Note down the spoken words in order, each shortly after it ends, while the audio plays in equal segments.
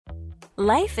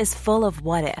Life is full of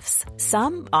what-ifs.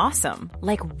 Some awesome,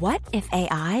 like what if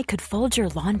AI could fold your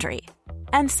laundry?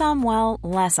 And some, well,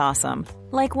 less awesome,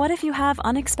 like what if you have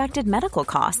unexpected medical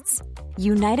costs?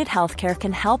 United Healthcare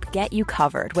can help get you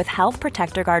covered with Health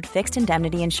Protector Guard fixed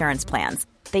indemnity insurance plans.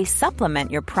 They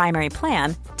supplement your primary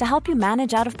plan to help you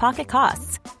manage out-of-pocket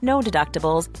costs. No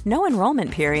deductibles, no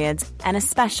enrollment periods, and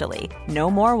especially no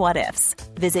more what-ifs.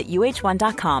 Visit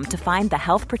uh1.com to find the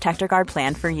Health Protector Guard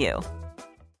plan for you.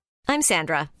 I'm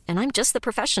Sandra, and I'm just the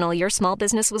professional your small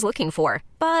business was looking for.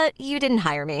 But you didn't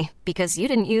hire me because you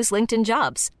didn't use LinkedIn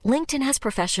Jobs. LinkedIn has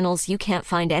professionals you can't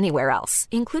find anywhere else,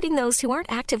 including those who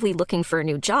aren't actively looking for a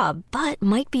new job, but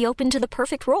might be open to the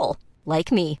perfect role,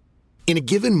 like me. In a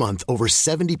given month, over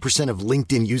 70% of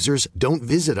LinkedIn users don't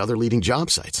visit other leading job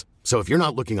sites. So if you're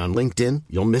not looking on LinkedIn,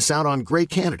 you'll miss out on great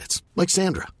candidates like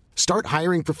Sandra. Start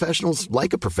hiring professionals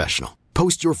like a professional.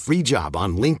 Post your free job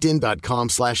on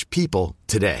linkedin.com/people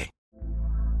today.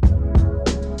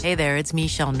 Hey there, it's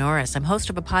Michelle Norris. I'm host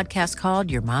of a podcast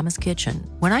called Your Mama's Kitchen.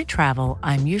 When I travel,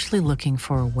 I'm usually looking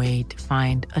for a way to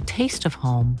find a taste of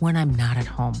home when I'm not at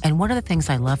home. And one of the things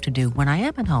I love to do when I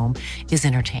am at home is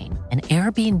entertain. And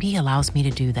Airbnb allows me to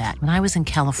do that. When I was in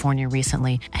California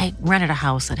recently, I rented a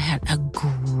house that had a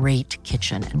great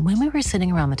kitchen. And when we were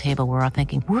sitting around the table, we were all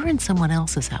thinking, we're in someone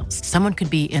else's house. Someone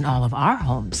could be in all of our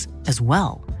homes as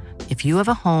well. If you have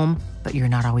a home, but you're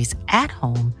not always at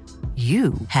home,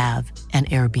 you have an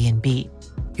Airbnb.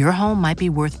 Your home might be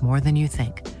worth more than you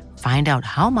think. Find out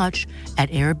how much at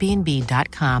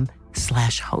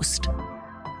airbnb.com/host.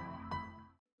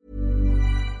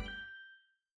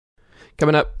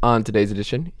 Coming up on today's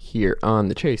edition here on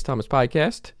the Chase Thomas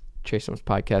Podcast, Chase Thomas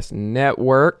Podcast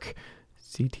Network,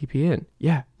 CTPN.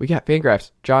 Yeah, we got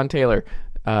Fangraphs, John Tayler,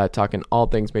 talking all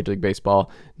things Major League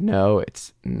Baseball. No,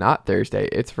 it's not Thursday.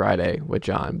 It's Friday with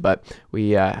John. But we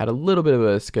had a little bit of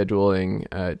a scheduling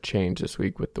change this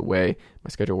week with the way my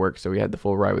schedule works. So we had the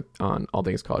full ride on all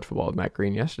things college football with Matt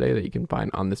Green yesterday that you can find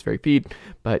on this very feed.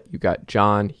 But you got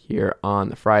John here on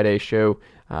the Friday show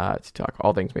to talk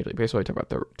all things Major League Baseball. We talk about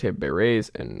the Tampa Bay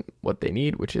Rays and what they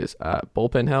need, which is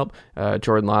bullpen help.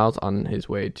 Jordan Lyles on his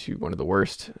way to one of the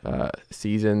worst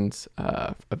seasons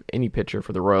of any pitcher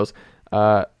for the Royals.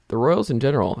 The Royals in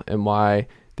general, and why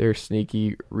they're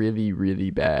sneaky really, really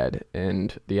bad,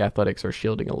 and the Athletics are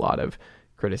shielding a lot of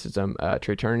criticism.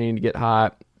 Trey Turner needing to get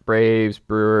hot, Braves,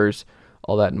 Brewers,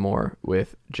 all that and more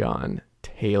with John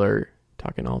Tayler,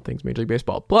 talking all things Major League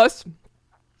Baseball. Plus,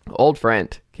 old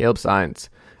friend, Caleb Saenz,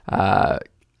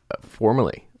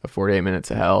 formerly of 48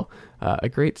 Minutes of Hell, a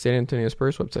great San Antonio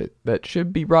Spurs website that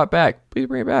should be brought back. Please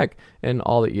bring it back. And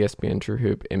all the ESPN True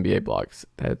Hoop NBA blogs.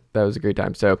 That was a great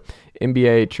time. So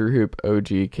NBA True Hoop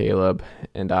OG Caleb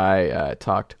and I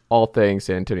talked all things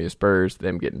San Antonio Spurs,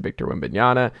 them getting Victor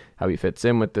Wembanyama, how he fits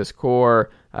in with this core,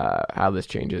 how this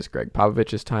changes Greg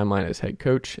Popovich's timeline as head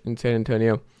coach in San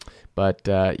Antonio. But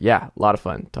yeah, a lot of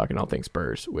fun talking all things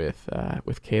Spurs with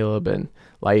Caleb and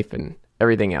life and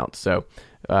everything else. So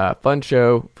fun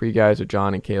show for you guys with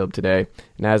John and Caleb today.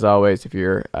 And as always, if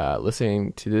you're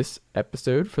listening to this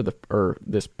episode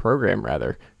this program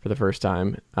rather for the first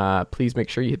time, please make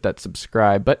sure you hit that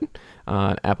subscribe button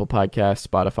on Apple Podcasts,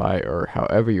 Spotify, or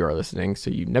however you are listening, so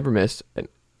you never miss an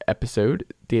episode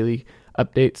daily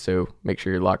update. So make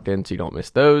sure you're locked in so you don't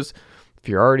miss those. If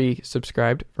you're already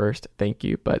subscribed, first, thank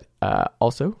you. But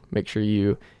also make sure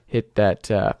you hit that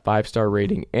 5-star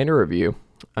rating and a review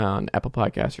on Apple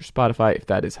Podcasts or Spotify if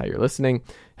that is how you're listening.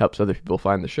 Helps other people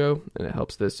find the show, and it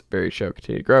helps this very show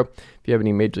continue to grow. If you have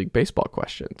any Major League Baseball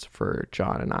questions for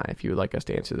John and I, if you would like us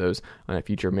to answer those on a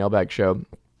future mailbag show,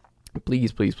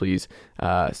 please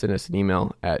send us an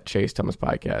email at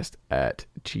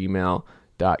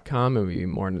chasethomaspodcast@gmail.com, and we'd be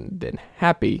more than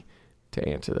happy to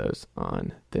answer those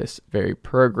on this very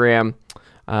program.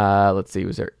 Let's see,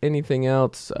 was there anything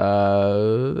else?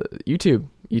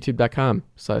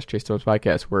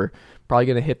 youtube.com/chasethomaspodcast. We're probably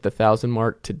going to hit the 1,000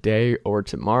 mark today or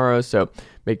tomorrow, so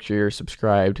make sure you're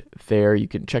subscribed there. You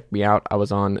can check me out. I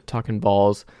was on Talking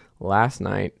Balls last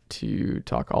night to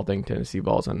talk all things Tennessee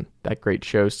Balls on that great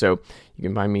show, so you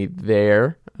can find me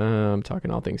there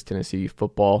talking all things Tennessee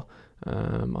football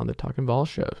on the Talking Balls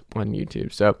show on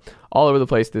YouTube. So all over the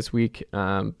place this week,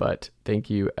 but thank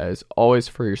you as always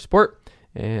for your support.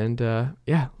 And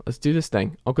yeah, let's do this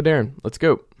thing. Uncle Darren, let's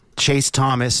go. The Chase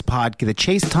Thomas Podcast.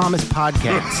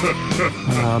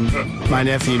 My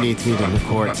nephew needs me to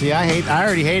record. See, I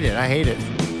already hate it. I hate it.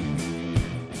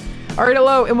 All right,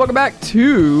 hello, and welcome back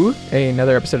to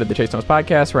another episode of the Chase Thomas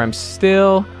Podcast, where I'm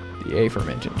still the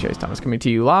aforementioned Chase Thomas, coming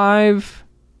to you live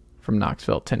from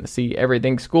Knoxville, Tennessee.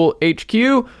 Everything School HQ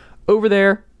over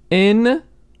there in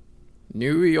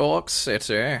New York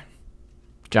City.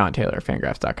 John Tayler,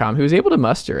 Fangraphs.com, who was able to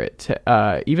muster it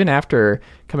even after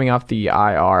coming off the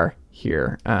IR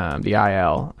here, the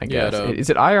IL, I guess. Yeah, is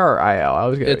it IR or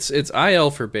IL? It's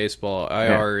IL for baseball.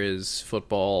 IR is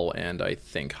football and I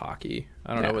think hockey.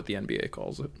 I don't know what the NBA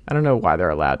calls it. I don't know why they're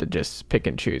allowed to just pick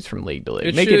and choose from league to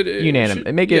league. Make it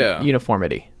unanimous. Make it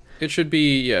uniformity. It should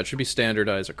be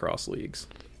standardized across leagues.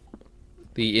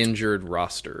 The injured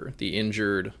roster, they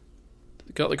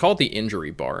call it the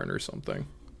injury barn or something.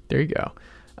 There you go.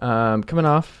 Coming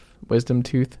off wisdom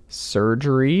tooth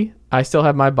surgery, I still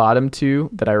have my bottom two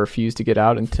that I refuse to get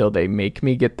out until they make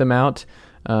me get them out,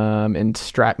 and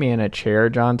strap me in a chair.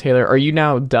 John Tayler, are you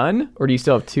now done, or do you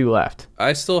still have two left?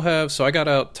 I still have, so I got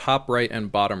out top right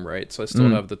and bottom right, so I still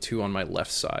have the two on my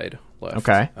left side left.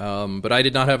 Okay. But I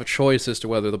did not have a choice as to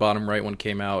whether the bottom right one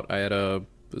came out. I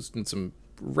was in some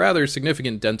rather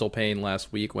significant dental pain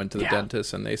last week, went to the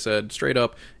dentist, and they said straight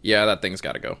up, yeah, that thing's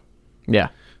got to go. Yeah.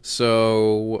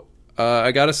 So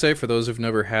I gotta say, for those who've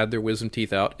never had their wisdom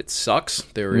teeth out, it sucks.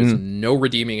 There is no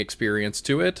redeeming experience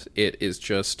to it. It is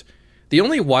just, the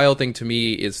only wild thing to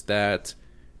me is that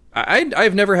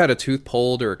I've never had a tooth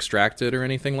pulled or extracted or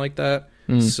anything like that.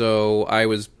 So I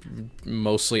was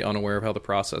mostly unaware of how the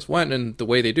process went. And the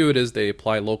way they do it is they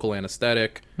apply local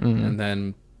anesthetic and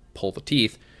then pull the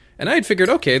teeth. And I had figured,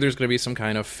 okay, there's going to be some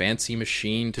kind of fancy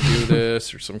machine to do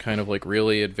this or some kind of like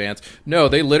really advanced. No,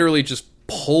 they literally just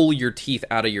pull your teeth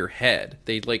out of your head.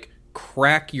 They like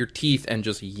crack your teeth and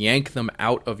just yank them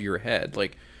out of your head.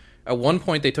 Like at one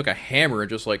point they took a hammer and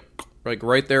just like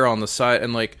right there on the side,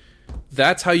 and like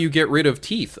that's how you get rid of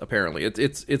teeth. Apparently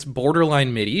it's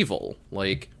borderline medieval.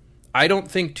 Like I don't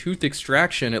think tooth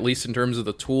extraction, at least in terms of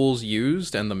the tools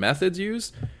used and the methods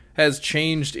used, has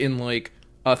changed in like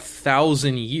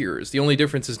 1,000 years. The only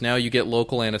difference is now you get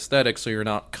local anesthetic, so you're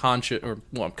not conscious, or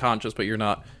well, I'm conscious, but you're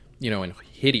not, in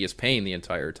hideous pain the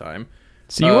entire time.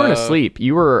 So you weren't asleep.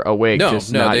 You were awake. No,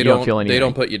 you don't feel anything.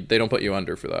 They don't put you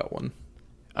under for that one.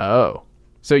 Oh,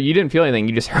 so you didn't feel anything.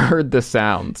 You just heard the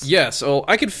sounds. Yeah. So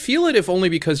I could feel it, if only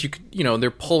because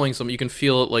they're pulling something. You can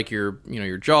feel it like your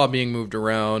jaw being moved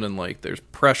around, and like there's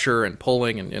pressure and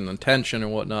pulling and tension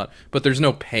and whatnot. But there's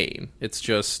no pain. It's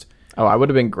just. Oh, I would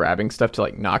have been grabbing stuff to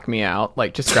like knock me out,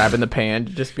 like just grabbing the pan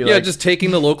to just be just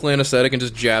taking the local anesthetic and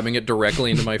just jabbing it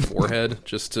directly into my forehead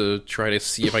just to try to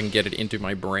see if I can get it into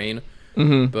my brain.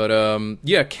 Mm-hmm.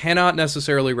 But cannot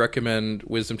necessarily recommend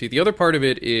wisdom teeth. The other part of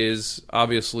it is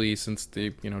obviously, since they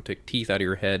take teeth out of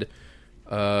your head,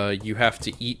 you have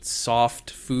to eat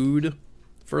soft food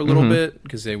for a little bit,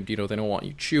 because they don't want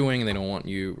you chewing, and they don't want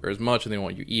you as much, and they don't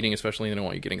want you eating, especially, and they don't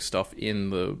want you getting stuff in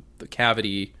the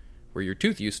cavity where your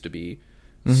tooth used to be.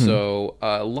 So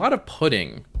a lot of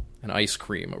pudding and ice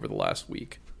cream over the last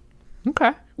week.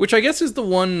 Okay. Which I guess is the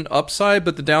one upside,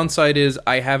 but the downside is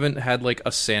I haven't had like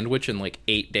a sandwich in like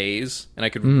 8 days, and I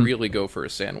could really go for a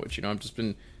sandwich. I've just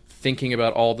been thinking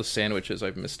about all the sandwiches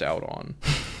I've missed out on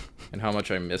and how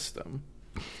much I miss them.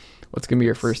 What's going to be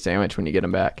your first sandwich when you get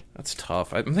them back? That's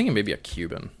tough. I'm thinking maybe a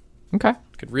Cuban. Okay.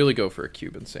 Could really go for a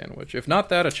Cuban sandwich. If not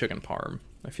that, a chicken parm.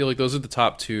 I feel like those are the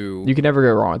top two. You can never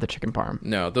go wrong with the chicken parm.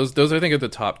 No, those I think are the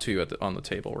top two on the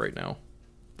table right now.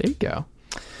 There you go.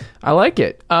 I like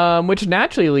it. Which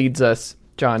naturally leads us,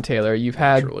 John Tayler. You've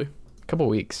had a couple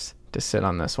weeks to sit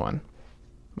on this one,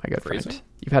 my good friend.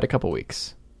 You've had a couple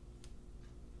weeks.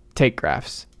 Take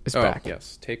Graphs is back.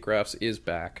 Yes, Take Graphs is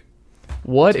back.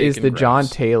 What is the John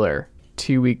Tayler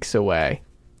 2 weeks away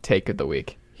take of the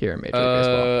week here in Major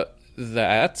League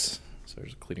Baseball? So I'm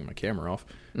just cleaning my camera off.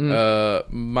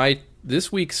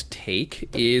 This week's take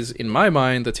is, in my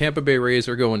mind, the Tampa Bay Rays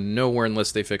are going nowhere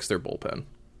unless they fix their bullpen.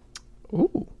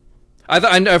 Ooh.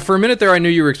 I for a minute there, I knew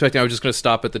you were expecting I was just going to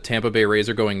stop at the Tampa Bay Rays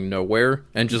are going nowhere,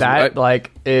 and just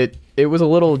it was a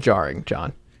little jarring,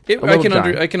 John.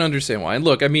 I can understand why. And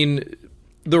look, I mean,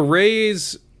 the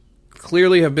Rays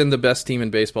clearly have been the best team in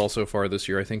baseball so far this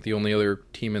year. I think the only other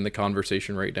team in the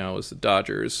conversation right now is the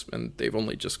Dodgers, and they've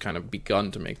only just kind of begun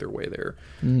to make their way there.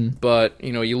 But,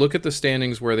 you look at the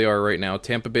standings where they are right now.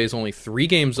 Tampa Bay's only 3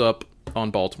 games up on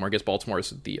Baltimore. I guess Baltimore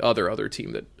is the other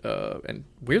team that, and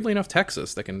weirdly enough,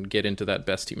 Texas, that can get into that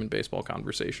best team in baseball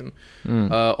conversation.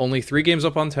 Only 3 games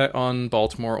up on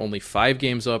Baltimore, only 5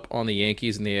 games up on the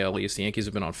Yankees in the AL East. The Yankees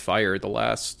have been on fire the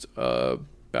last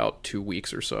about 2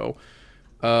 weeks or so.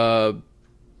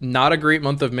 Not a great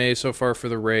month of May so far for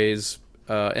the Rays,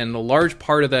 and a large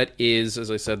part of that is,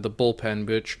 as I said, the bullpen,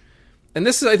 which, and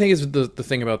this is, I think, is the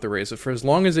thing about the Rays. For as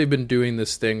long as they've been doing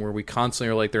this thing where we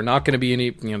constantly are like, they're not going to be any,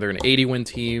 they're an 80-win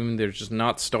team, there's just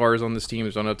not stars on this team,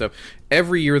 there's not enough depth.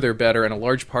 Every year they're better, and a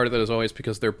large part of that is always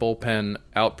because their bullpen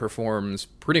outperforms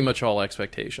pretty much all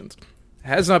expectations.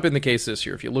 Has not been the case this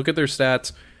year. If you look at their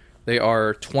stats, they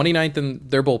are 29th in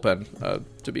their bullpen,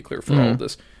 to be clear for all of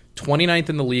this. 29th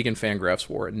in the league in Fangraphs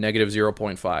WAR at negative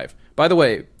 0.5. By the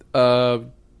way,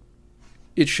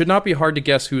 it should not be hard to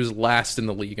guess who's last in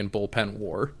the league in bullpen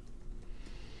WAR.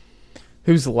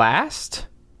 Who's last?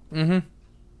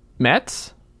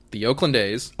 Mets? The Oakland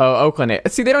A's. Oh, Oakland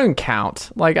A's. See, they don't even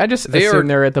count. Like, I just assume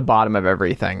they're at the bottom of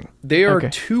everything. They are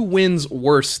 2 wins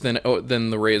worse than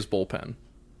the Rays bullpen.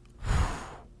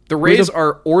 The Rays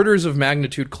are orders of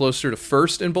magnitude closer to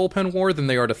first in bullpen WAR than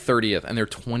they are to 30th, and they're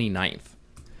 29th.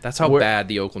 That's how bad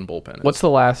the Oakland bullpen is. What's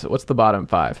the bottom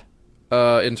 5?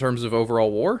 In terms of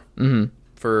overall WAR? Mm-hmm.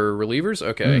 For relievers?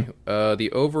 Okay.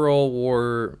 The overall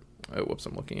WAR... Oh, whoops,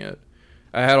 I'm looking at...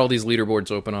 I had all these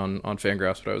leaderboards open on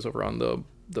Fangraphs, but I was over on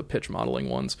the pitch modeling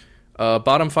ones.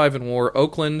 Bottom 5 in WAR,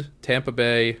 Oakland, Tampa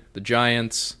Bay, the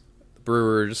Giants, the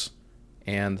Brewers,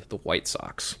 and the White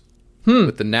Sox.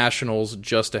 With the Nationals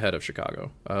just ahead of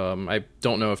Chicago. I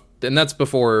don't know if... And that's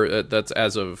before... that's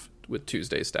as of with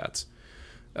Tuesday stats.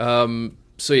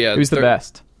 So yeah... Who's the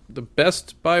best? The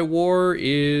best by WAR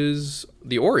is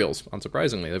the Orioles,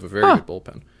 unsurprisingly. They have a very good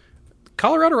bullpen.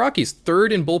 Colorado Rockies,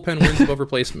 3rd in bullpen wins above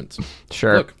replacements.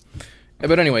 Sure. Look.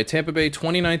 But anyway, Tampa Bay,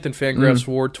 29th in Fangraphs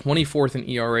WAR, 24th in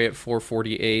ERA at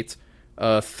 4.48,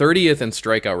 30th in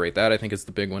strikeout rate. That, I think, is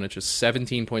the big one. It's just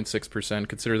 17.6%.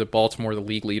 Consider that Baltimore, the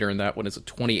league leader in that one, is at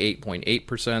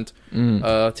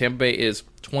 28.8%. Tampa Bay is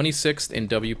 26th in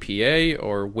WPA,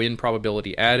 or win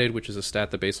probability added, which is a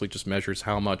stat that basically just measures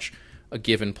how much a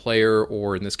given player,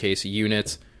 or in this case, a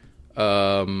unit,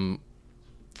 what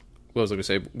was I going to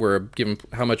say?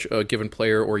 How much a given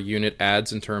player or unit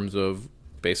adds in terms of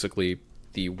basically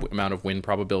the amount of win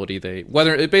probability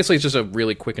it basically is just a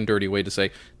really quick and dirty way to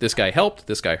say this guy helped,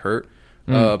 this guy hurt.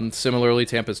 Similarly,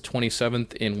 Tampa's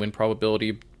 27th in win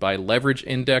probability by leverage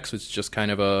index, which is just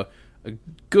kind of a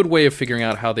good way of figuring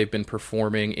out how they've been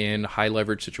performing in high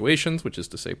leverage situations, which is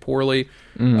to say poorly.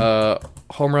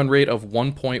 Home run rate of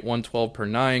 1.112 per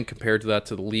 9 compared to that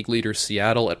to the league leader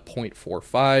Seattle at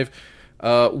 0.45.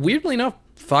 Weirdly enough,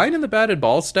 fine in the batted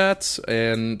ball stats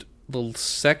and the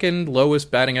second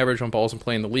lowest batting average on balls in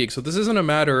play in the league. So this isn't a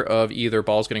matter of either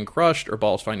balls getting crushed or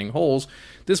balls finding holes.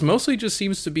 This mostly just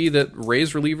seems to be that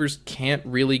Rays relievers can't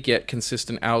really get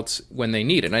consistent outs when they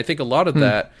need it. And I think a lot of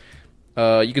that,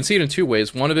 you can see it in 2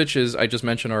 ways. One of which is, I just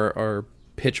mentioned our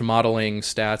pitch modeling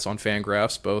stats on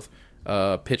Fangraphs, both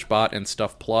PitchBot and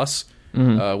Stuff Plus,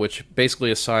 which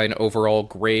basically assign overall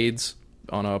grades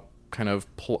on a kind of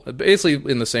basically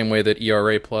in the same way that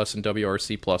ERA plus and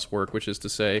WRC plus work, which is to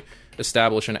say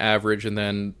establish an average, and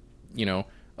then,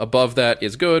 above that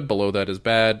is good, below that is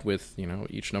bad, with,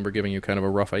 each number giving you kind of a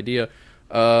rough idea.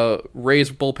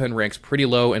 Ray's bullpen ranks pretty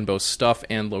low in both stuff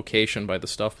and location by the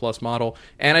Stuff Plus model,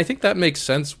 and I think that makes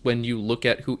sense when you look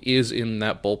at who is in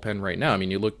that bullpen right now. I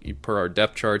mean, you per our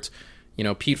depth charts,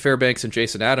 Pete Fairbanks and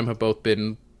Jason Adam have both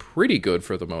been pretty good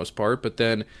for the most part, but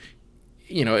then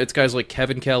it's guys like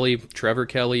Kevin Kelly, Trevor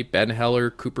Kelly, Ben Heller,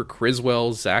 Cooper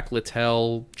Criswell, Zach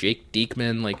Littell, Jake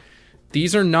Diekman. Like,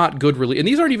 these are not good relievers.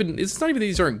 And it's not even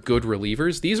these aren't good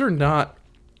relievers. These are not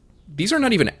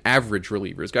even average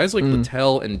relievers. Guys like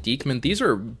Littell and Diekman, these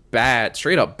are bad,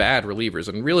 straight up bad relievers.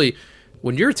 And really,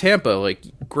 when you're Tampa, like,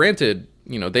 granted,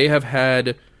 they have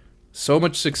had so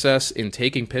much success in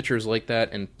taking pitchers like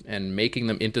that and making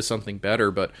them into something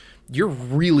better, but you're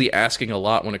really asking a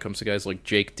lot when it comes to guys like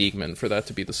Jake Diekman for that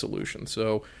to be the solution.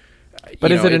 So,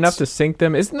 but is it enough to sink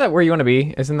them? Isn't that where you want to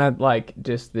be? Isn't that like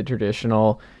just the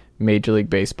traditional Major League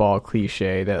Baseball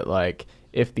cliche that, like,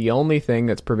 if the only thing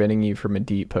that's preventing you from a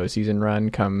deep postseason run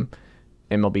come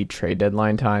MLB trade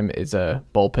deadline time is a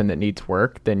bullpen that needs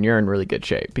work, then you're in really good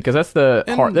shape, because that's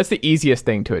the easiest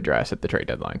thing to address at the trade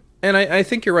deadline. And I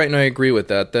think you're right, and I agree with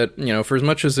that. That, for as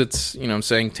much as it's, I'm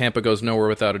saying Tampa goes nowhere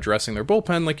without addressing their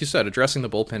bullpen, like you said, addressing the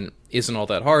bullpen isn't all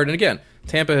that hard. And again,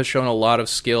 Tampa has shown a lot of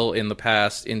skill in the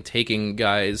past in taking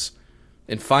guys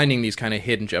and finding these kind of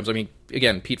hidden gems. I mean,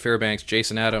 again, Pete Fairbanks,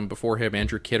 Jason Adam, before him,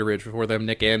 Andrew Kitteridge, before them,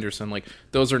 Nick Anderson. Like,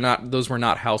 those were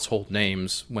not household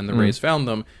names when the Rays found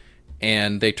them,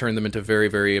 and they turned them into very,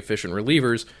 very efficient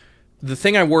relievers. The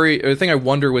thing I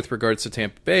wonder with regards to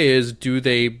Tampa Bay is, do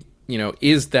they,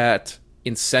 is that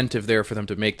incentive there for them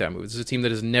to make that move? This is a team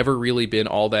that has never really been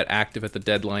all that active at the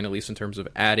deadline, at least in terms of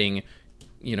adding,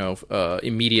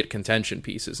 immediate contention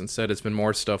pieces. Instead, it's been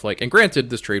more stuff like, and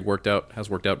granted, this trade has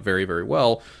worked out very, very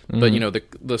well, but,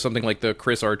 the something like the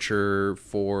Chris Archer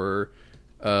for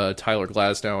Tyler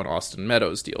Glasnow and Austin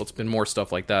Meadows deal. It's been more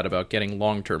stuff like that about getting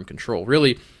long-term control.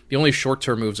 Really, the only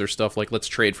short-term moves are stuff like, let's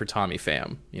trade for Tommy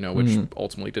Pham, which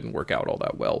ultimately didn't work out all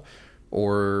that well.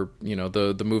 or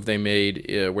the move they made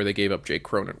where they gave up Jake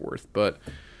Cronenworth. But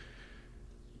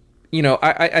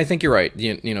I think you're right.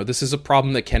 This is a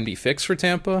problem that can be fixed for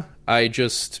Tampa. I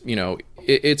just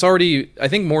it's already, I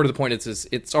think more to the point,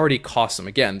 it's already cost them.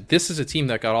 Again, this is a team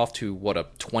that got off to a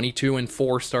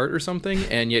 22-4 start or something,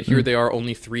 and yet here they are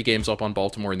only 3 games up on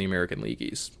Baltimore in the American League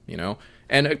East.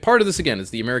 And part of this again is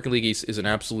the American League East is an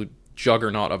absolute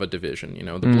juggernaut of a division.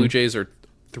 The Blue Jays are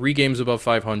 3 games above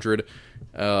 500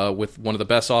 with one of the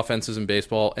best offenses in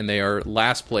baseball, and they are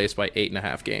last place by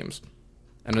 8.5 games.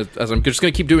 And as I'm just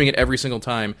going to keep doing it every single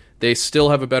time, they still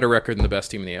have a better record than the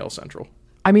best team in the AL Central.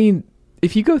 I mean,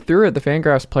 if you go through it, the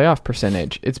Fangraphs playoff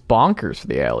percentage, it's bonkers for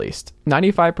the AL East.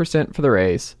 95% for the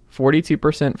Rays,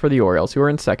 42% for the Orioles, who are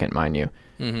in second, mind you.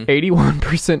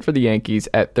 81% for the Yankees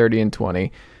at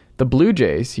 30-20. The Blue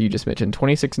Jays, you just mentioned,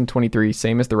 26-23,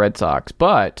 same as the Red Sox,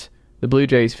 but the Blue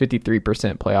Jays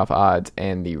 53% playoff odds,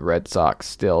 and the Red Sox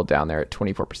still down there at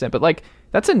 24%. But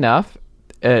that's enough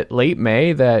at late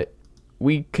May that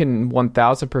we can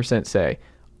 1,000% say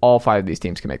all 5 of these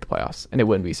teams can make the playoffs, and it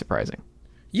wouldn't be surprising.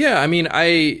 Yeah, I mean,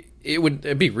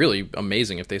 it'd be really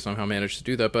amazing if they somehow managed to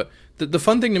do that. But the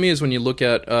fun thing to me is when you look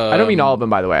at... I don't mean all of them,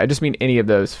 by the way. I just mean any of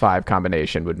those 5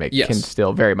 combination can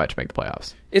still very much make the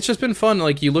playoffs. It's just been fun.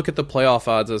 You look at the playoff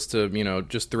odds as to,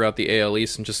 just throughout the AL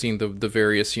East and just seeing the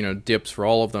various, dips for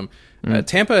all of them.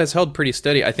 Tampa has held pretty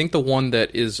steady. I think the one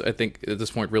that is, at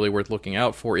this point, really worth looking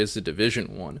out for is the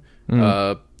division one.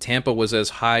 Tampa was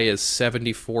as high as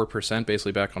 74%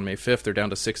 basically back on May 5th. They're down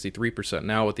to 63%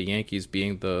 now, with the Yankees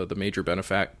being the major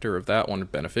benefactor of that one,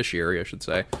 beneficiary, I should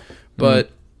say. But,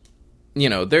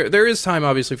 there is time,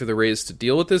 obviously, for the Rays to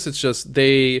deal with this. It's just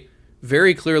they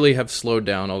very clearly have slowed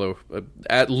down, although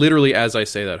literally as I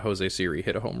say that, Jose Siri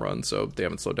hit a home run, so they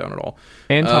haven't slowed down at all.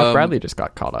 And Todd Bradley just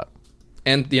got caught up.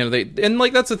 And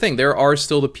that's the thing. There are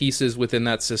still the pieces within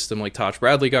that system. Like Tosh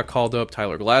Bradley got called up.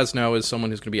 Tyler Glasnow is someone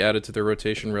who's going to be added to their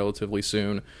rotation relatively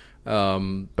soon.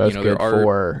 Both good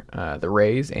for the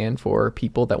Rays and for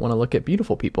people that want to look at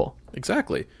beautiful people.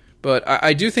 Exactly. But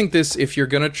I do think this, if you're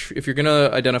gonna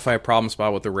identify a problem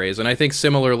spot with the Rays, and I think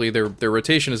similarly their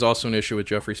rotation is also an issue with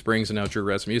Jeffrey Springs and now Drew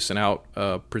Rasmussen out,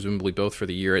 presumably both for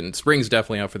the year, and Springs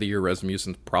definitely out for the year.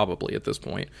 Rasmussen probably at this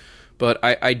point. But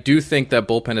I do think that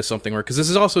bullpen is something where, because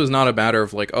this is not a matter of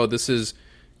this is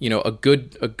a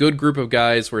good group of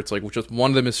guys where it's just one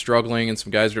of them is struggling and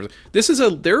some guys are.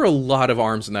 There are a lot of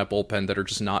arms in that bullpen that are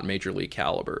just not major league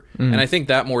caliber, and I think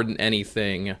that more than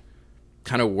anything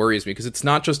kind of worries me, because it's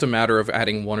not just a matter of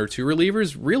adding 1 or 2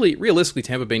 relievers. Really, realistically,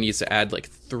 Tampa Bay needs to add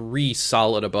 3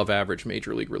 solid above average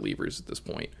major league relievers at this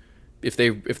point. If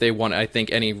they want, I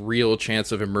think, any real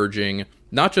chance of emerging,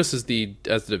 not just as the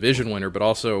division winner, but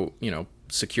also,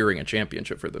 securing a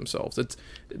championship for themselves.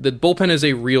 The bullpen is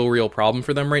a real problem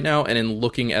for them right now, and in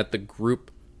looking at the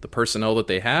group, the personnel that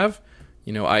they have,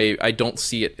 I don't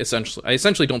see it I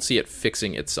essentially don't see it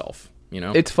fixing itself,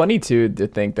 It's funny too to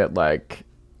think that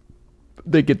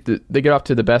they get off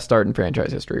to the best start in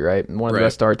franchise history, right? And one of the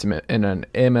best starts in an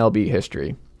MLB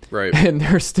history. Right. And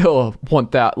they're still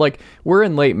 1,000. We're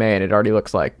in late May, and it already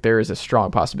looks like there is a strong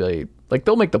possibility.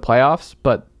 They'll make the playoffs,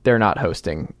 but they're not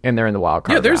hosting, and they're in the wild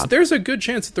card round. There's a good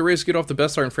chance that the Rays get off the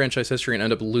best start in franchise history and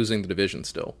end up losing the division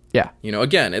still. Yeah.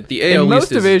 Again, at the AL in most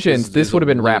East divisions, this would have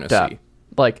been wrapped lunacy.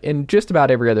 up. In just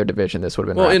about every other division, this would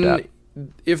have been wrapped up.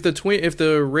 If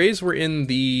the Rays were in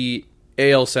the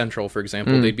AL Central, for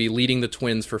example, they'd be leading the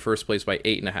Twins for first place by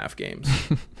 8.5 games.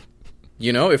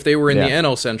 If they were in the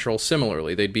NL Central,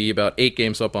 similarly, they'd be about 8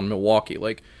 games up on Milwaukee.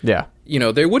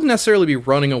 They wouldn't necessarily be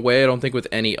running away, I don't think, with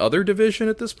any other division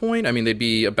at this point. I mean, they'd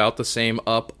be about the same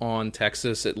up on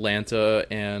Texas, Atlanta,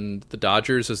 and the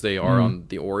Dodgers as they are on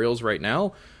the Orioles right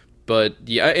now. But,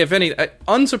 yeah, if any,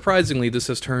 unsurprisingly, this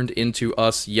has turned into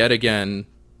us yet again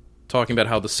talking about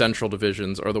how the Central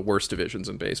divisions are the worst divisions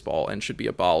in baseball and should be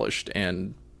abolished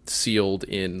and sealed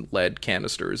in lead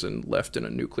canisters and left in a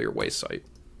nuclear waste site.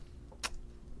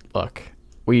 Look,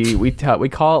 we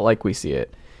call it like we see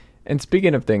it. And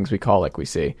speaking of things we call like we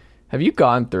see, have you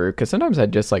gone through, because sometimes I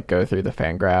just go through the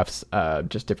Fangraphs,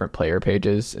 just different player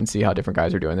pages and see how different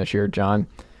guys are doing this year, John.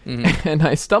 And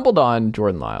I stumbled on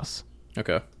Jordan Lyles.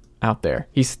 Okay. Out there.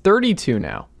 He's 32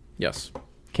 now. Yes.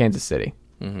 Kansas City.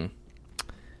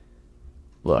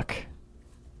 Look,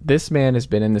 this man has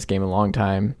been in this game a long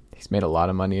time. He's made a lot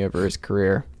of money over his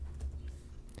career.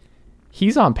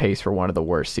 He's on pace for one of the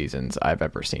worst seasons I've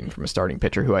ever seen from a starting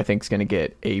pitcher who I think is going to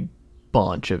get a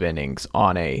bunch of innings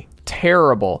on a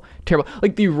terrible.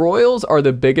 The Royals are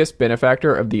the biggest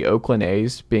benefactor of the Oakland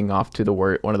A's being off to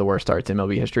one of the worst starts in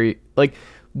MLB history.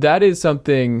 That is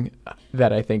something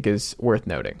that I think is worth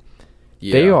noting.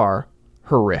 Yeah. They are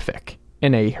horrific.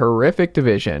 in a horrific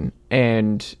division,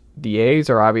 and the A's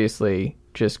are obviously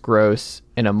just gross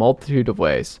in a multitude of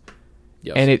ways.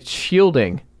 Yes. And it's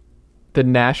shielding the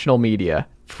national media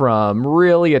from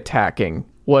really attacking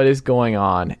what is going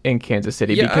on in Kansas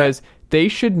City, because they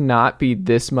should not be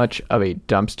this much of a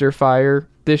dumpster fire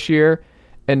this year.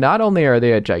 And not only are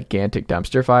they a gigantic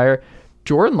dumpster fire,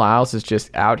 Jordan Lyles is just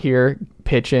out here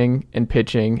pitching and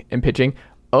pitching and pitching.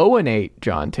 0-8,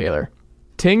 John Tayler.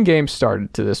 10 games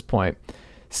started to this point.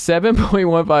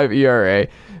 7.15 ERA,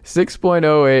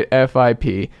 6.08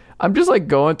 FIP. I'm just like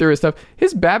going through his stuff.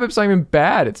 His BABIP's not even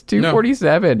bad. It's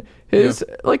 247.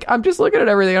 I'm just looking at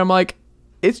everything. And I'm like,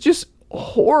 it's just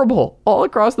horrible all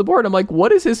across the board. I'm like,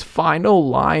 what is his final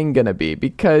line going to be?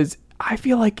 Because I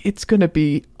feel like it's going to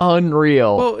be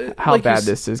unreal how bad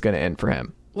this is going to end for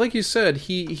him. Like you said,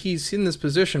 he's in this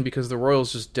position because the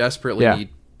Royals just desperately need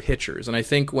pitchers. And I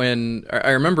think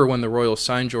I remember when the Royals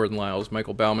signed Jordan Lyles,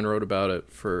 Michael Baumann wrote about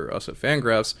it for us at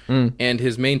Fangraphs, and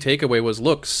his main takeaway was,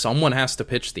 look, someone has to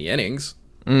pitch the innings.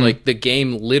 Like, the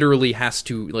game literally has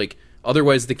to, like,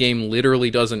 otherwise the game literally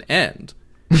doesn't end.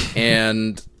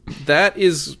 And that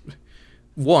is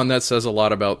one that says a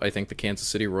lot about, I think, the Kansas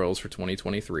City Royals for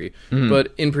 2023.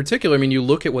 But in particular, I mean, you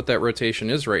look at what that rotation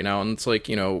is right now, and it's like,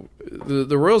 you know,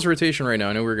 the Royals rotation right now,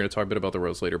 I know we're going to talk a bit about the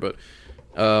Royals later, but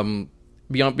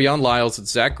beyond Lyles, it's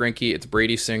Zach Greinke, it's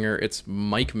Brady Singer, it's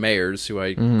Mike Mayers, who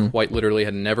I quite literally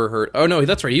had never heard. Oh, no,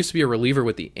 that's right. He used to be a reliever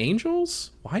with the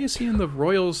Angels? Why is he in the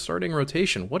Royals starting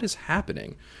rotation? What is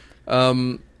happening?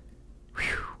 And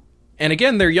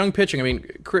again, they're young pitching. I mean,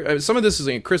 some of this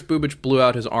is Chris Bubich blew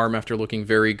out his arm after looking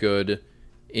very good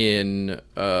to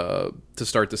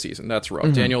start the season. That's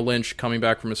rough. Daniel Lynch coming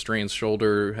back from a strained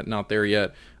shoulder, not there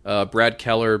yet. Brad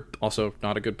Keller, also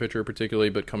not a good pitcher particularly,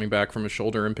 but coming back from a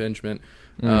shoulder impingement.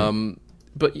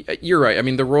 But you're right. I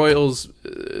mean, the Royals,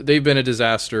 they've been a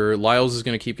disaster. Lyles is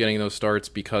going to keep getting those starts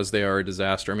because they are a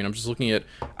disaster. I mean, I'm just looking at...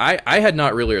 I had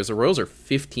not realized the Royals are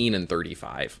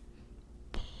 15-35.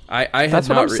 That's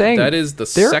what I'm saying. That is the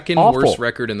second worst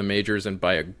record in the majors, and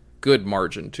by a good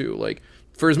margin, too. Like,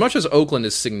 for as much as Oakland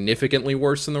is significantly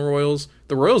worse than the Royals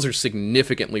are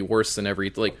significantly worse than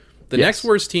the next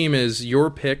worst team is your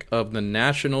pick of the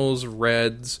Nationals,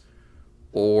 Reds,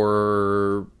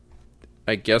 or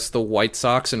I guess the White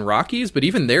Sox and Rockies, but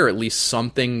even there, at least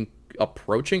something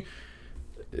approaching.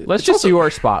 Let's just do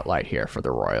our spotlight here for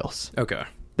the Royals. Okay.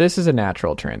 This is a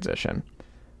natural transition.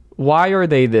 Why are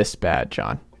they this bad,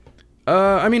 John?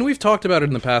 I mean, we've talked about it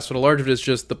in the past, but a large of it is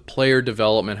just the player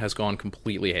development has gone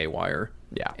completely haywire.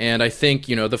 Yeah. And I think,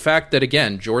 you know, the fact that,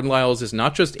 again, Jordan Lyles is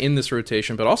not just in this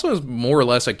rotation, but also is more or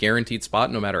less a guaranteed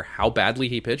spot no matter how badly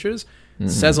he pitches,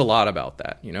 says a lot about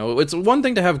that. You know, it's one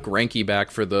thing to have Greinke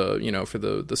back for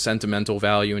the sentimental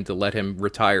value and to let him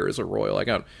retire as a Royal. I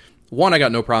got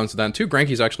no problems with that. And two,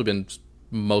 Greinke's actually been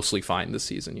mostly fine this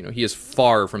season. You know, he is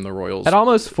far from the Royals at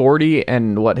almost 40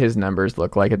 and what his numbers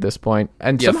look like at this point,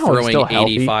 and somehow throwing he's still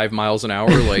 85 miles an hour.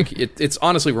 Like it's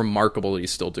honestly remarkable that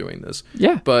he's still doing this.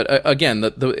 Yeah, but again,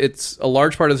 it's a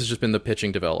large part of this has just been the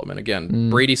pitching development. Again,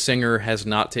 Brady Singer has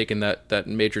not taken that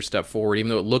major step forward, even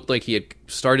though it looked like he had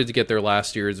started to get there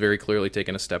last year. Has very clearly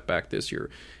taken a step back this year.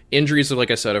 Injuries, like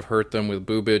I said, have hurt them with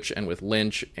Bubich and with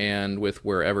Lynch and with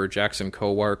wherever Jackson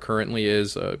Kowar currently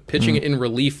is pitching in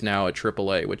relief now at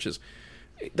AAA, which is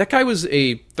that guy was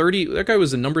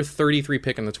a number 33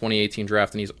 pick in the 2018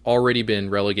 draft, and he's already been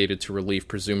relegated to relief,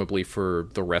 presumably for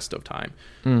the rest of time.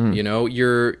 You know,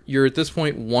 you're at this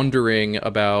point wondering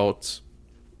about,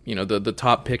 you know, the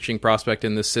top pitching prospect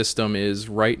in this system is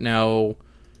right now.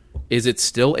 Is it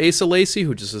still Asa Lacy,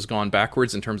 who just has gone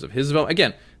backwards in terms of his development?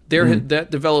 Again, that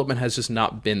development has just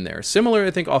not been there. Similar,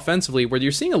 I think, offensively, where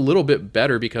you're seeing a little bit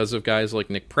better because of guys like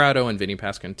Nick Pratto and Vinny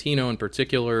Pasquantino in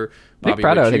particular. Nick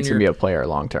Pratto, I think, is going to be a player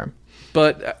long term.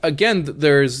 But again,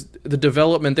 there's the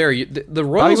development there. The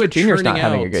Royals are Jr.'s not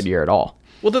having a good year at all.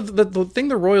 Well, the thing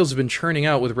the Royals have been churning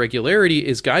out with regularity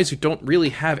is guys who don't really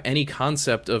have any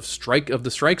concept of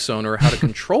the strike zone or how to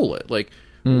control it. Like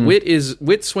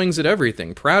Witt swings at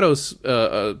everything. Pratto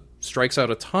strikes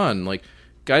out a ton. Like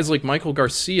guys like Michael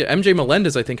Garcia, MJ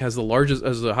Melendez, I think has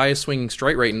the highest swinging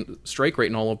strike rate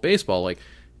in all of baseball. Like,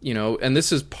 you know, and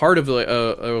this is part of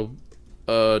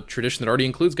a tradition that already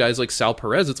includes guys like Sal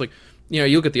Perez. It's like, you know,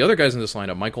 you look at the other guys in this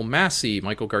lineup: Michael Massey,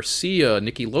 Michael Garcia,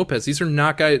 Nicky Lopez. These are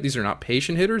not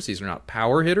patient hitters. These are not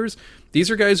power hitters. These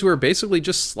are guys who are basically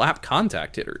just slap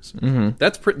contact hitters.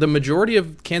 That's the majority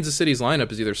of Kansas City's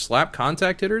lineup is either slap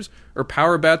contact hitters or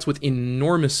power bats with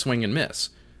enormous swing and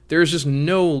miss. There's just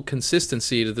no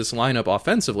consistency to this lineup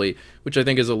offensively, which I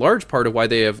think is a large part of why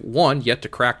they have, one, yet to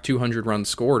crack 200 runs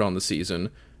scored on the season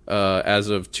as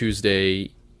of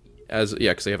Tuesday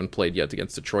because they haven't played yet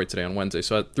against Detroit today on Wednesday.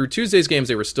 So through Tuesday's games,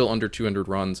 they were still under 200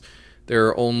 runs. There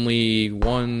are only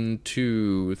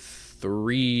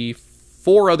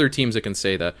 4 other teams that can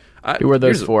say that. Who are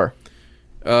those 4?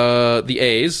 The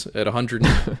A's at 100.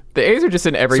 The A's are just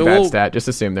in every bad stat. Just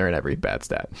assume they're in every bad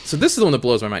stat. So this is the one that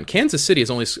blows my mind.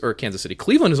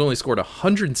 Cleveland has only scored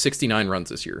 169 runs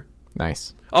this year.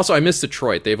 Nice. Also, I missed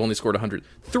Detroit. They've only scored 100.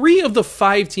 3 of the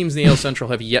 5 teams in the AL Central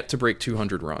have yet to break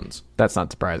 200 runs. That's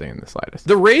not surprising in the slightest.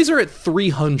 The Rays are at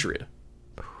 300.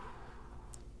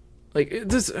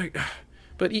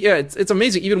 But yeah, it's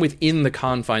amazing. Even within the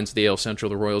confines of the AL Central,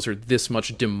 the Royals are this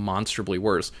much demonstrably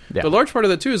worse. Yeah. But a large part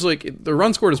of that, too, is like the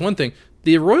run scored is one thing.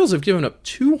 The Royals have given up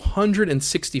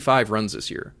 265 runs this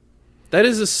year. That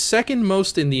is the second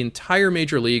most in the entire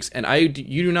major leagues, and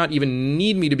you do not even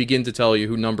need me to begin to tell you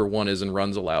who number 1 is in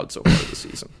runs allowed so far this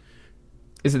season.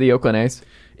 Is it the Oakland A's?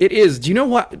 It is. Do you know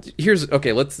what? This is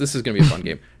going to be a fun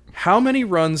game. How many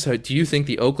runs do you think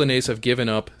the Oakland A's have given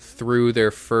up through their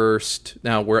first...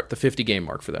 Now, we're at the 50-game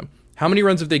mark for them. How many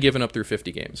runs have they given up through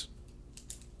 50 games?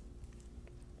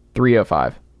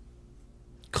 305.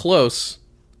 Close,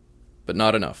 but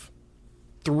not enough.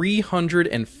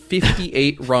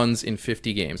 358 runs in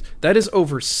 50 games. That is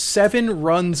over 7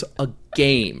 runs a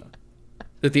game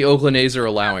that the Oakland A's are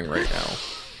allowing right now.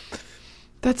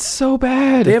 That's so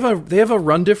bad. They have a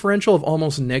run differential of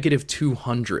almost negative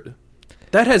 200.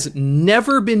 That has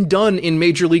never been done in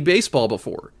Major League Baseball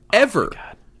before. Ever.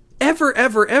 Oh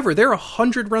ever. They're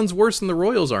 100 runs worse than the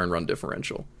Royals are in run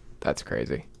differential. That's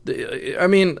crazy. I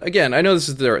mean, again, I know this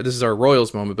is our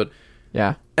Royals moment, but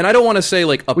yeah. And I don't want to say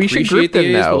like appreciate we should group them,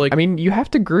 the A's, though. but like, I mean, you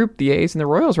have to group the A's and the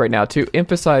Royals right now to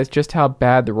emphasize just how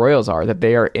bad the Royals are, that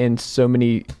they are in so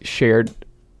many shared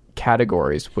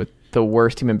categories with the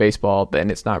worst team in baseball, and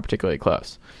it's not particularly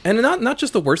close. And not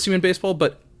just the worst team in baseball,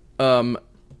 but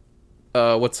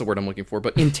what's the word I'm looking for?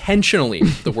 But intentionally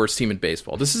the worst team in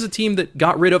baseball. This is a team that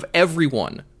got rid of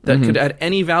everyone that could add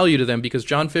any value to them because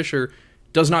John Fisher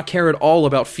does not care at all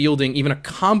about fielding even a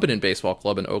competent baseball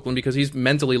club in Oakland because he's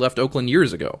mentally left Oakland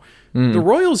years ago. The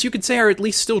Royals, you could say, are at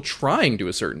least still trying to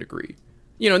a certain degree.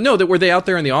 Were they out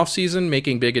there in the offseason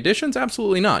making big additions?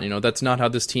 Absolutely not. That's not how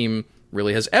this team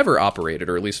really has ever operated,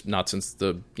 or at least not since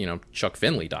the, Chuck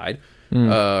Finley died.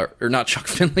 Or not Chuck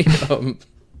Finley,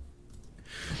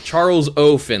 Charles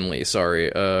O. Finley,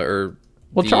 sorry.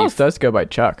 Charles does go by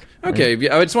Chuck. Okay,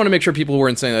 right? I just want to make sure people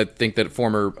weren't saying I think that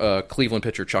former Cleveland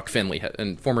pitcher Chuck Finley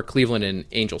and former Cleveland and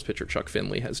Angels pitcher Chuck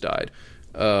Finley has died,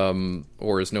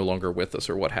 or is no longer with us,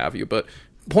 or what have you. But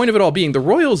point of it all being, the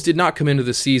Royals did not come into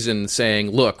the season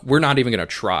saying, "Look, we're not even going to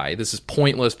try. This is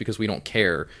pointless because we don't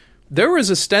care." There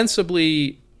was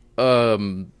ostensibly, a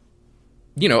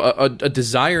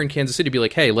desire in Kansas City to be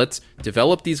like, "Hey, let's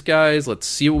develop these guys. Let's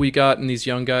see what we got in these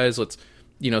young guys. Let's."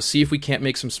 See if we can't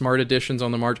make some smart additions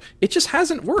on the margin. It just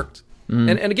hasn't worked.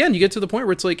 And again, you get to the point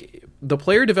where it's like the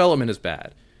player development is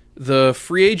bad. The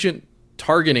free agent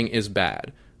targeting is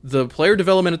bad. The player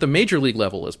development at the major league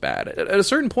level is bad. At a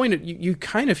certain point, you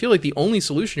kind of feel like the only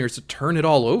solution here is to turn it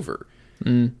all over.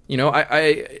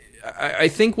 I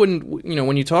think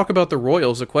when you talk about the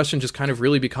Royals, the question just kind of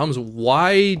really becomes,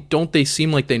 why don't they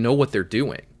seem like they know what they're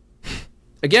doing?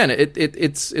 Again,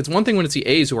 it's one thing when it's the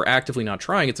A's who are actively not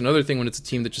trying. It's another thing when it's a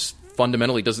team that just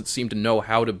fundamentally doesn't seem to know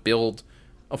how to build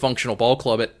a functional ball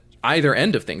club at either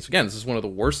end of things. Again, this is one of the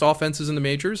worst offenses in the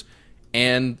majors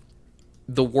and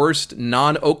the worst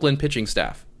non-Oakland pitching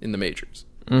staff in the majors.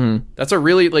 That's a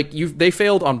really, they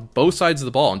failed on both sides of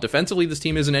the ball, and defensively this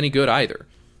team isn't any good either.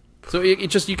 So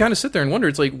it just, you kind of sit there and wonder,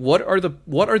 it's like, what are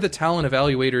the talent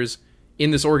evaluators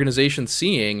in this organization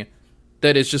seeing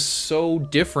that is just so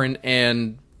different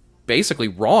and basically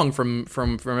wrong from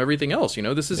everything else?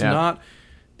 This is not,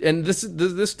 and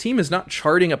this team is not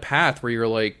charting a path where you're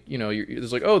like,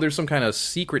 there's like, oh, there's some kind of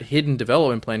secret hidden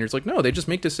development plan. It's like, no, they just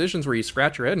make decisions where you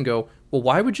scratch your head and go, well,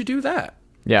 why would you do that?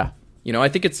 Yeah. I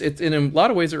think it's in a lot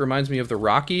of ways it reminds me of the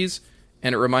Rockies,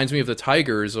 and it reminds me of the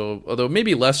Tigers, although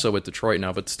maybe less so with Detroit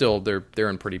now, but still they're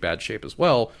in pretty bad shape as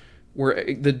well, where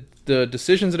the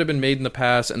decisions that have been made in the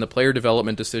past and the player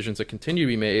development decisions that continue to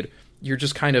be made, you're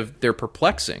just they're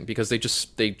perplexing because they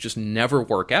just never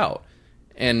work out.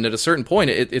 And at a certain point,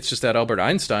 it's just that Albert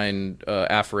Einstein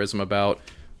aphorism about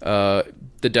the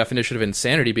definition of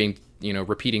insanity being,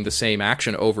 repeating the same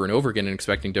action over and over again and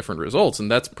expecting different results.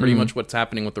 And that's pretty much what's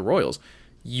happening with the Royals.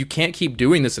 You can't keep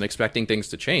doing this and expecting things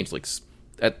to change. Like,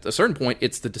 at a certain point,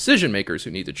 it's the decision makers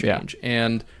who need to change. Yeah.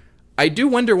 And I do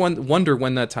wonder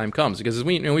when that time comes, because as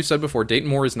we've said before, Dayton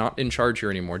Moore is not in charge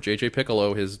here anymore. JJ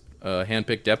Piccolo, his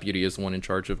handpicked deputy, is the one in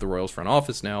charge of the Royals front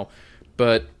office now.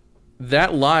 But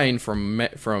that line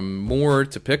from Moore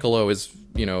to Piccolo is,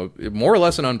 more or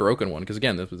less an unbroken one, because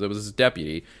again, that was his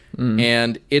deputy,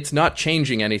 and it's not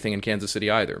changing anything in Kansas City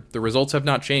either. The results have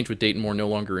not changed with Dayton Moore no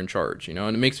longer in charge, and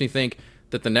it makes me think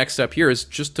that the next step here is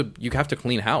just you have to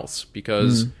clean house,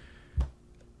 because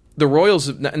the Royals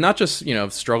not just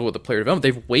struggle with the player development,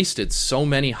 they've wasted so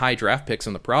many high draft picks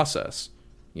in the process,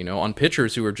 on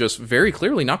pitchers who are just very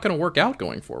clearly not going to work out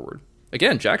going forward.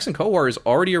 Again, Jackson Kowar is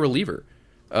already a reliever.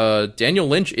 Daniel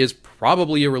Lynch is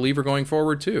probably a reliever going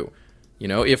forward too.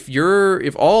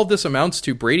 If all of this amounts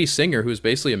to Brady Singer, who's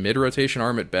basically a mid-rotation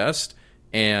arm at best,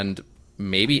 and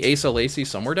maybe Asa Lacy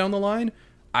somewhere down the line,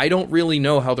 I don't really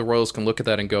know how the Royals can look at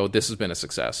that and go, this has been a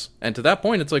success. And to that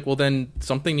point, it's like, well, then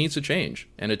something needs to change.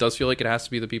 And it does feel like it has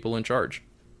to be the people in charge.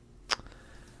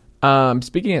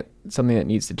 Speaking of something that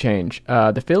needs to change,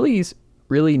 the Phillies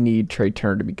really need Trey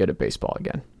Turner to be good at baseball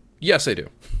again. Yes, they do.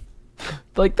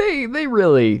 Like, they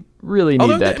really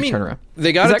need that to turn around.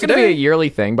 They got it today. Is that going to be a yearly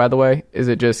thing, by the way? Is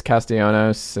it just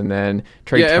Castellanos and then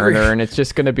Trey Turner, and it's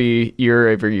just going to be year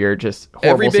over year, just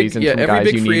horrible seasons from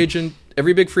guys you need?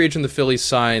 Every big free agent the Phillies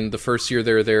signed, the first year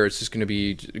they're there, it's just going to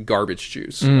be garbage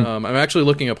juice. I'm actually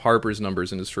looking up Harper's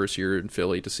numbers in his first year in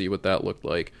Philly to see what that looked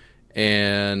like,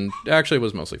 and actually it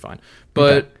was mostly fine.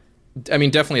 But, I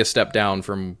mean, definitely a step down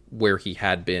from where he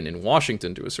had been in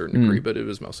Washington to a certain degree, but it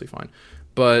was mostly fine.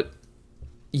 But...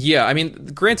 yeah, I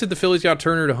mean, granted, the Phillies got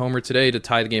Turner to homer today to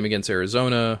tie the game against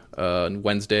Arizona on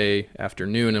Wednesday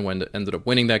afternoon, and ended up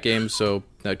winning that game. So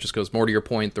that just goes more to your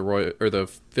point. The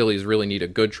Phillies really need a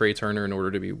good Trey Turner in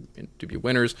order to be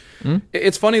winners.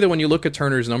 It's funny that when you look at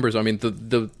Turner's numbers, I mean,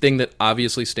 the thing that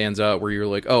obviously stands out where you're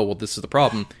like, oh, well, this is the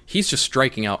problem. He's just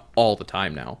striking out all the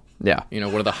time now. Yeah,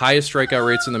 one of the highest strikeout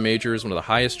rates in the majors, one of the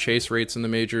highest chase rates in the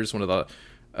majors, one of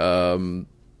the,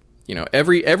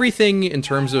 everything in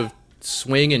terms of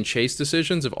swing and chase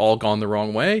decisions have all gone the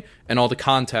wrong way, and all the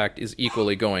contact is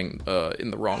equally going in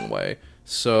the wrong way.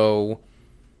 So,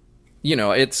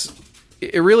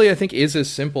 it really, I think, is as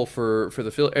simple for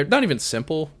the Phillies. Not even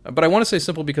simple, but I want to say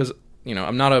simple because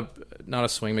I'm not a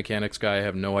swing mechanics guy. I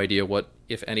have no idea what,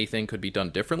 if anything, could be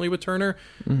done differently with Turner.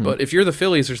 But if you're the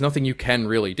Phillies, there's nothing you can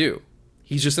really do.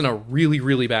 He's just in a really,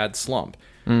 really bad slump.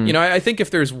 I think if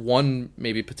there's one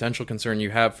maybe potential concern you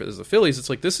have as the Phillies, it's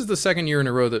like this is the second year in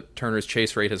a row that Turner's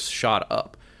chase rate has shot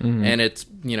up. And it's,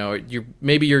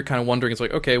 you're kind of wondering, it's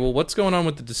like, okay, well, what's going on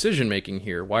with the decision making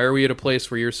here? Why are we at a place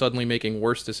where you're suddenly making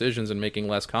worse decisions and making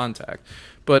less contact?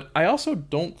 But I also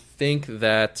don't think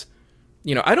that,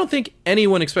 I don't think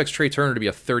anyone expects Trey Turner to be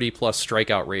a 30-plus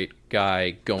strikeout rate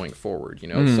guy going forward.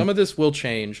 Some of this will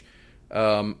change.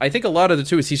 I think a lot of the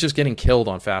too is he's just getting killed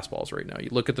on fastballs right now. You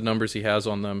look at the numbers he has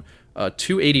on them,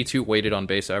 282 weighted on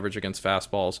base average against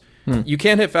fastballs. You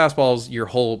can't hit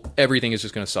fastballs, everything is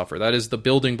just going to suffer. That is the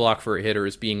building block for a hitter,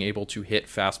 is being able to hit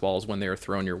fastballs when they are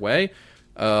thrown your way.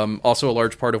 Also a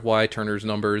large part of why Turner's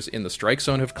numbers in the strike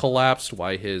zone have collapsed,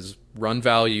 why his run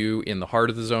value in the heart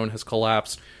of the zone has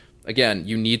collapsed. Again,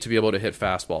 you need to be able to hit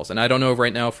fastballs. And I don't know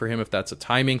right now for him if that's a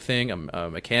timing thing, a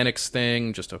mechanics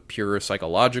thing, just a pure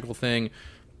psychological thing.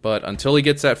 But until he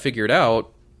gets that figured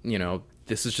out,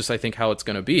 this is just, I think, how it's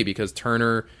going to be. Because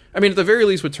Turner, I mean, at the very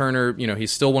least with Turner,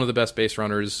 he's still one of the best base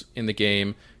runners in the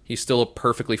game. He's still a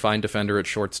perfectly fine defender at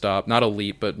shortstop. Not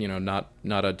elite, but,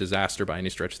 not a disaster by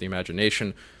any stretch of the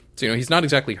imagination. So, he's not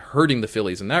exactly hurting the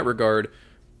Phillies in that regard.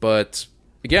 But...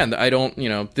 again, I don't,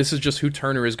 this is just who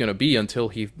Turner is going to be until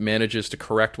he manages to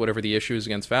correct whatever the issue is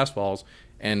against fastballs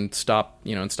and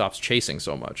stops chasing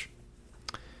so much.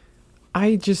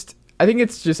 I think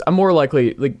it's just, I'm more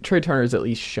likely, like, Trey Turner's at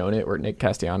least shown it, where Nick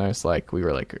Castellanos, like, we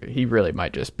were like, he really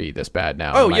might just be this bad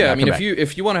now. Oh, yeah, I mean,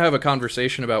 if you want to have a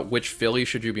conversation about which Philly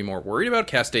should you be more worried about,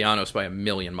 Castellanos by a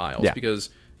million miles. Yeah. Because,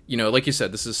 like you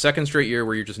said, this is a second straight year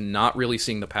where you're just not really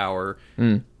seeing the power.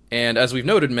 And as we've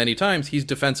noted many times, he's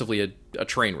defensively a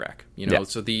train wreck.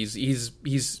 So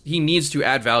he needs to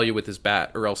add value with his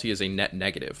bat, or else he is a net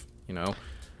negative.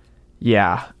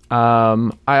 Yeah.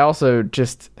 I also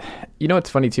just, it's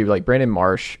funny too. Like Brandon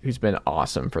Marsh, who's been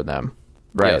awesome for them,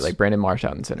 right? Yes. Like Brandon Marsh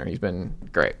out in center, he's been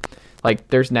great. Like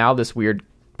there's now this weird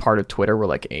part of Twitter where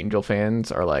like Angel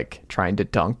fans are like trying to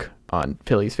dunk on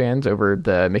Phillies fans over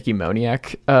the Mickey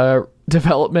Moniak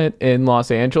development in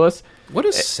Los Angeles. What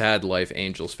a sad life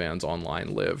Angels fans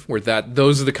online live, where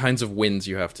those are the kinds of wins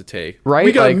you have to take. Right?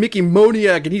 We got Mickey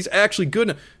Moniak, and he's actually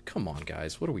good. Come on,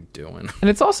 guys. What are we doing? And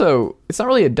it's not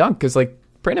really a dunk, because, like,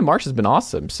 Brandon Marsh has been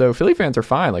awesome. So Philly fans are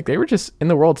fine. Like, they were just in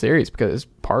the World Series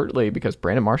partly because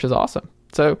Brandon Marsh is awesome.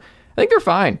 So I think they're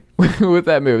fine with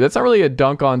that move. That's not really a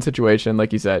dunk on situation,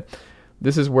 like you said.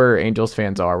 This is where Angels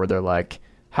fans are, where they're like,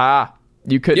 ha,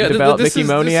 You couldn't develop Mickey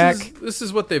Moniak. This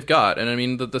is what they've got. And I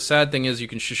mean, the sad thing is you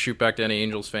can just shoot back to any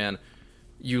Angels fan.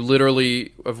 You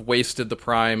literally have wasted the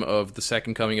prime of the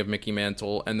second coming of Mickey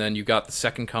Mantle, and then you got the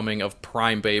second coming of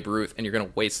prime Babe Ruth, and you're going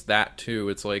to waste that too.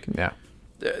 It's like,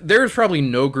 there's probably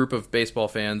no group of baseball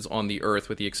fans on the earth,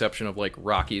 with the exception of like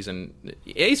Rockies, and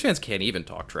A's fans can't even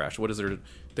talk trash. What is there?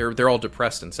 They're all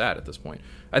depressed and sad at this point.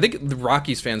 I think the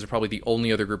Rockies fans are probably the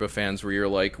only other group of fans where you're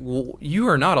like, well, you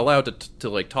are not allowed to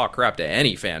like talk crap to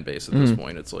any fan base at this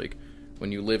point. It's like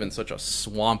when you live in such a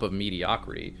swamp of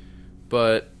mediocrity.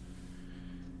 But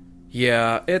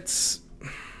yeah, it's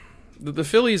the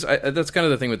Phillies. That's kind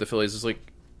of the thing with the Phillies is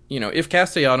like, if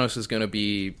Castellanos is going to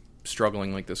be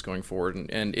struggling like this going forward,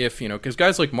 and if because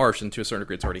guys like Marsh, and to a certain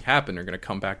degree it's already happened, are going to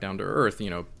come back down to earth.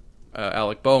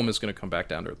 Alec Boehm is going to come back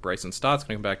down to earth. Bryson Stott's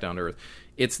going to come back down to earth.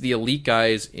 It's the elite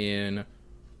guys in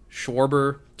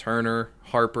Schwarber, Turner,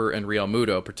 Harper, and Real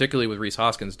Muto, particularly with Rhys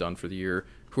Hoskins done for the year,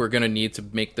 who are going to need to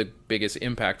make the biggest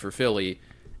impact for Philly.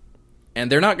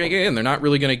 And they're not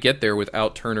really going to get there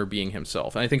without Turner being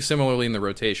himself. And I think similarly in the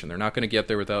rotation, they're not going to get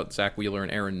there without Zach Wheeler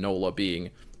and Aaron Nola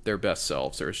being their best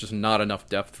selves. There's just not enough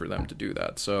depth for them to do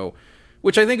that. So,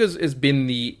 which I think has been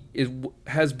the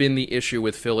issue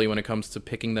with Philly when it comes to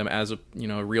picking them as a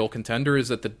real contender, is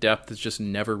that the depth has just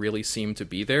never really seemed to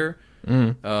be there.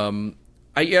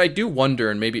 I do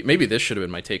wonder, and maybe this should have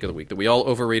been my take of the week, that we all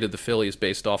overrated the Phillies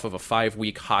based off of a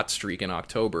 5-week hot streak in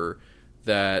October.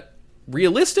 That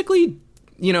realistically,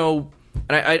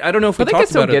 and I don't know if we they talked could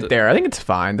still about get there. I think it's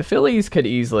fine. The Phillies could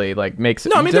easily make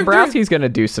some. No, I mean, Dombrowski's going to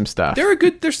do some stuff.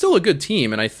 They're still a good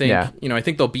team, and I think I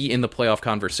think they'll be in the playoff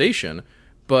conversation.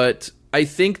 But I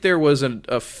think there was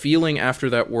a feeling after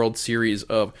that World Series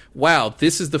of, wow,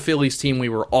 this is the Phillies team we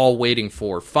were all waiting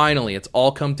for. Finally, it's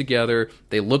all come together.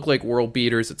 They look like world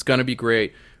beaters. It's going to be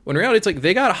great. When in reality, it's like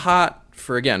they got hot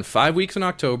for, again, 5 weeks in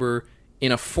October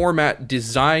in a format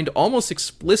designed almost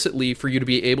explicitly for you to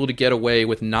be able to get away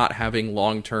with not having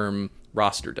long-term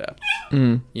roster depth.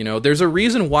 There's a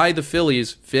reason why the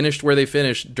Phillies finished where they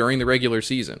finished during the regular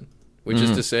season, which is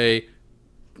to say,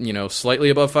 slightly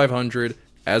above 500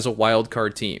 as a wild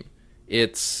card team.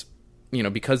 It's,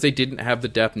 because they didn't have the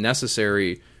depth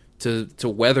necessary to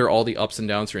weather all the ups and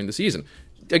downs during the season.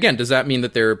 Again, does that mean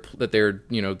that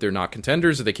they're not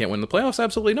contenders, that they can't win the playoffs?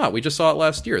 Absolutely not. We just saw it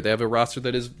last year. They have a roster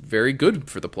that is very good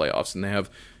for the playoffs, and they have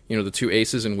the two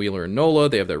aces in Wheeler and Nola.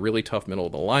 They have that really tough middle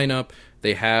of the lineup.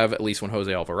 They have, at least when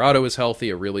Jose Alvarado is healthy,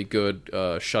 a really good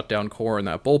shutdown core in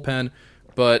that bullpen.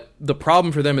 But the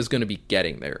problem for them is going to be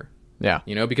getting there. Yeah,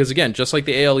 because again, just like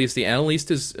the AL East, the NL East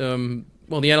is the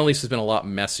NL East has been a lot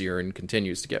messier and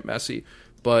continues to get messy.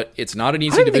 But it's not an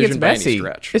easy division by any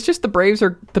stretch. It's just the Braves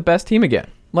are the best team again.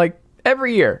 Like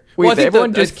every year,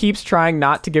 everyone just keeps trying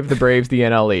not to give the Braves the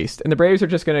NL East, and the Braves are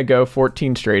just going to go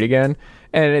 14 straight again.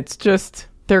 And it's just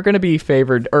they're going to be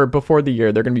favored, or before the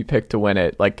year, they're going to be picked to win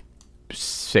it like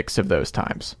 6 of those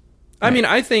times. I mean,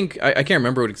 I think I can't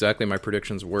remember what exactly my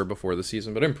predictions were before the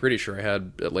season, but I'm pretty sure I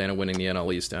had Atlanta winning the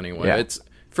NL East anyway. Yeah. It's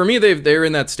for me, they're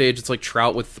in that stage. It's like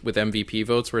Trout with MVP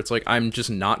votes, where it's like I'm just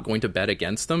not going to bet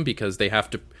against them because they have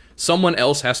to. Someone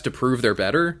else has to prove they're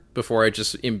better before I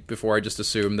just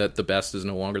assume that the best is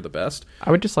no longer the best.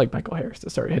 I would just like Michael Harris to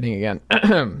start hitting again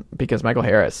because Michael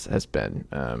Harris has been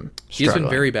he's been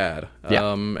very bad.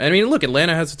 Yeah. I mean, look,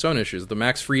 Atlanta has its own issues. The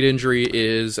Max Fried injury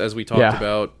is, as we talked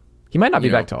about. He might not be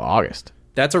back till August.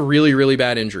 That's a really, really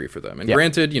bad injury for them. And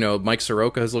granted, Mike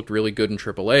Soroka has looked really good in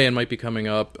AAA and might be coming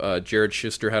up. Jared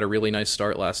Schuster had a really nice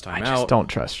start last time out. I just don't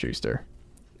trust Schuster.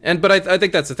 But I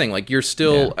think that's the thing. Like, you're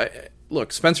still...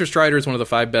 Look, Spencer Strider is one of the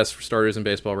 5 best starters in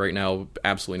baseball right now.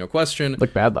 Absolutely no question.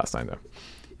 Looked bad last time,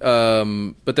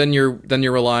 though. But then you're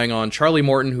relying on Charlie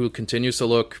Morton, who continues to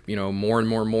look, more and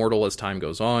more mortal as time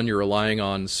goes on. You're relying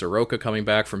on Soroka coming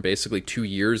back from basically 2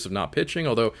 years of not pitching,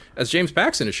 although as James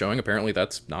Paxton is showing, apparently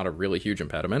that's not a really huge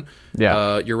impediment.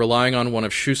 Yeah. You're relying on one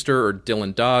of Schuster or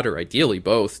Dylan Dodd, or ideally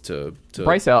both, to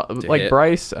Bryce hit.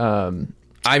 Bryce.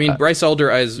 I mean, Bryce Elder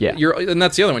and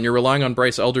that's the other one. You're relying on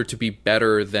Bryce Elder to be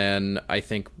better than, I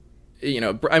think.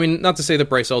 I mean, not to say that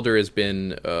Bryce Elder has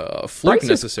been a fluke Bryce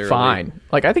necessarily. Is fine.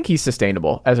 Like, I think he's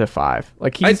sustainable as a 5.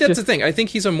 Like, that's the thing. I think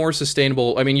he's a more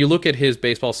sustainable. I mean, you look at his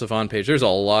Baseball Savant page. There's a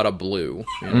lot of blue.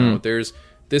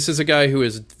 This is a guy who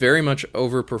is very much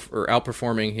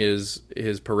outperforming his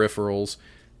peripherals.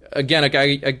 Again,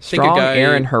 Strong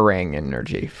Aaron Harang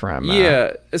energy from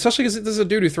especially because this is a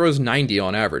dude who throws 90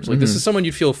 on average. Like this is someone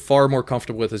you'd feel far more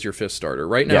comfortable with as your 5th starter.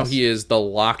 Right now, he is the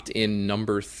locked-in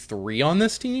number 3 on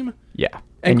this team. Yeah,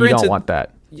 and granted, you don't want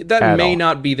that. That may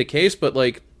not be the case, but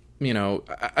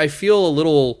I feel a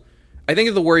little. I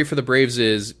think the worry for the Braves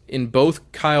is in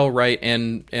both Kyle Wright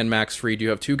and Max Fried, you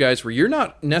have two guys where you're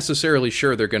not necessarily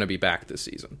sure they're going to be back this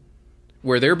season,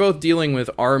 where they're both dealing with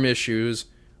arm issues,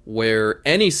 where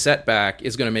any setback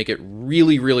is going to make it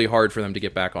really, really hard for them to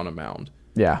get back on a mound.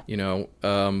 Yeah.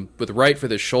 With Wright for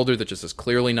this shoulder that just is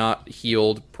clearly not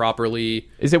healed properly.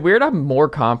 Is it weird I'm more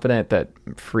confident that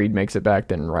Fried makes it back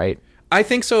than Wright? I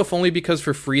think so, if only because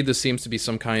for Fried, this seems to be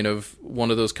some kind of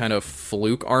one of those kind of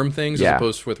fluke arm things, as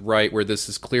opposed to with Wright, where this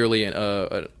is clearly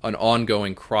an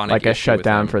ongoing chronic like a issue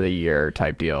shutdown for the year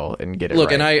type deal and get it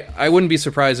Look, right. and I wouldn't be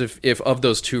surprised if of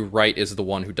those two, Wright is the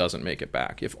one who doesn't make it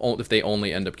back, if they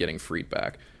only end up getting Fried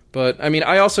back. But, I mean,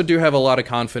 I also do have a lot of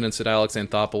confidence that Alex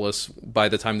Anthopoulos, by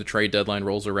the time the trade deadline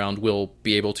rolls around, will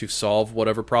be able to solve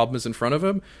whatever problem is in front of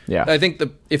him. Yeah. I think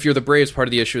if you're the Braves, part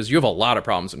of the issue is you have a lot of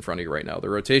problems in front of you right now. The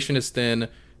rotation is thin.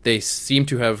 They seem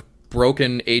to have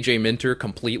broken A.J. Minter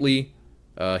completely.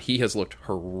 He has looked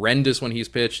horrendous when he's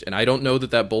pitched, and I don't know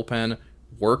that bullpen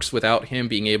works without him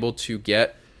being able to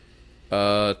get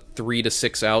 3 to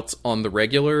 6 outs on the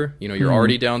regular. You're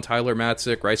already down Tyler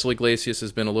Matzik. Raisel Iglesias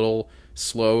has been a little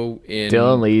slow in.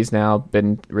 Dylan Lee's now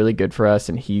been really good for us,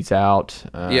 and he's out.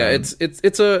 And that's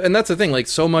the thing. Like,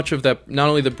 so much of that, not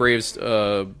only the Braves'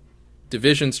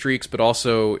 division streaks, but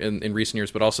also in recent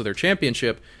years, but also their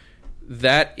championship,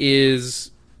 that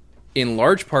is in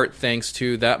large part thanks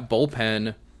to that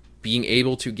bullpen being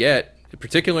able to get,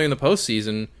 particularly in the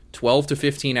postseason, 12 to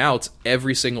 15 outs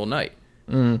every single night.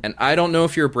 And I don't know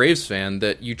if you're a Braves fan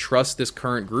that you trust this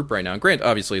current group right now. And granted,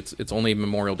 obviously, it's only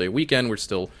Memorial Day weekend. We're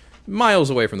still miles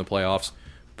away from the playoffs.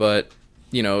 But,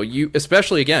 you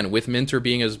especially, again, with Minter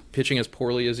pitching as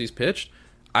poorly as he's pitched,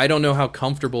 I don't know how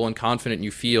comfortable and confident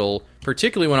you feel,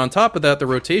 particularly when on top of that, the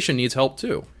rotation needs help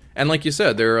too. And like you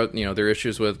said, there are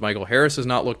issues with Michael Harris has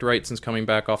not looked right since coming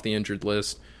back off the injured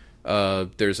list.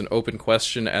 There's an open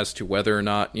question as to whether or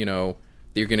not,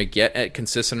 you're going to get at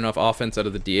consistent enough offense out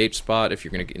of the DH spot if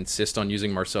you're going to insist on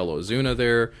using Marcelo Ozuna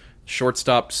there.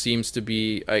 Shortstop seems to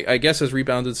be, I guess, has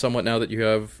rebounded somewhat now that you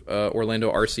have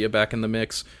Orlando Arcia back in the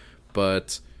mix.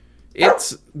 But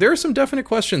there are some definite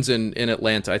questions in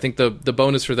Atlanta. I think the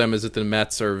bonus for them is that the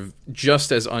Mets are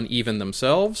just as uneven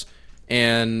themselves,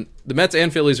 and the Mets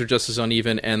and Phillies are just as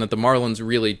uneven, and that the Marlins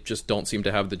really just don't seem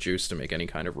to have the juice to make any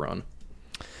kind of run.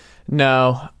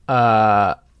 No,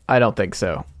 I don't think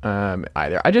so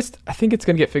either. I think it's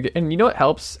going to get figured. And you know what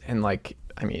helps? And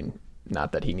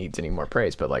not that he needs any more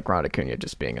praise, but like Ron Acuna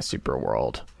just being a super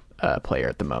world player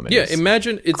at the moment. Yeah,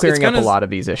 imagine it's clearing up a lot of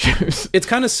these issues. It's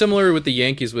kind of similar with the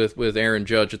Yankees with Aaron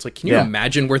Judge. It's like, can you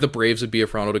imagine where the Braves would be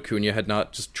if Ronald Acuna had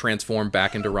not just transformed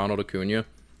back into Ronald Acuna?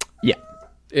 Yeah.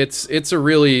 It's a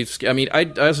really,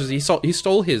 he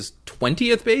stole his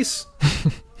 20th base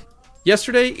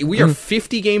yesterday. We are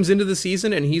 50 games into the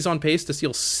season, and he's on pace to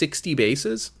steal 60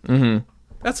 bases. Mm-hmm.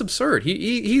 That's absurd.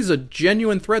 He's a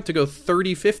genuine threat to go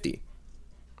 30-50.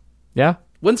 Yeah.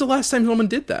 When's the last time someone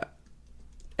did that?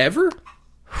 Ever?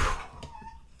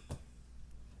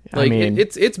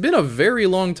 It's been a very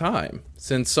long time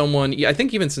since someone. I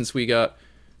think even since we got.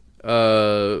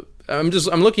 I'm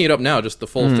looking it up now. Just the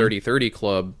full 30-30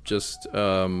 club. Just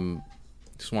want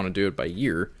to do it by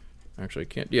year. Actually, I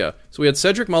can't. Yeah. So we had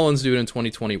Cedric Mullins do it in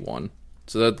 2021.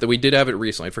 So that we did have it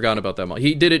recently. I'd forgotten about that.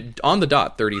 He did it on the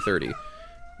dot, 30-30.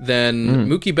 Then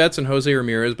Mookie Betts and Jose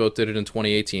Ramirez both did it in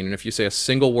 2018. And if you say a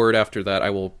single word after that,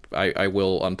 I will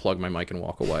unplug my mic and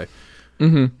walk away.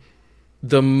 Mm-hmm.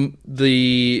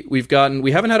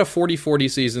 We haven't had a 40-40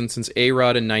 season since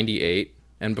A-Rod in 98,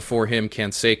 and before him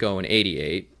Canseco in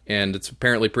 88. And it's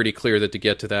apparently pretty clear that to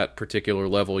get to that particular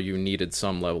level, you needed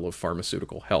some level of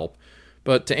pharmaceutical help.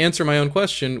 But to answer my own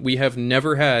question, we have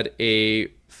never had a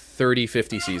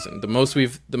 30-50 season. The most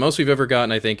we've ever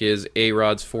gotten, I think, is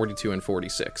A-Rod's 42 and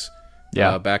 46.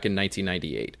 Back in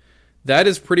 1998. That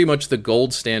is pretty much the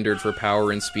gold standard for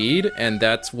power and speed, and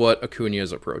that's what Acuna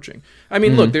is approaching. I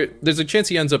mean, look, there's a chance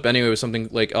he ends up anyway with something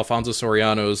like Alfonso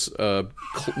Soriano's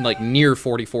near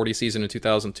 40-40 season in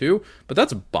 2002, but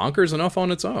that's bonkers enough on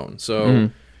its own.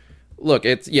 So, look,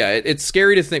 it's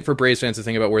scary to think for Braves fans to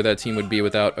think about where that team would be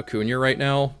without Acuna right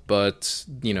now, but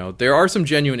there are some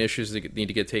genuine issues that need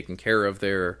to get taken care of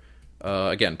there.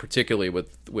 Again, particularly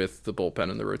with the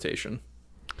bullpen and the rotation.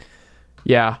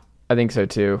 Yeah, I think so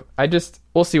too.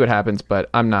 We'll see what happens, but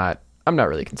I'm not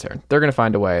really concerned. They're going to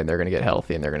find a way, and they're going to get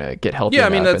healthy, and they're going to get healthy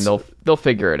enough, and they'll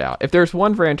figure it out. If there's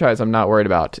one franchise I'm not worried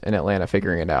about in Atlanta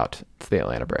figuring it out, it's the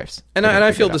Atlanta Braves. And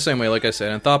I feel the same way. Like I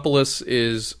said, Anthopoulos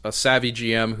is a savvy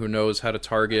GM who knows how to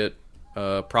target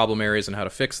problem areas and how to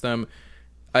fix them.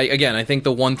 I think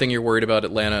the one thing you're worried about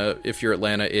Atlanta, if you're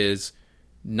Atlanta, is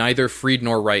neither Fried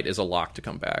nor Wright is a lock to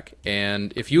come back.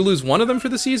 And if you lose one of them for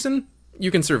the season,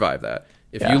 you can survive that.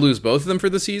 If you lose both of them for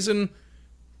the season,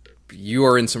 you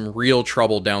are in some real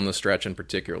trouble down the stretch, and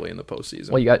particularly in the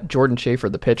postseason. Well, you got Jordan Schaefer,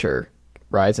 the pitcher,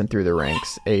 rising through the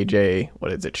ranks. AJ,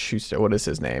 what is it? Schuster. What is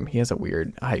his name? He has a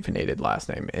weird hyphenated last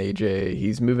name. AJ.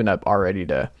 He's moving up already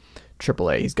to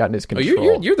AAA. He's gotten his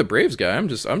control. You're the Braves guy. I'm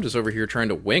just over here trying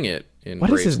to wing it.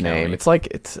 What is his name? It's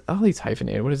all these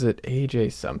hyphenated. What is it?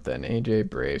 AJ something. AJ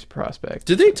Braves prospect.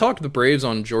 Did they talk to the Braves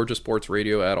on Georgia Sports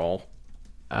Radio at all?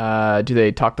 Do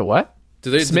they talk to what?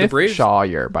 Smith Braves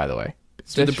Shawyer, by the way.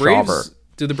 Did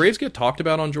the Braves get talked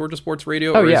about on Georgia Sports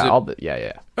Radio? Oh, yeah.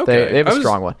 Okay. They have a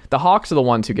strong one. The Hawks are the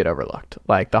ones who get overlooked.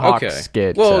 Like, the Hawks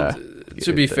get... Well,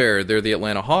 to be fair, they're the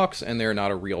Atlanta Hawks, and they're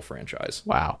not a real franchise.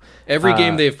 Wow. Every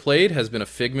game they've played has been a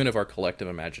figment of our collective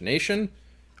imagination.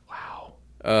 Wow.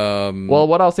 Well,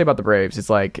 what I'll say about the Braves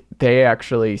is, like, they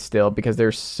actually still... Because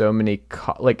there's so many...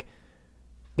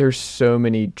 There's so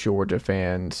many Georgia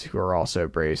fans who are also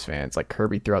Braves fans. Like,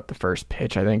 Kirby threw out the first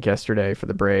pitch, I think, yesterday for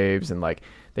the Braves, and, like...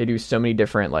 They do so many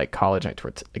different like college nights where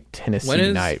it's like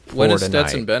Tennessee night, Florida night. When is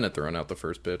Stetson Bennett throwing out the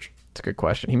first pitch? It's a good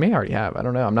question. He may already have. I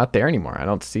don't know. I'm not there anymore. I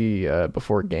don't see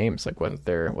before games like what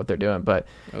they're doing. But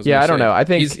I don't know. I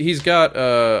think he's got.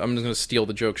 I'm just going to steal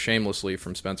the joke shamelessly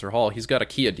from Spencer Hall. He's got a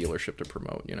Kia dealership to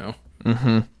promote. You know.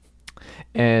 Mm-hmm.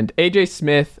 And AJ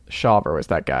Smith Shawver was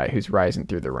that guy who's rising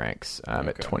through the ranks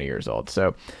at 20 years old.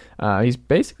 So he's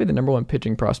basically the number one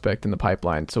pitching prospect in the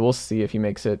pipeline. So we'll see if he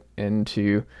makes it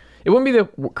into. It wouldn't be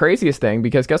the craziest thing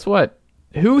because guess what?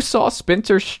 Who saw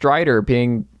Spencer Strider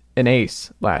being an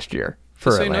ace last year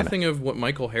for Atlanta? Say nothing of what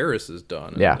Michael Harris has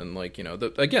done. And like, you know,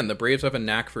 again, the Braves have a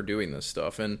knack for doing this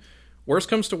stuff. And worst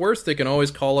comes to worst, they can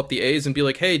always call up the A's and be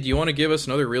like, hey, do you want to give us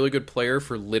another really good player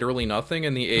for literally nothing?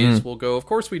 And the A's will go, of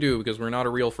course we do, because we're not a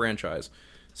real franchise.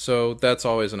 So that's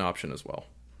always an option as well.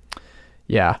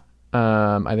 Yeah.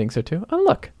 I think so too. Oh,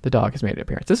 look, the dog has made an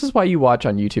appearance. This is why you watch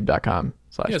on youtube.com/.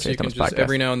 Yeah, so you can just,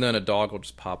 every now and then a dog will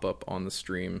just pop up on the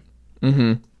stream.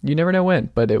 Mm-hmm. You never know when,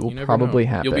 but it will probably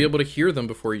happen. You'll be able to hear them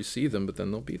before you see them, but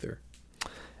then they'll be there.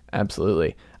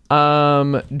 Absolutely.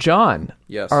 John.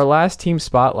 Yes. Our last team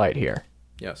spotlight here.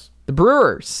 Yes. The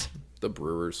Brewers. The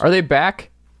Brewers. Are they back,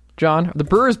 John? Are the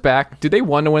Brewers back? Do they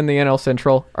want to win the NL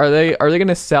Central? Are they going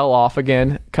to sell off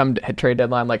again come trade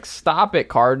deadline? Like, stop it,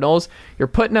 Cardinals. You're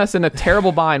putting us in a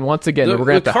terrible bind once again. We're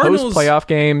going to have to host playoff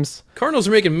games. Cardinals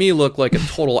are making me look like a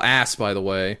total ass, by the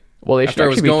way. Well, they should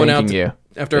actually be thanking you.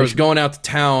 After I was going out to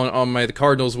town on the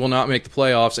Cardinals will not make the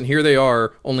playoffs, and here they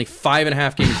are, only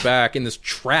 5.5 games back in this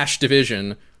trash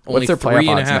division. Only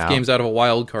 3.5 games out of a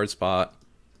wild card spot.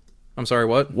 I'm sorry,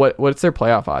 what? What's their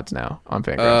playoff odds now on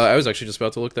Fangraphs? I was actually just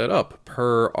about to look that up.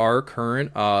 Per our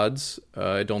current odds,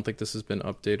 I don't think this has been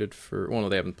updated for... Well, no,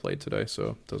 they haven't played today, so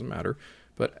it doesn't matter.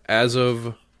 But as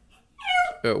of...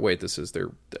 wait, this is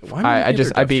their... I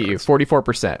beat you,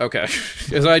 44%. Okay.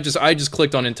 Because I just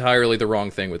clicked on entirely the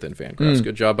wrong thing within Fangraphs.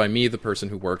 Good job by me, the person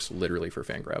who works literally for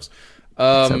Fangraphs.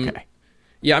 It's okay.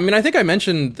 Yeah, I mean, I think I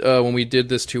mentioned when we did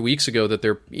this 2 weeks ago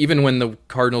that even when the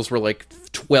Cardinals were like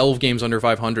 12 games under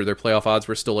 500, their playoff odds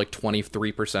were still like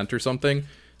 23% or something.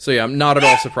 So yeah, I'm not at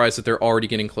all surprised that they're already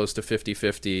getting close to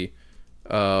 50-50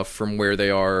 from where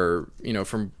they are, you know,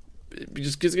 from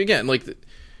just because, again, like,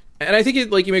 and I think you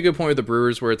make a good point with the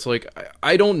Brewers where it's like,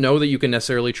 I don't know that you can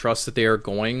necessarily trust that they are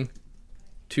going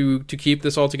to keep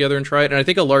this all together and try it. And I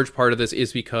think a large part of this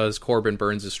is because Corbin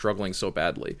Burns is struggling so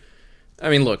badly. I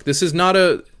mean, look, this is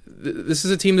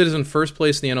a team that is in first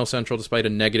place in the NL Central despite a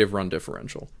negative run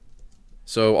differential.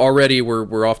 So already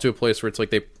we're off to a place where it's like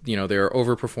they're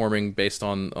overperforming based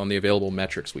on the available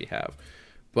metrics we have.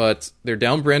 But they're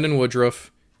down Brandon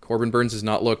Woodruff. Corbin Burns has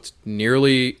not looked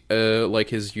nearly like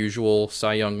his usual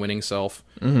Cy Young winning self.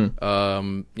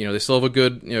 Mm-hmm. They still have a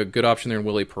good option there in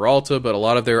Willie Peralta, but a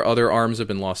lot of their other arms have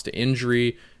been lost to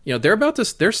injury. You know,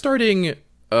 they're starting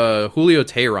Julio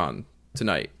Teheran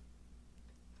tonight.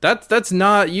 That's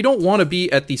not, you don't want to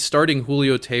be at the starting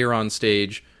Julio Teheran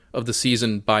stage of the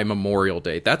season by Memorial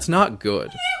Day. That's not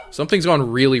good. Something's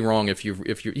gone really wrong if you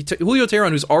Julio Teheran,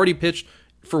 who's already pitched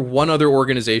for one other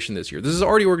organization this year. This is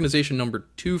already organization number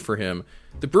 2 for him.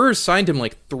 The Brewers signed him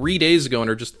like 3 days ago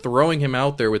and are just throwing him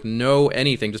out there with no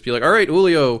anything. Just be like, all right,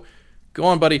 Julio, go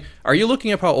on, buddy. Are you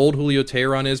looking up how old Julio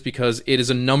Teheran is? Because it is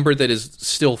a number that is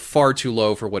still far too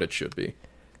low for what it should be.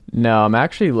 No, I'm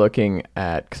actually looking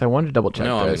at, because I wanted to double check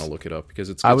No, this. I'm going to look it up because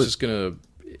it's just going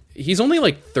to... He's only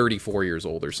like 34 years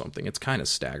old or something. It's kind of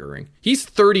staggering. He's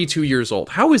 32 years old.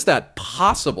 How is that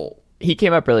possible? He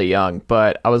came up really young,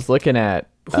 but I was looking at...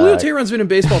 Julio Teheran's been in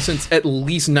baseball since at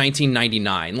least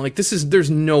 1999. Like,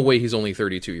 there's no way he's only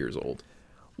 32 years old.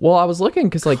 Well, I was looking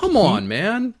because, like, come on,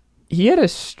 man. He had a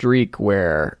streak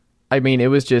where, I mean, it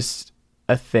was just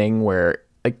a thing where,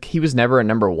 like, he was never a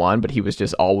number one, but he was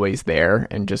just always there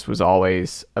and just was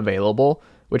always available,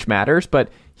 which matters. But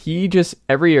he just,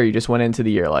 every year, he just went into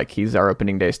the year like, he's our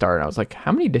opening day starter. And I was like,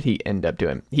 how many did he end up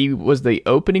doing? He was the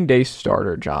opening day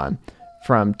starter, John,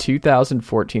 from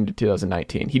 2014 to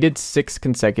 2019. He did 6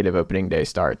 consecutive opening day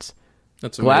starts.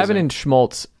 That's amazing. Glavine and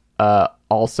Schmaltz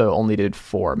also only did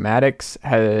 4. Maddox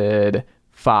had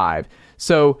 5.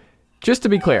 So, just to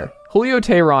be clear, Julio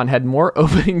Teheran had more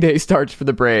opening day starts for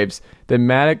the Braves than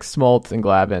Maddox, Schmaltz, and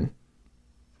Glavine.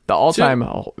 The all-time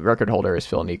record holder is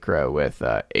Phil Niekro with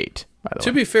 8, by the way.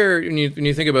 To be fair, when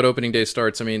you think about opening day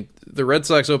starts, I mean, the Red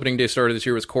Sox opening day starter this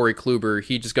year was Corey Kluber.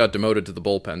 He just got demoted to the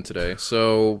bullpen today,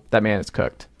 so... That man is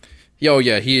cooked. Oh,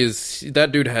 yeah, that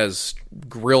dude has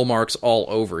grill marks all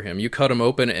over him. You cut him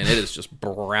open, and it is just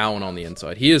brown on the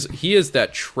inside. He is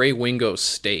that Trey Wingo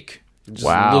steak. It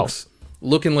just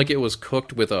looking like it was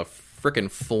cooked with a frickin'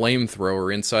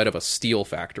 flamethrower inside of a steel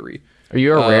factory. Are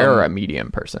you a rare or a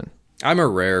medium person? I'm a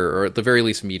rare, or at the very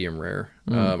least medium rare,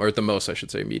 or at the most I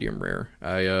should say medium rare.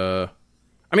 I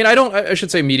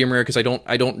should say medium rare because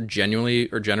I don't genuinely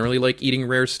or generally like eating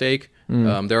rare steak.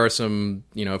 There are some,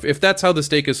 if that's how the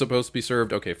steak is supposed to be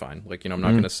served, okay, fine. Like, I'm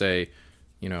not going to say,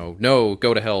 no,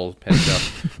 go to hell, heads up.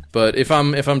 But if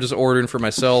I'm just ordering for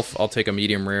myself, I'll take a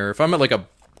medium rare. If I'm at like a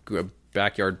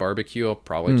backyard barbecue, I'll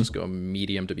probably just go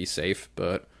medium to be safe.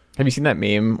 But have you seen that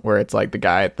meme where it's like the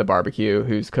guy at the barbecue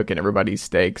who's cooking everybody's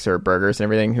steaks or burgers and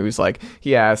everything, who's like,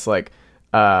 he asks like,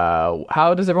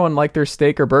 how does everyone like their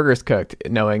steak or burgers cooked,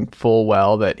 knowing full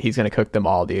well that he's going to cook them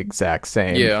all the exact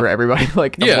same for everybody?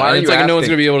 Like, yeah, why are it's you like asking? No one's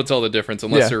going to be able to tell the difference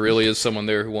unless there really is someone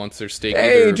there who wants their steak.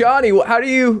 Hey, Johnny, how do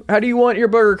you want your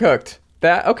burger cooked?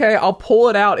 Okay, I'll pull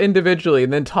it out individually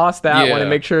and then toss that one and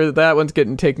make sure that one's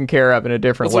getting taken care of in a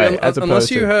different way, as opposed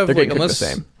to they're getting cooked the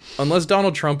same. Unless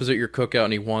Donald Trump is at your cookout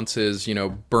and he wants his,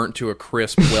 burnt to a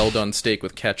crisp, well done steak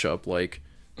with ketchup, like,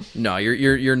 no,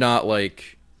 you're not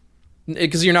like,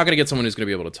 because you're not going to get someone who's going to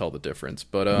be able to tell the difference.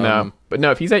 But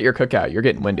no, if he's at your cookout, you're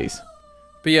getting Wendy's.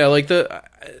 But yeah, like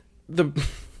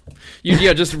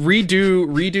just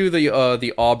redo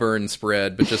the Auburn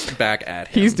spread, but just back at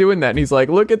him. He's doing that, and he's like,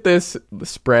 "Look at this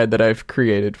spread that I've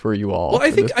created for you all." Well,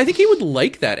 I think he would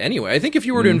like that anyway. I think if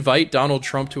you were to invite Donald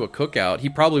Trump to a cookout, he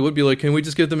probably would be like, "Can we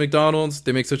just get the McDonald's?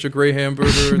 They make such a great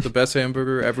hamburger, the best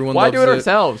hamburger. Everyone Why loves do it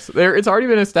ourselves? It's already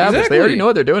been established. Exactly. They already know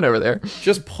what they're doing over there.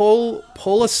 Just pull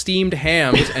a steamed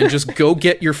hams and just go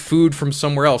get your food from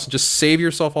somewhere else. Just save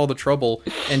yourself all the trouble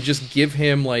and just give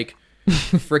him like."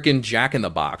 Frickin' Jack in the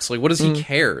Box. Like, what does he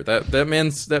care? That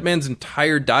man's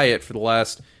entire diet for the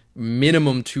last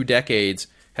minimum 2 decades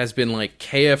has been like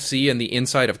KFC and the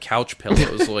inside of couch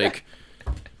pillows. Like,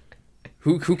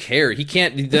 who cares? He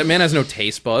can't. That man has no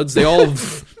taste buds. They all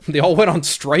went on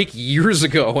strike years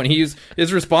ago, and his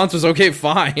response was, "Okay,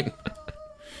 fine."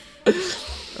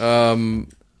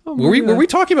 Were we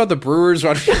talking about the Brewers?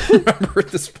 I don't remember at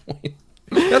this point.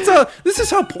 This is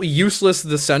how useless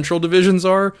the Central divisions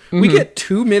are. We get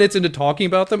 2 minutes into talking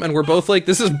about them, and we're both like,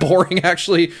 "This is boring.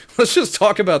 Actually, let's just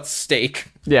talk about steak."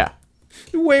 Yeah,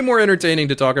 way more entertaining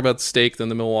to talk about steak than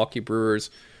the Milwaukee Brewers.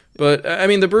 But I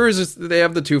mean, the Brewers they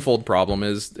have the twofold problem: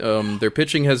 is their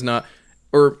pitching has not,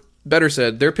 or better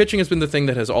said, their pitching has been the thing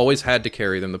that has always had to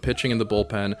carry them. The pitching in the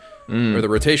bullpen, or the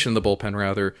rotation in the bullpen,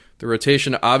 rather. The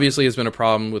rotation obviously has been a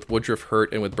problem with Woodruff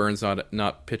hurt and with Burns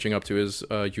not pitching up to his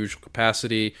usual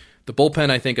capacity. The bullpen,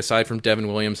 I think, aside from Devin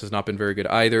Williams, has not been very good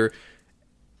either.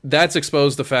 That's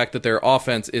exposed the fact that their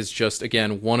offense is just,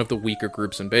 again, one of the weaker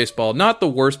groups in baseball. Not the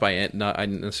worst not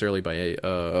necessarily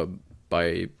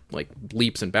by like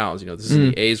leaps and bounds. This is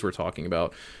the A's we're talking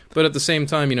about. But at the same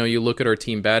time, you look at our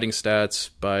team batting stats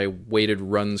by weighted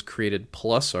runs created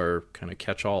plus, our kind of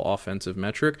catch-all offensive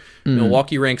metric.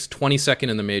 Milwaukee ranks 22nd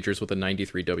in the majors with a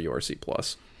 93 WRC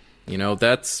plus.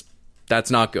 That's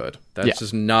not good. That's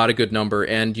just not a good number.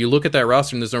 And you look at that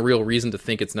roster, and there's no real reason to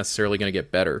think it's necessarily going to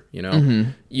get better.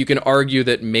 You can argue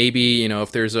that maybe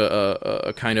if there's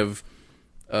a kind of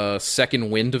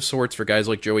second wind of sorts for guys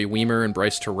like Joey Wiemer and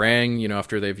Bryce Terang,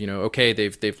 after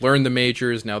they've learned the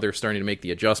majors, now they're starting to make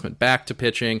the adjustment back to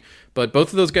pitching. But both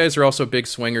of those guys are also big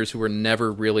swingers who were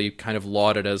never really kind of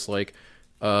lauded as like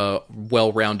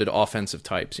well-rounded offensive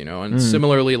types, And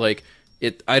similarly, like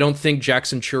I don't think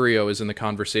Jackson Churio is in the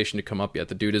conversation to come up yet.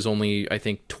 The dude is only, I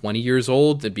think, 20 years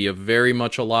old. It'd be very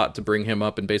much a lot to bring him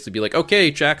up and basically be like, "Okay,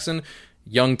 Jackson,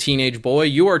 young teenage boy,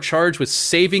 you are charged with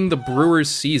saving the Brewers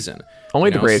season." Only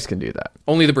the Braves can do that.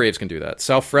 Only the Braves can do that.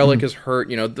 Sal Frelick is hurt.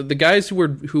 The guys who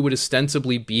would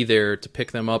ostensibly be there to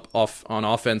pick them up on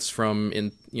offense from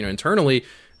internally,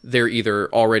 they're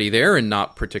either already there and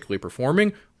not particularly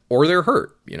performing, or they're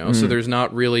hurt, So there's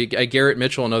not really Garrett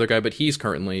Mitchell, another guy, but he's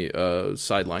currently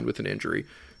sidelined with an injury,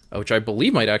 which I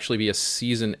believe might actually be a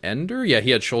season ender. Yeah,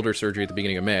 he had shoulder surgery at the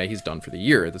beginning of May. He's done for the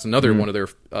year. That's another one of their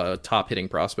top hitting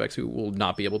prospects who will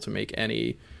not be able to make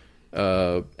any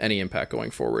impact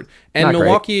going forward. And not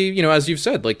Milwaukee, great. As you've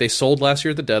said, like they sold last year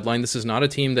at the deadline. This is not a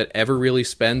team that ever really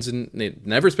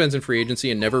never spends in free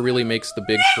agency and never really makes the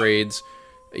big trades,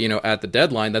 at the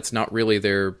deadline. That's not really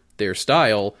their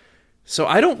style. So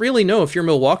I don't really know if you're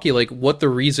Milwaukee, like what the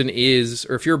reason is,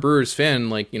 or if you're a Brewers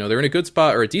fan, like, they're in a good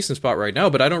spot or a decent spot right now,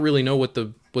 but I don't really know what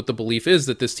the belief is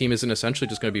that this team isn't essentially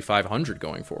just going to be 500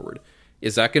 going forward.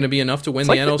 Is that going to be enough to win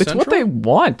the NL Central? It's what they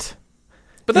want.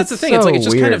 But that's the thing. So it's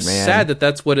just weird, kind of man. sad that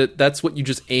that's what you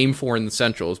just aim for in the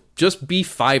Central. Just be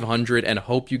 500 and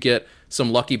hope you get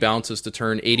some lucky bounces to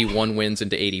turn 81 wins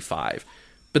into 85.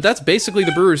 But that's basically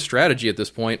the Brewers' strategy at this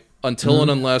point, until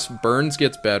and unless Burns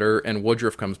gets better and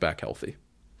Woodruff comes back healthy.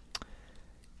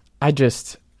 I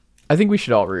think we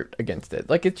should all root against it.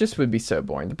 Like, it just would be so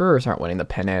boring. The Brewers aren't winning the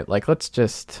pennant. Like, they don't want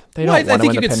to win the pennant. I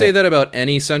think you could say that about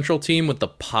any Central team, with the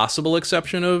possible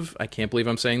exception of, I can't believe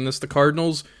I'm saying this, the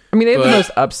Cardinals. I mean, they have the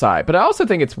most upside, but I also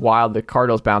think it's wild the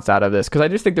Cardinals bounce out of this, because I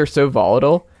just think they're so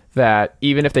volatile that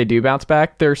even if they do bounce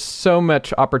back, there's so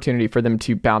much opportunity for them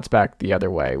to bounce back the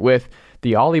other way with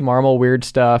the Ollie Marmol weird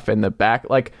stuff and the back,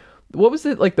 like, what was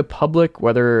it, like the public,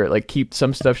 whether like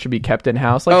some stuff should be kept in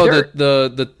house? Like,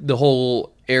 the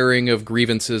whole airing of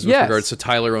grievances with regards to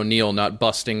Tyler O'Neill not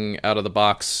busting out of the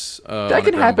box. That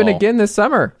could happen again this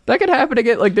summer. That could happen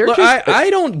again. Like, I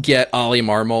don't get Ollie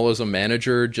Marmol as a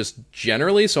manager just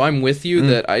generally, so I'm with you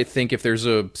that I think if there's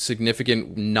a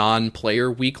significant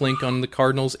non-player weak link on the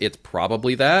Cardinals, it's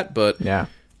probably that. But yeah.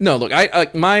 No, look,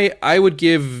 I would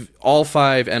give all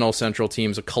 5 NL Central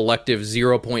teams a collective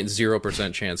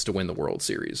 0.0% chance to win the World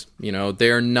Series.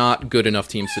 They're not good enough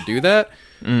teams to do that.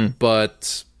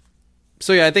 But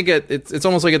so yeah, I think it's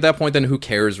almost like at that point, then who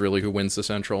cares really who wins the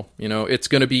Central? It's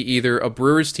going to be either a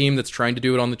Brewers team that's trying to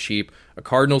do it on the cheap, a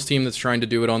Cardinals team that's trying to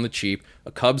do it on the cheap,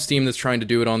 a Cubs team that's trying to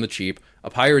do it on the cheap,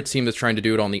 a Pirates team that's trying to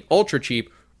do it on the ultra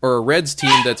cheap, or a Reds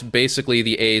team that's basically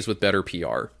the A's with better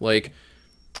PR. Like,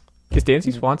 is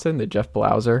Dansby Swanson the Jeff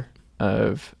Blauser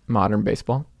of modern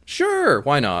baseball? Sure,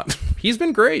 why not? He's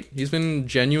been great. He's been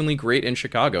genuinely great in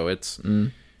Chicago. It's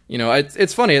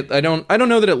it's funny. I don't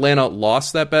know that Atlanta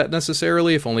lost that bet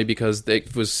necessarily, if only because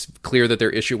it was clear that their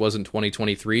issue wasn't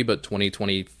 2023, but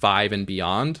 2025 and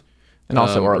beyond. And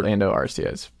also Orlando Arcia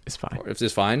is fine.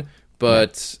 It's fine,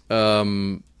 but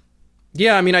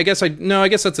yeah, I mean, I guess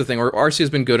that's the thing. Or Arcia's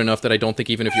been good enough that I don't think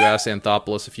even if you asked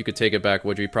Anthopoulos if you could take it back,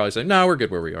 would you probably say, no, we're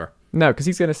good where we are. No, because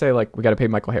he's going to say, like, we got to pay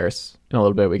Michael Harris in a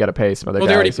little bit. We got to pay some other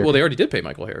guys. They already did pay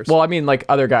Michael Harris. Well, I mean, like,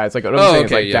 other guys. Like, what I'm saying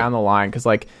is, like, down the line, because,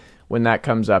 like, when that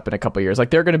comes up in a couple of years,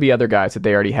 like, there are going to be other guys that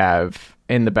they already have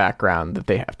in the background that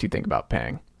they have to think about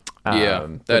paying.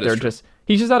 That is true.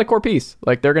 He's just not a core piece.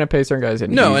 Like, they're going to pay certain guys.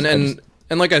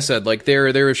 And like I said, like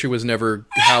their issue was never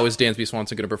how is Dansby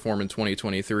Swanson going to perform in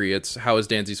 2023. It's how is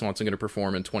Dansby Swanson going to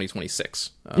perform in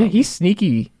 2026. Yeah, he's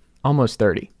sneaky, almost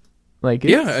 30. Like,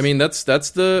 yeah, I mean that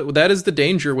is the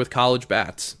danger with college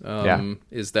bats.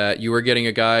 Is that you are getting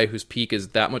a guy whose peak is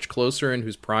that much closer and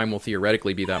whose prime will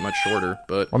theoretically be that much shorter.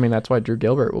 But I mean, that's why Drew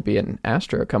Gilbert will be an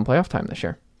Astro come playoff time this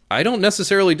year. I don't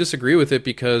necessarily disagree with it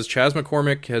because Chas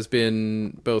McCormick has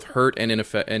been both hurt and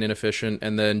inefficient,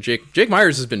 and then Jake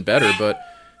Myers has been better. But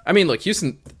I mean, look,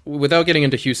 Houston, without getting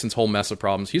into Houston's whole mess of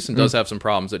problems, Houston does have some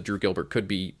problems that Drew Gilbert could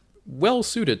be well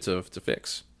suited to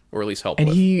fix, or at least help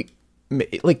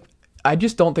with. I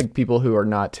just don't think people who are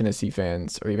not Tennessee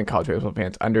fans or even college baseball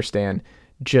fans understand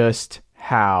just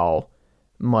how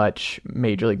much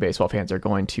Major League Baseball fans are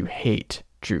going to hate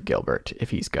Drew Gilbert if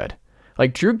he's good.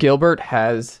 Like, Drew Gilbert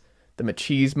has the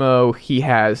machismo. He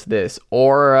has this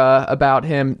aura about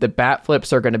him. The bat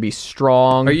flips are going to be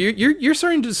strong. Are you're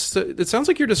starting to? It sounds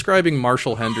like you're describing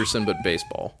Marshall Henderson, but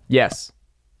baseball. Yes,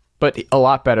 but a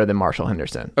lot better than Marshall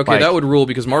Henderson. Okay, that would rule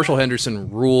because Marshall Henderson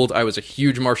ruled. I was a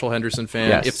huge Marshall Henderson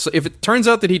fan. Yes. If it turns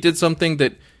out that he did something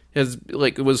that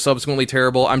was subsequently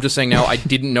terrible, I'm just saying now I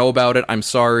didn't know about it. I'm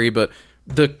sorry, but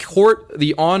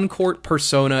the on-court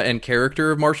persona and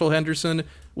character of Marshall Henderson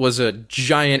was a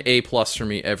giant A+ for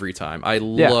me every time. I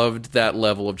loved that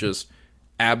level of just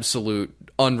absolute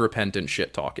unrepentant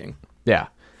shit talking. Yeah.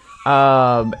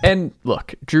 And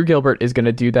look, Drew Gilbert is going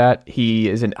to do that. He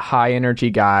is a high energy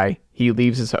guy. He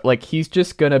leaves his, he's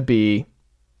just going to be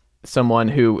someone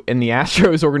who in the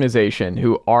Astros organization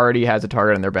who already has a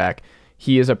target on their back.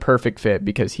 He is a perfect fit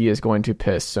because he is going to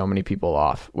piss so many people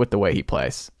off with the way he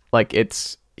plays.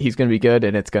 He's going to be good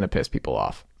and it's going to piss people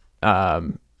off.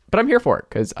 But I'm here for it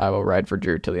because I will ride for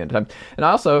Drew till the end of time. And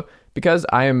also, because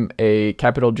I am a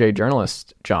capital J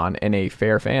journalist, John, and a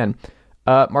fair fan,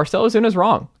 Marcell Ozuna's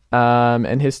wrong.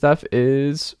 And his stuff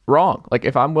is wrong. Like,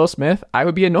 if I'm Will Smith, I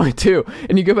would be annoyed too.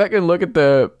 And you go back and look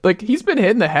at he's been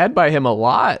hit in the head by him a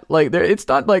lot. Like, it's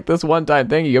not like this one-time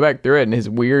thing. You go back through it and his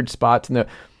weird spots in the...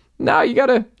 No, you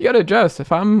gotta adjust.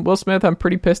 If I'm Will Smith, I'm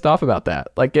pretty pissed off about that.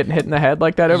 Like, getting hit in the head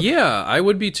like that. Yeah, I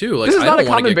would be too. Like, this is I not don't a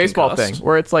common baseball concussed. thing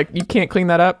where it's like, you can't clean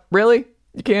that up. Really?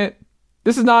 You can't?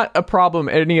 This is not a problem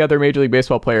any other Major League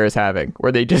Baseball player is having,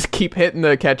 where they just keep hitting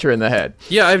the catcher in the head.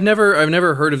 Yeah, I've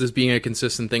never heard of this being a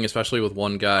consistent thing, especially with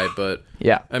one guy. But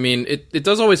yeah, I mean, it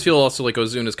does always feel also like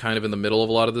Ozuna's kind of in the middle of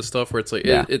a lot of this stuff, where it's like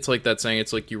it's like that saying,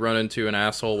 it's like you run into an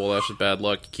asshole. Well, that's just bad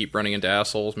luck. You keep running into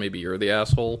assholes. Maybe you're the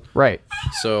asshole, right?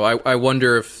 So I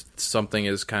wonder if something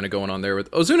is kind of going on there with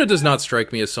Ozuna. Does not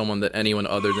strike me as someone that anyone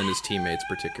other than his teammates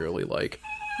particularly like.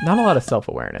 Not a lot of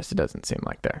self-awareness. It doesn't seem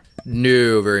like there.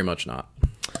 No, very much not.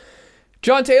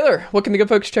 John Tayler, what can the good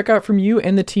folks check out from you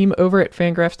and the team over at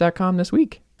Fangraphs.com this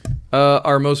week?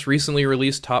 Our most recently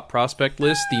released top prospect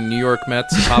list, the New York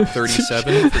Mets top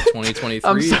 37 for 2023.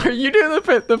 I'm sorry, you do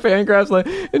the Fangraphs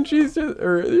line, and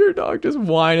your dog just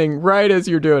whining right as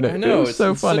you're doing it. I know, it's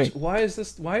so funny. Why is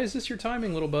this your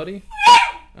timing, little buddy?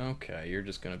 Okay, you're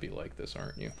just gonna be like this,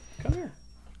 aren't you? Come here.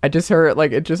 I just heard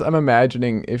I'm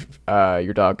imagining if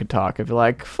your dog could talk. If you're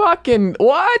like, fucking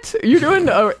what? You're doing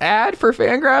an ad for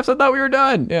Fangraphs? I thought we were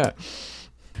done. Yeah.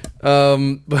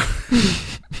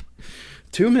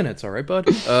 2 minutes, all right, bud.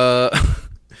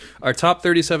 Our top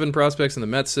 37 prospects in the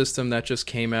Mets system, that just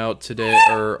came out today,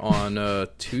 or on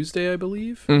Tuesday, I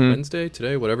believe. Wednesday,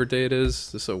 today, whatever day it is.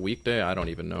 Is this a weekday? I don't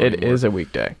even know It anymore. is a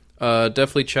weekday.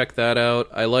 Definitely check that out.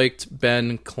 I liked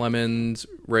Ben Clemens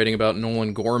writing about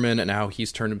Nolan Gorman and how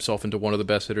he's turned himself into one of the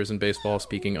best hitters in baseball,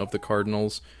 speaking of the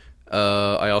Cardinals.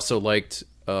 I also liked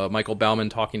Michael Baumann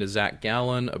talking to Zach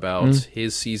Gallen about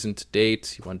his season to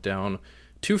date. He went down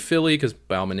to Philly because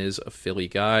Baumann is a Philly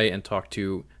guy, and talked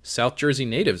to South Jersey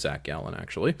native Zach Gallen,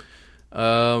 actually.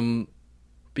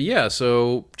 But yeah,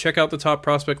 so check out the top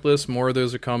prospect list. More of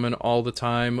those are coming all the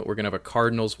time. We're going to have a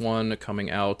Cardinals one coming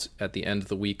out at the end of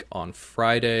the week on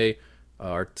Friday.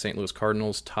 Our St. Louis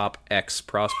Cardinals top X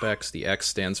prospects. The X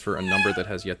stands for a number that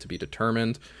has yet to be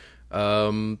determined.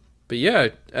 But yeah,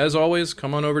 as always,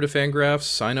 come on over to Fangraphs,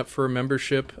 sign up for a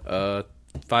membership.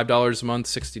 $5 a month,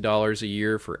 $60 a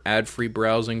year for ad-free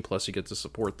browsing, plus you get to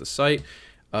support the site.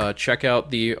 Check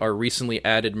out our recently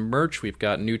added merch. We've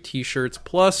got new t-shirts,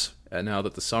 plus, and now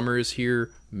that the summer is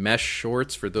here, mesh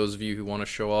shorts for those of you who want to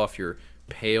show off your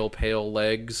pale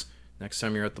legs. Next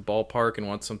time you're at the ballpark and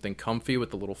want something comfy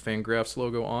with the little Fangraphs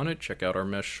logo on it, check out our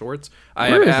mesh shorts.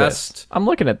 Where is this? I'm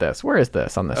looking at this. Where is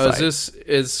this on this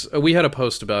site? We had a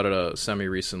post about it semi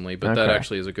recently, but that Okay.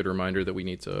 actually is a good reminder that we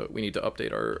need to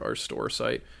update our store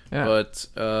site. Yeah. But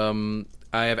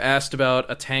I have asked about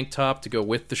a tank top to go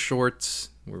with the shorts.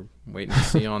 We're waiting to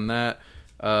see on that.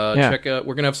 Check out.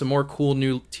 We're gonna have some more cool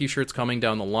new t-shirts coming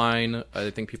down the line. I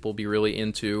think people will be really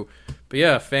into. But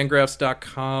yeah,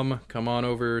 Fangraphs.com. Come on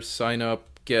over, sign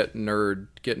up, get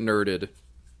nerded,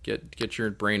 get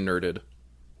your brain nerded.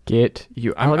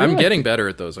 I'm getting better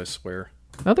at those, I swear.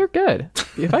 No, they're good.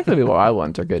 The Effectively Wild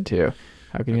ones are good too.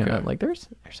 How can you not like? There's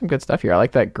some good stuff here. I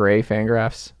like that gray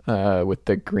Fangraphs with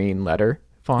the green letter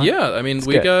font. Yeah, I mean It's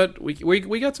we good.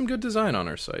 got some good design on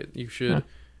our site. You should.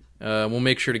 We'll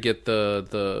make sure to get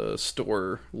the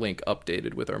store link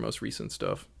updated with our most recent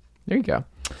stuff. There you go.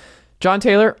 John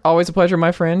Tayler, always a pleasure,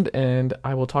 my friend, and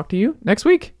I will talk to you next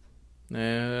week.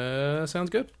 Sounds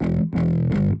good.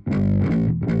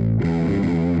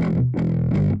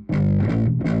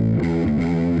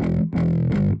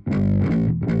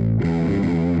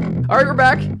 All right, we're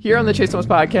back here on the Chase Thomas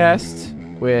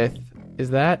podcast with,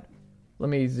 let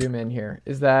me zoom in here.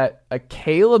 Is that a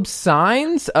Caleb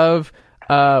Saenz of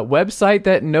a website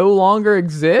that no longer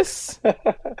exists?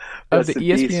 Of the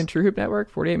ESPN True Hoop Network,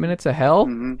 48 Minutes of Hell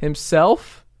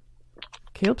himself?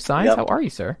 Caleb Saenz, Yep. How are you,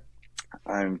 sir?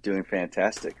 I'm doing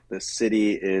fantastic. The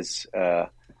city is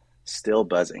still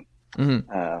buzzing.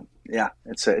 Yeah,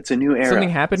 it's a new era. Something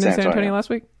happened in San Antonio last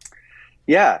week?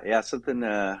 Yeah, something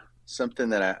that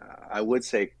I would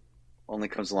say only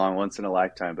comes along once in a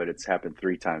lifetime, but it's happened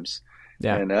 3 times.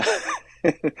 Yeah.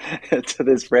 And to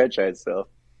this franchise, so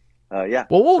yeah.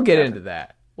 Well, we'll get into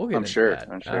that. I'm sure.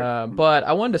 But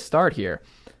I wanted to start here.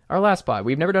 Our last pod,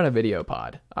 we've never done a video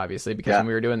pod, obviously, because when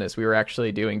we were doing this, we were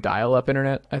actually doing dial-up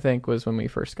internet, I think, was when we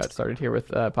first got started here with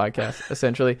podcasts,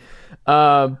 essentially.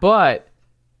 But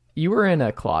you were in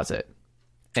a closet,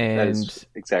 and That is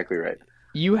exactly right.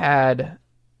 you had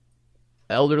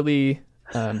elderly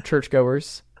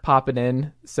churchgoers popping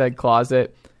in said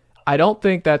closet. I don't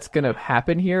think that's going to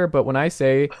happen here, but when I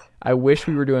say I wish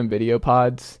we were doing video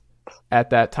pods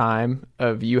at that time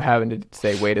of you having to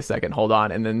say, wait a second, hold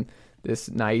on, and then this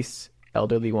nice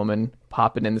elderly woman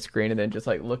popping in the screen and then just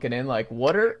like looking in like,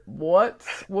 what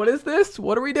is this?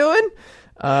 What are we doing?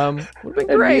 Would have been great.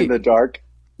 And be in the dark.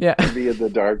 Yeah. Be in the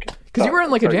dark. Because you were in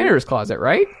like a janitor's closet,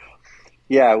 right?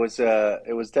 Yeah, it was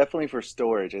definitely for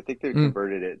storage. I think they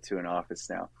converted it to an office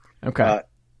now. Okay.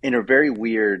 In a very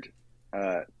weird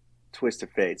twist of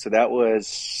fate. So that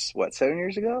was, 7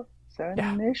 years ago?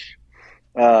 7-ish?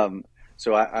 Yeah.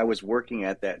 So I was working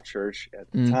at that church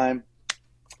at the time.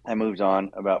 I moved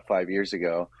on about 5 years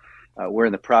ago. We're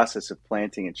in the process of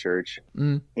planting a church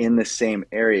in the same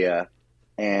area.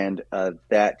 And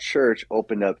that church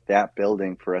opened up that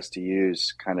building for us to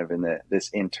use kind of in this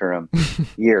interim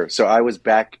year. So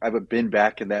I've been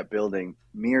back in that building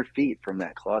mere feet from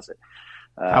that closet.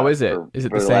 How is it? Is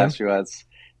it the same? Last few months.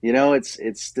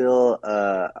 It's still,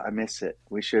 I miss it.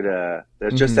 We should,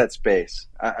 there's just that space.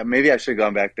 Maybe I should have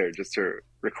gone back there just to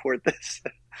record this,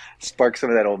 spark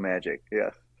some of that old magic. Yeah.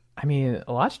 I mean,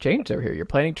 a lot's changed over here. You're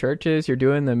planting churches. You're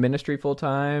doing the ministry full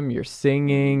time. You're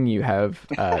singing. You have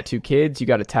 2 kids. You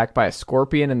got attacked by a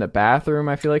scorpion in the bathroom,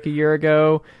 I feel like a year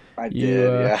ago. I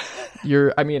did,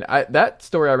 yeah. That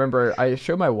story, I remember I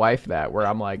showed my wife that where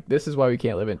I'm like, this is why we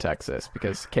can't live in Texas,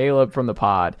 because Caleb from the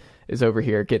pod is over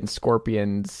here getting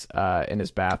scorpions in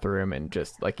his bathroom, and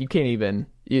just like you can't even,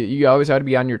 you always have to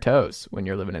be on your toes when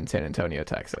you're living in San Antonio,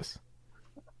 Texas.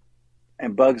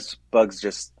 And bugs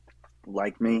just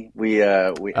like me. We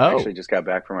actually just got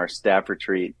back from our staff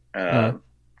retreat a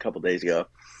couple days ago,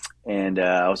 and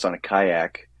I was on a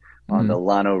kayak on the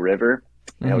Llano River,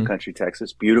 Hill Country,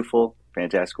 Texas. Beautiful,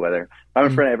 fantastic weather. I'm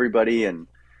in front of everybody and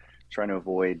trying to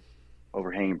avoid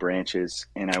overhanging branches,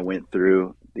 and I went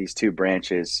through these 2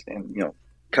 branches and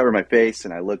covered my face,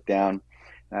 and I looked down,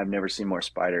 and I've never seen more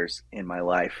spiders in my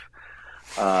life,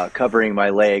 covering my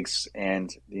legs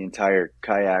and the entire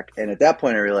kayak. And at that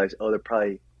point I realized, they're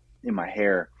probably in my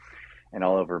hair and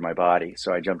all over my body.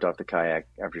 So I jumped off the kayak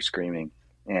after screaming,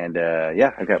 and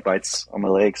I got bites on my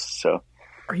legs. So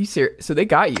are you serious? So they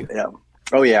got you? Yeah.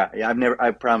 Oh yeah.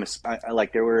 I promise. I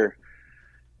like, there were,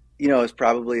 it was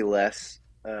probably less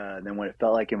than what it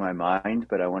felt like in my mind,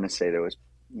 but I want to say there was,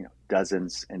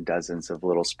 dozens and dozens of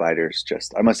little spiders.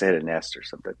 Just, I must have hit a nest or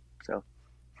something. So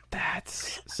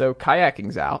so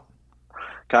kayaking's out.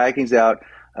 Kayaking's out.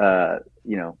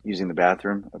 Using the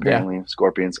bathroom, apparently. Yeah.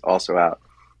 Scorpions also out.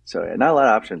 So not a lot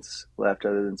of options left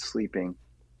other than sleeping.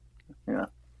 Yeah.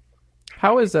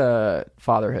 How has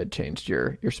fatherhood changed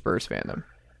your Spurs fandom?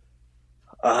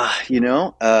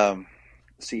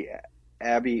 See,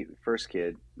 Abby, first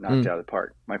kid, knocked out of the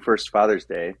park. My first Father's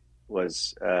Day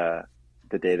was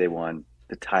the day they won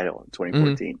the title in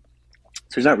 2014. So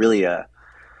there's not really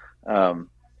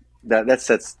that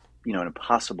sets an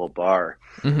impossible bar.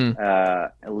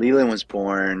 Leland was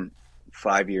born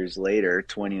 5 years later,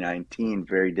 2019,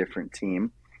 very different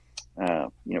team,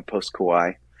 post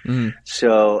Kawhi.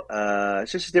 So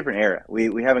it's just a different era.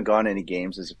 We haven't gone to any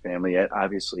games as a family yet,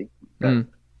 obviously.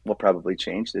 Will probably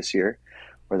change this year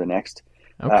or the next.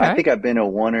 Okay. I think I've been to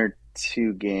 1 or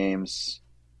 2 games,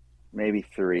 maybe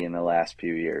 3 in the last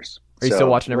few years. Are you still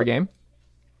watching every game?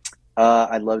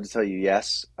 I'd love to tell you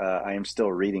yes. I am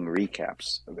still reading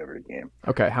recaps of every game.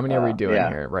 Okay, how many are we doing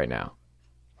here right now?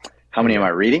 How many am I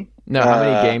reading? No, how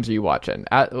many games are you watching?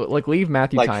 Leave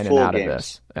Matthew Tynan out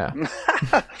games. Of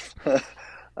this.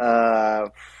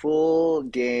 Yeah. Full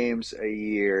games a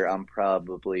year, I'm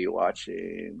probably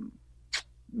watching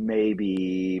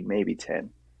maybe 10,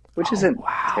 which isn't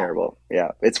terrible.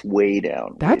 Yeah, it's way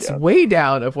down. That's way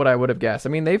down of what I would have guessed. I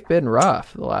mean, they've been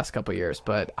rough the last couple of years,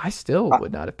 but I still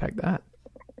would not have pegged that.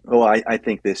 Well, I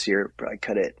think this year probably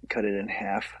cut it in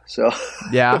half. So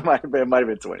yeah, it might have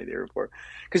been 20 the year before,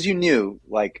 because you knew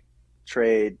like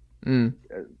trade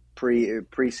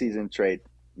preseason trade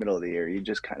middle of the year, you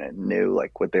just kind of knew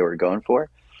like what they were going for.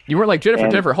 You weren't like,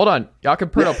 Jennifer, hold on. Y'all can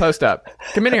put a post up.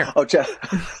 Come in here.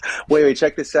 Wait,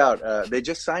 check this out. They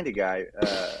just signed a guy.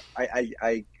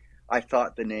 I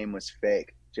thought the name was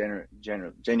fake,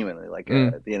 genuinely, like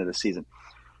at the end of the season.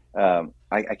 I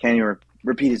can't even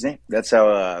repeat his name. That's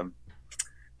how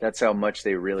much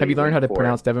they really. Have you learned how to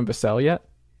pronounce Devin Vassell yet?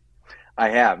 I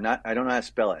have not. I don't know how to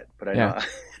spell it, but I know.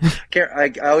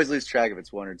 I always lose track if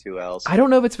it's 1 or 2 L's. I don't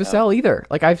know if it's Vassell either.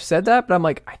 Like, I've said that, but I'm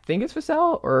like, I think it's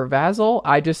Vassell or Vassell.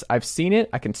 I've seen it.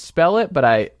 I can spell it, but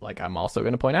I'm also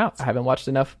going to point out I haven't watched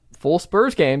enough full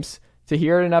Spurs games to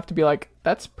hear it enough to be like,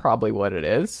 that's probably what it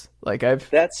is. Like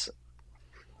that's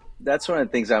one of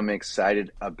the things I'm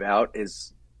excited about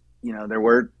is, there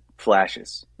were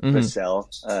flashes. Vassell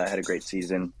had a great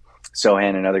season.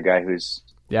 Sohan, another guy whose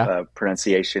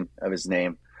pronunciation of his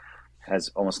name has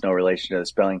almost no relation to the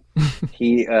spelling.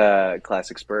 He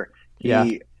classic Spur.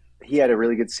 He had a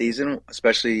really good season,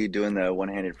 especially doing the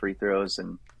one-handed free throws,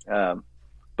 and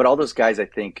but all those guys I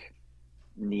think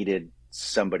needed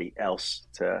somebody else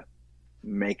to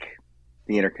make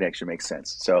the interconnection make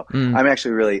sense. So I'm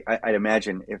actually I'd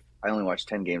imagine if I only watched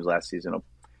 10 games last season, it'll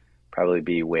probably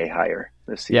be way higher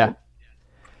this season. Yeah.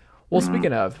 Well,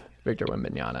 speaking of Victor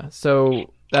Wembanyama,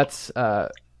 so that's a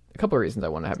couple of reasons I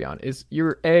want to have you on. Is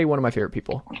you're one of my favorite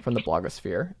people from the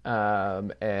blogosphere,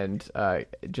 and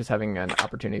just having an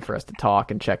opportunity for us to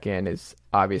talk and check in is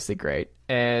obviously great.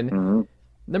 And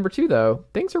number two, though,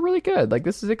 things are really good. Like,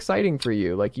 this is exciting for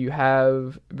you. Like, you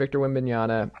have Victor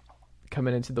Wembanyama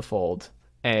coming into the fold,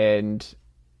 and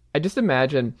I just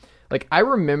imagine, like, I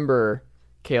remember,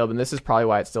 Caleb, and this is probably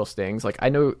why it still stings. Like, I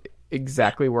know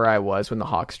exactly where I was when the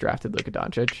Hawks drafted Luka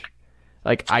Doncic.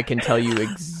 Like, I can tell you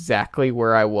exactly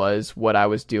where I was, what I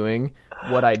was doing,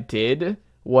 what I did,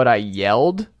 what I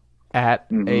yelled at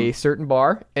a certain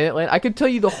bar in Atlanta. I could tell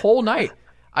you the whole night.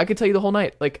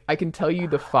 Like, I can tell you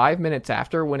the 5 minutes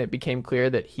after when it became clear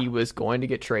that he was going to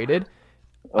get traded.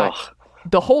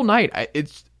 The whole night,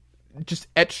 it's just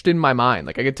etched in my mind.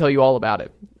 Like, I could tell you all about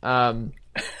it. I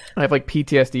have, like,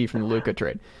 PTSD from the Luka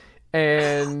trade.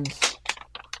 And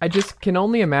I just can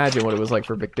only imagine what it was like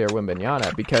for Victor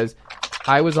Wembanyama, because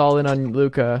I was all in on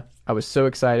Luka. I was so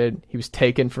excited. He was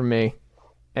taken from me,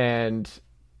 and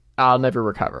I'll never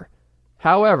recover.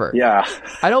 However,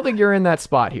 I don't think you're in that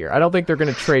spot here. I don't think they're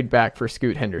going to trade back for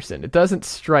Scoot Henderson. It doesn't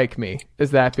strike me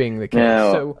as that being the case.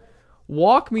 No. So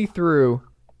walk me through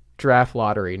draft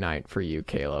lottery night for you,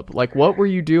 Caleb. Like, what were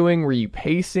you doing? Were you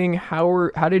pacing? How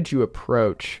did you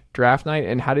approach draft night,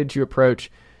 and how did you approach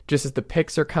just as the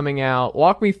picks are coming out?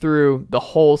 Walk me through the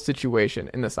whole situation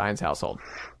in the Saenz household.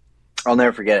 I'll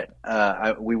never forget it.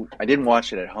 I didn't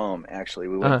watch it at home, actually.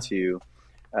 We went to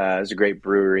there's a great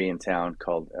brewery in town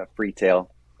called Freetail.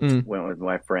 Went with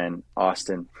my friend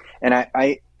Austin, and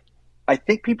I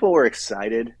think people were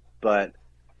excited, but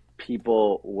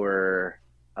people were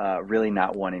really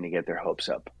not wanting to get their hopes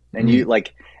up. And you,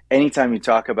 like, anytime you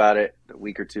talk about it the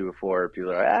week or two before,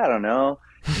 people are like, I don't know.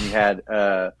 And you had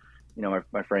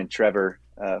my friend Trevor,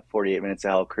 48 Minutes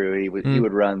of Hell crew. He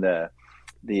would run the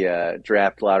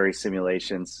draft lottery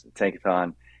simulations,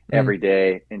 tankathon every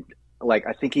day, and like,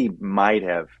 I think he might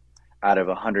have, out of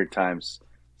 100 times,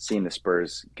 seen the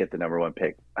Spurs get the number one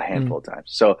pick a handful of times.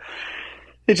 So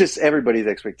it just, everybody's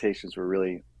expectations were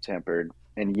really tempered.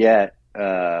 And yet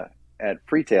at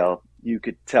Freetail, you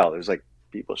could tell there's like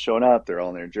people showing up, they're all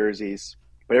in their jerseys,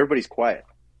 but everybody's quiet,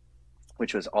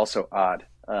 which was also odd.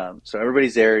 So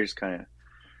everybody's there just kind of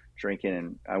drinking,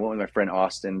 and I went with my friend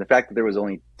Austin. The fact that there was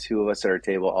only two of us at our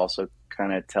table also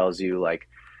kind of tells you, like,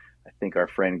 I think our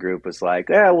friend group was like,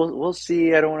 we'll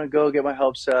see. I don't want to go get my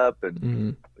hopes up.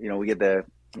 And, we get the,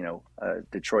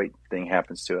 Detroit thing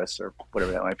happens to us, or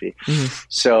whatever that might be.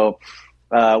 So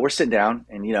we're sitting down,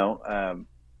 and,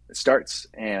 it starts,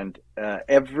 and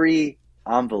every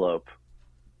envelope,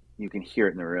 you can hear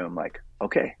it in the room, like,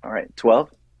 okay, all right,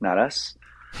 12, not us.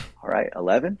 All right,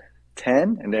 11,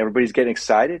 10, and everybody's getting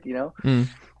excited,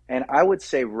 And I would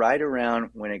say right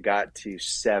around when it got to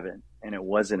 7 and it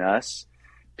wasn't us,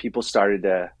 people started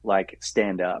to, like,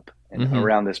 stand up and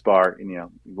around this bar, and, you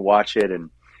watch it. And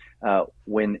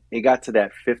when it got to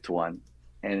that 5th one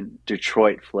and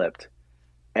Detroit flipped,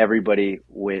 everybody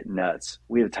went nuts.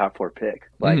 We have a top 4 pick.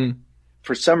 Like,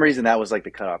 for some reason, that was like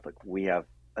the cutoff. Like, we have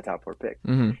a top 4 pick.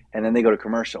 And then they go to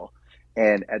commercial.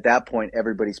 And at that point,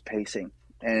 everybody's pacing.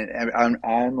 And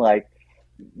I'm like,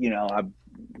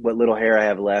 what little hair I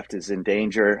have left is in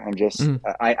danger. I'm just,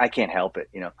 I can't help it,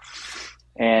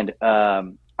 And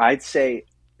I'd say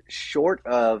short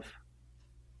of,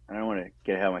 I don't want to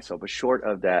get ahead of myself, but short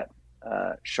of that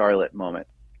Charlotte moment,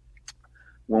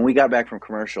 when we got back from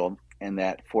commercial and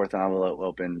that 4th envelope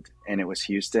opened and it was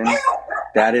Houston,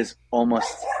 that is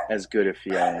almost as good a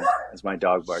feeling as my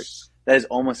dog barks. That is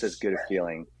almost as good a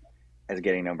feeling as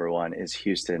getting number 1 is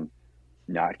Houston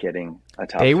not getting a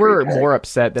top 3 They were pick. more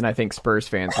upset than I think Spurs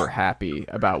fans were happy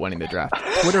about winning the draft.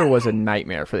 Twitter was a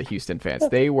nightmare for the Houston fans.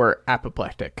 They were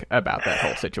apoplectic about that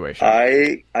whole situation.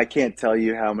 I can't tell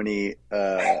you how many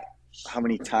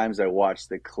times I watched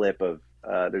the clip of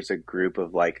there's a group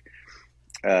of like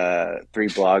 3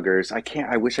 bloggers.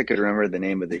 I wish I could remember the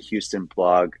name of the Houston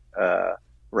blog,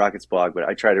 Rockets blog, but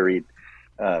I try to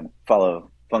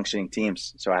follow functioning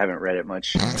teams, so I haven't read it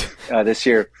much this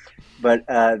year. But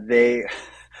they're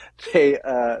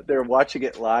watching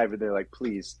it live, and they're like,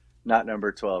 please, not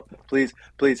number 12, please.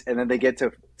 And then they get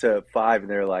to to 5, and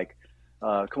they're like,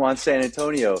 come on, San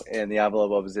Antonio. And the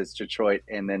envelope opens, it's Detroit.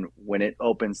 And then when it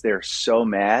opens, they're so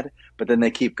mad, but then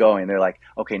they keep going. They're like,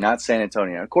 okay, not San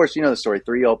Antonio. Of course, you know the story.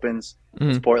 3 opens.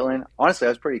 It's Portland. Honestly, I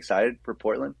was pretty excited for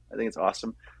Portland. I think it's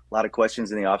awesome. A lot of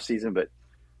questions in the offseason, but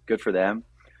good for them.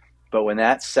 But when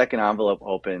that second envelope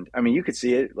opened, I mean, you could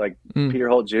see it. Like Peter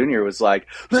Holt Jr. was like,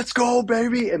 "Let's go,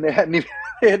 baby!" And they hadn't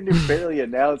even barely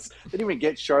announced. They didn't even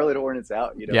get Charlotte Hornets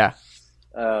out. You know? Yeah.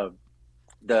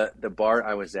 The bar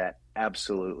I was at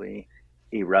absolutely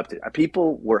erupted.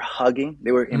 People were hugging.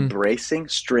 They were embracing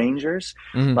strangers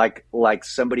like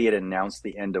somebody had announced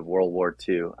the end of World War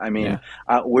II. I mean,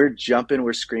 we're jumping,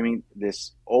 we're screaming.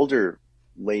 This older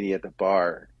lady at the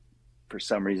bar, for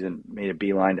some reason, made a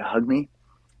beeline to hug me.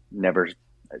 Never,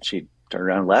 she turned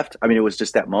around and left. I mean, it was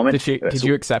just that moment. Did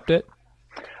you accept it?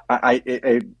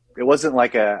 It wasn't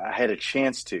like I had a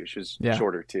chance to. She was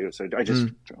shorter too, so I just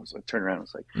was like, turned around and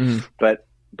was like,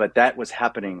 but that was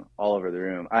happening all over the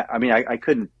room. I mean, I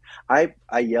couldn't. I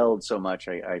yelled so much.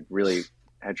 I really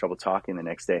had trouble talking the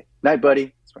next day. Night,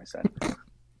 buddy. That's my son.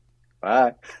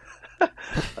 Bye.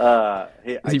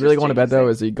 Is he really going to bed though?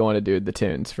 Or is he going to do the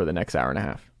tunes for the next hour and a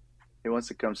half? He wants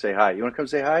to come say hi. You want to come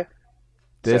say hi?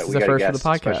 This is the first for the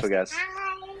podcast. Special guest.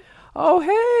 Oh,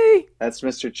 hey. That's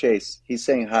Mr. Chase. He's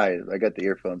saying hi. I got the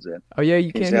earphones in. Oh, yeah,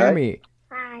 you can't hear me.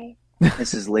 Hi.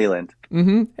 This is Leland.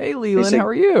 Hey, Leland, how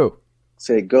are you?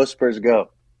 Say, go Spurs, go.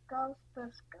 Go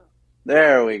Spurs, go.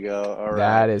 There we go. All right.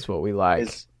 That is what we like.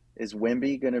 Is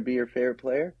Wemby going to be your favorite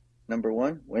player? Number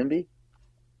 1, Wemby?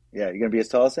 Yeah, you're going to be as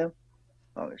tall as him?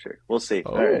 Oh, sure. We'll see.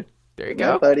 Oh, all right. There you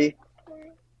go. Night, buddy.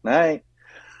 Night.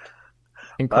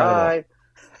 Incredible. Bye.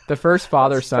 The first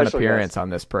father-son appearance on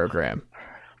this program.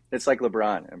 It's like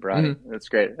LeBron and Bronny. That's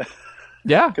great.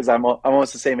 Yeah. Because I'm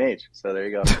almost the same age. So there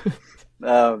you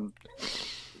go.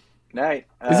 Night.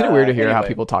 Isn't it weird to hear how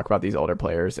people talk about these older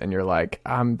players and you're like,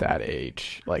 I'm that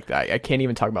age. Like, I can't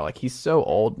even talk about, like, he's so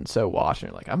old and so washed. And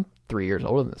you're like, I'm 3 years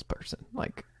older than this person.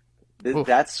 Like,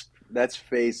 that's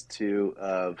phase 2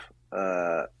 of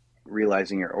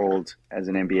realizing you're old as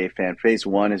an NBA fan. Phase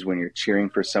 1 is when you're cheering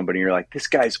for somebody. You're like, this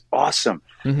guy's awesome.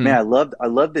 Man, I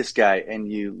love this guy. And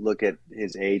you look at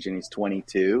his age and he's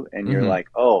 22 and you're like,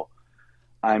 oh,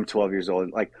 I'm 12 years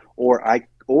old. Like,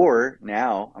 or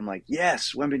now I'm like,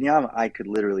 yes, Wembanyama, I could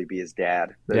literally be his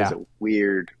dad. That is a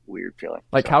weird feeling.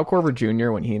 Like Hal Korver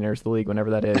Jr. when he enters the league,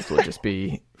 whenever that is, will just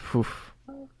be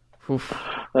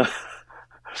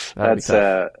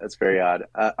That's very odd.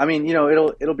 I mean, you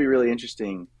know, it'll be really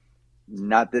interesting.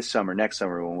 Not this summer, next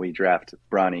summer when we draft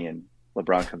Bronny and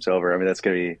LeBron comes over. I mean, that's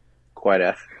going to be quite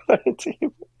a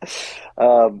team.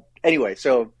 Anyway,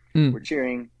 so we're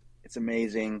cheering. It's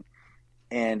amazing.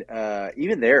 And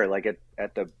even there, like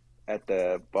at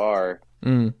the bar,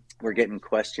 we're getting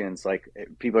questions. Like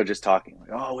people are just talking,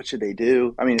 like, "Oh, what should they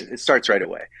do?" I mean, it starts right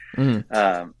away,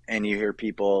 and you hear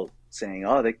people saying,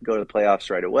 "Oh, they can go to the playoffs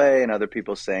right away," and other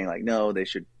people saying, like, "No, they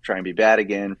should try and be bad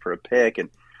again for a pick." And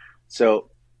so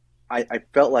I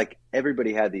felt like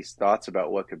everybody had these thoughts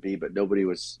about what could be, but nobody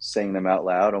was saying them out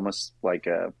loud, almost like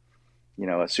a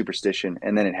superstition.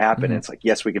 And then it happened. And it's like,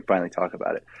 yes, we can finally talk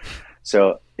about it.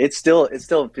 So it still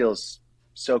feels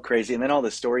so crazy. And then all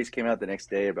the stories came out the next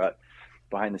day about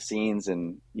behind the scenes,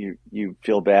 and you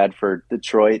feel bad for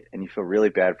Detroit and you feel really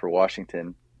bad for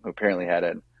Washington, who apparently had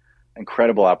an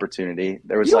incredible opportunity.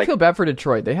 There was you don't feel bad for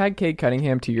Detroit. They had Cade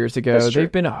Cunningham 2 years ago.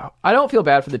 They've been. I don't feel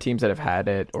bad for the teams that have had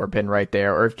it or been right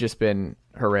there or have just been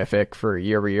horrific for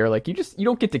year over year. Like you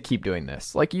don't get to keep doing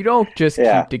this. Like you don't just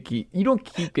you don't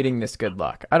keep getting this good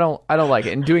luck. I don't like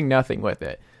it and doing nothing with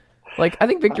it. Like I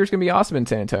think Victor's gonna be awesome in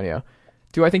San Antonio.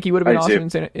 Do I think he would have been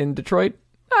awesome in Detroit?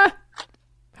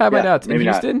 Have my doubts. In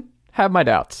Houston, have my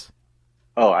doubts.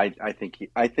 Oh, I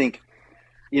think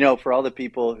for all the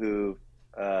people who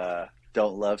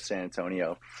don't love San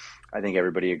Antonio, I think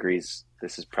everybody agrees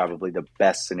this is probably the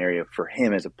best scenario for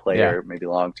him as a player, maybe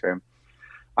long term.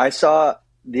 I saw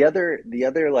the other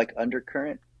like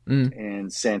undercurrent in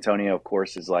San Antonio, of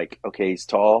course, is like, okay, he's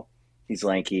tall, he's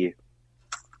lanky.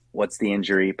 What's the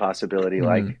injury possibility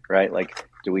like, right? Like,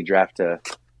 do we draft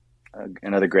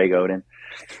another Greg Oden?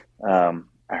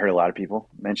 I heard a lot of people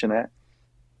mention that.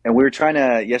 And we were trying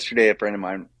to, yesterday, a friend of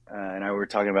mine and I were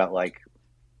talking about like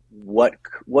what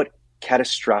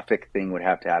catastrophic thing would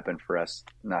have to happen for us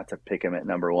not to pick him at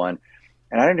number 1.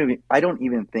 And I don't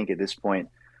even think at this point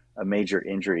a major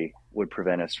injury would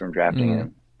prevent us from drafting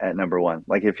him at number 1.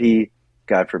 Like if he,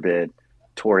 God forbid,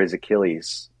 tore his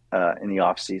Achilles in the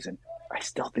off season, I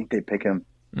still think they'd pick him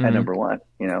at number 1,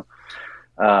 you know?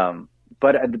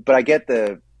 But I get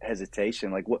the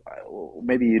hesitation. Like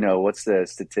maybe, what's the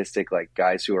statistic, like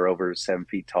guys who are over 7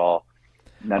 feet tall,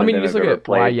 none I mean, of you them just have look ever at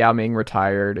why played. Yao Ming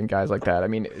retired and guys like that. I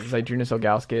mean, Zydrunas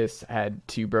Ilgauskas had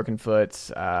 2 broken foots.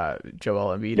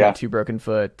 Joel Embiid had 2 broken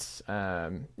foots.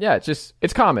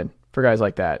 It's common for guys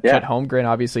like that. Yeah. Chet Holmgren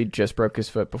obviously just broke his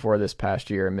foot before this past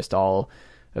year and missed all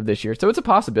of this year. So it's a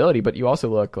possibility, but you also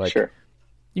look like Sure.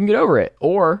 you can get over it.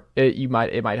 Or it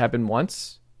might happen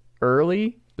once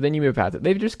early, but then you move past it.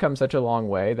 They've just come such a long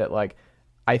way that, like,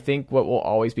 I think what will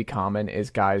always be common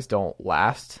is guys don't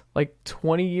last like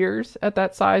 20 years at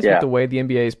that size with the way the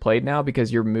NBA is played now,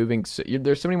 because you're moving.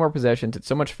 There's so many more possessions. It's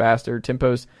so much faster.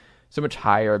 Tempo's so much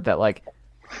higher that, like,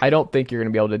 I don't think you're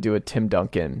going to be able to do a Tim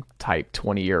Duncan type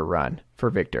 20-year run for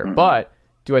Victor. Mm-hmm. But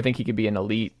do I think he could be an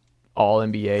elite all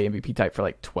NBA MVP type for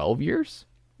like 12 years?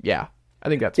 Yeah, I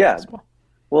think that's possible.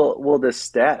 Well, the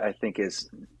stat I think is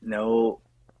no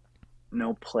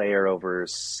player over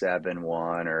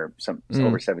 7-1 or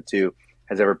over 7-2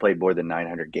 has ever played more than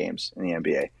 900 games in the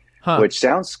NBA, which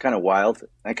sounds kind of wild.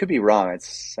 I could be wrong.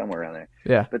 It's somewhere around there.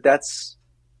 Yeah. But that's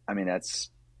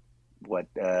what,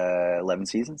 11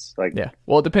 seasons? Like, yeah.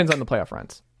 Well, it depends on the playoff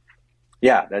runs.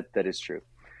 Yeah, that is true.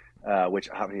 Which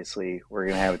obviously we're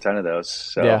going to have a ton of those.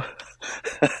 So, yeah.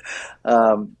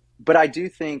 But I do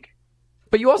think.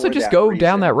 But you also just go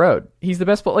down that road. He's the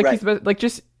best. Like, he's the best. Like,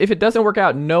 just if it doesn't work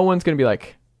out, no one's going to be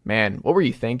like, man, what were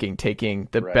you thinking taking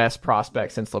the best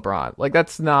prospect since LeBron? Like,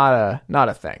 that's not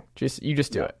a thing. You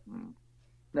just do it.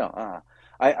 No,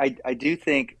 I do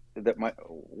think that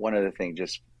one other thing,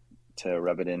 just to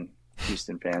rub it in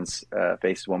Houston fans'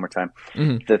 faces one more time.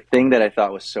 Mm-hmm. The thing that I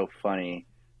thought was so funny,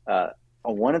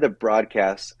 one of the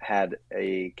broadcasts had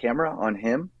a camera on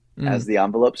him as the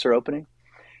envelopes are opening.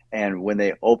 And when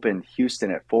they opened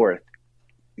Houston at 4th,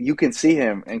 you can see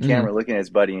him in camera looking at his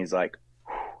buddy, and he's like,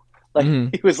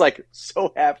 he was like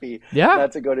so happy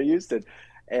not to go to Houston.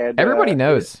 And everybody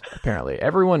knows, apparently.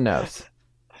 Everyone knows.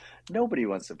 Nobody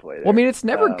wants to play there. Well, I mean, it's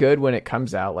never good when it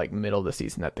comes out like middle of the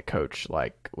season that the coach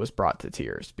like was brought to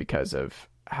tears because of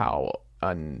how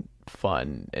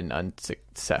unfun and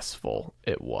unsuccessful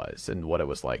it was and what it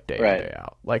was like day in, day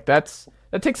out. Like that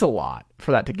takes a lot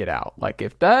for that to get out. Like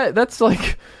if that's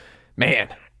like, man,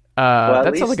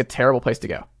 that sounds like a terrible place to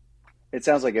go. It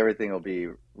sounds like everything will be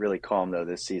really calm though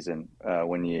this season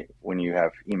when you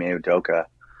have Ime Udoka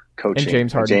coaching and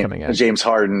James Harden coming in. A James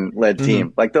Harden led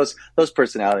team. Like those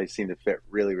personalities seem to fit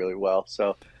really, really well.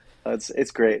 So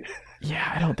it's great.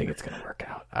 Yeah, I don't think it's going to work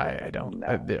out. I don't.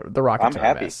 No. The Rockets I'm are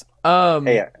happy. A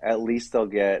mess. Hey, at least they'll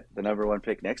get the number 1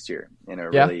 pick next year in a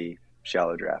really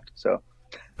shallow draft. So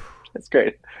that's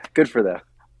great. Good for them.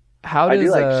 I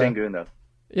do like Şengün though.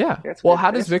 Yeah. Well,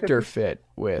 how does Victor fit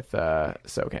with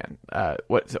Sokan?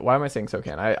 Why am I saying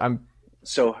Sokan? I'm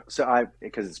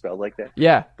because it's spelled like that.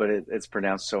 Yeah, but it's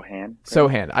pronounced Sohan. Right?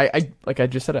 Sohan. I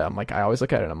just said it. I'm like, I always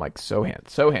look at it and I'm like,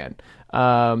 Sohan.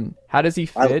 How does he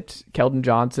fit? Keldon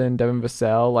Johnson, Devin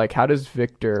Vassell. Like, how does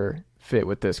Victor fit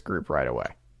with this group right away?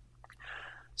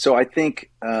 So I think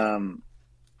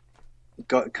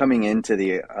coming into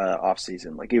the off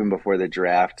season, like even before the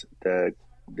draft,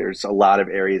 there's a lot of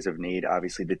areas of need.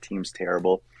 Obviously, the team's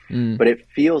terrible, but it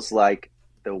feels like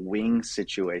the wing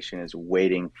situation is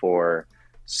waiting for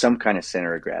some kind of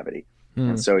center of gravity.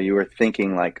 And so you were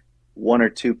thinking like 1 or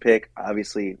 2 pick,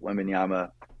 obviously Wembanyama,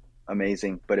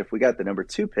 amazing. But if we got the number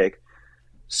 2 pick,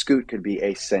 Scoot could be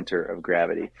a center of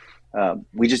gravity.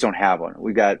 We just don't have one.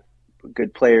 We've got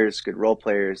good players, good role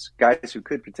players, guys who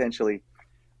could potentially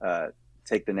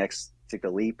take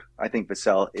the leap. I think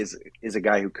Vassell is a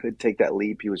guy who could take that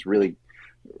leap. He was really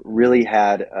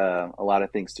had a lot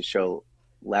of things to show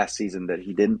last season that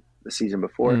he didn't the season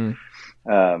before.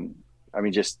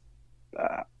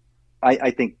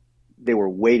 I think they were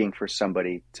waiting for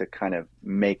somebody to kind of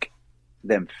make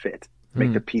them fit,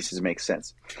 make the pieces make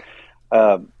sense.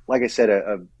 Like I said,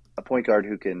 a point guard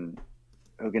who can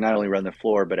not only run the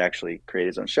floor but actually create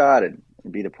his own shot and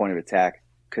be the point of attack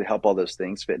could help all those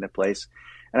things fit into place.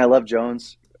 And I love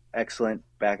Jones, excellent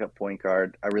backup point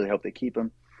guard. I really hope they keep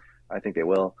him. I think they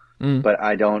will, but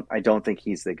I don't think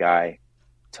he's the guy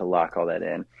to lock all that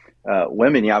in.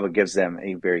 Wembanyama gives them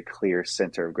a very clear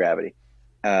center of gravity,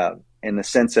 in the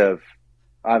sense of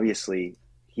obviously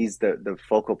he's the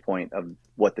focal point of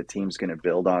what the team's going to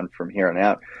build on from here on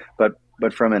out. But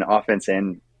from an offense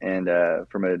and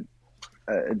from a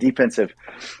defensive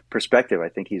perspective, I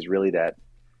think he's really that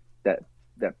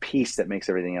piece that makes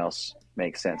everything else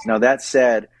make sense. Now that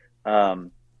said, I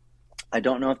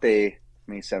don't know if they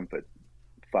 7'5",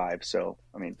 so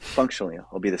I mean functionally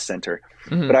he'll be the center.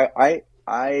 But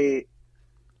I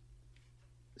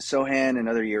Sohan,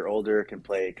 another year older, can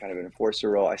play kind of an enforcer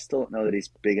role. I still don't know that he's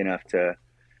big enough to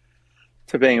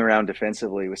to bang around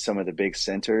defensively with some of the big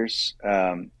centers.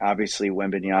 Obviously,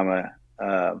 Wembanyama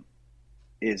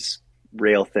is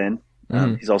rail thin.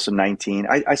 He's also 19.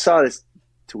 I saw this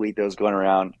tweet that was going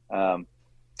around.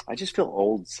 I just feel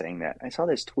old saying that. I saw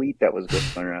this tweet that was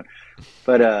going around.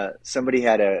 But somebody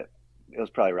had it was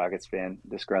probably a Rockets fan,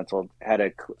 disgruntled,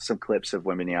 had some clips of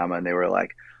Wembanyama, and they were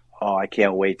like, oh, I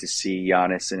can't wait to see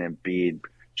Giannis and Embiid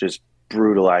just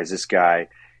brutalize this guy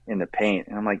in the paint.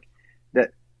 And I'm like,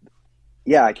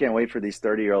 yeah, I can't wait for these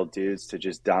 30-year-old dudes to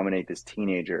just dominate this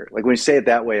teenager. Like, when you say it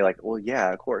that way, like, well,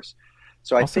 yeah, of course.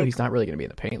 So I think he's not really going to be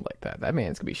in the paint like that. That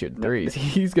man's going to be shooting threes.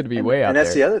 He's going to be way out there. And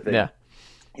that's the other thing. Yeah.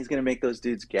 He's going to make those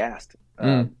dudes gassed.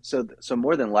 So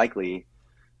more than likely,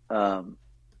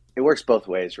 it works both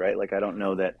ways, right? Like, I don't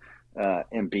know that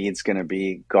Embiid's going to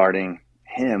be guarding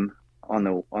him on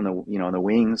the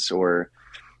wings or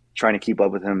trying to keep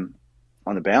up with him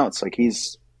on the bounce. Like,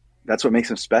 that's what makes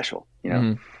him special,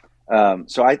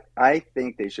 So I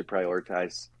think they should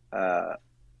prioritize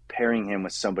pairing him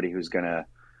with somebody who's going to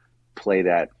play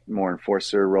that more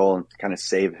enforcer role and kind of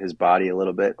save his body a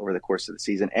little bit over the course of the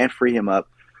season and free him up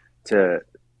to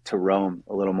roam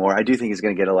a little more. I do think he's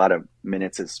going to get a lot of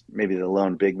minutes as maybe the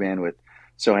lone big man with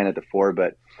Sohan at the 4,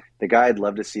 but the guy I'd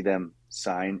love to see them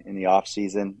sign in the off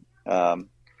season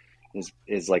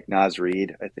is like Naz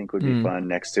Reid. I think would be fun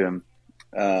next to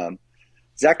him.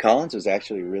 Zach Collins was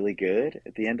actually really good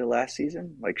at the end of last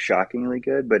season, like shockingly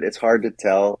good, but it's hard to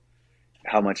tell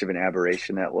how much of an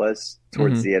aberration that was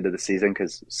towards the end of the season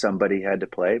because somebody had to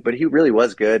play. But he really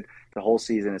was good the whole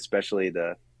season, especially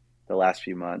the last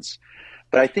few months.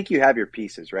 But I think you have your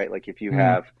pieces, right? Like, if you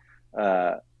have,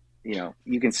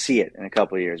 you can see it in a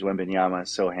couple of years. Wembanyama,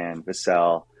 Sohan,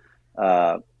 Vassell,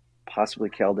 possibly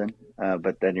Keldon,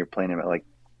 but then you're playing him at like,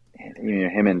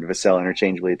 him and Vassell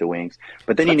interchangeably at the wings.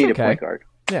 But then you need a point guard.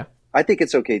 Yeah. I think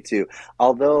it's okay too.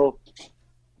 Although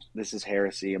this is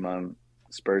heresy among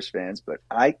Spurs fans, but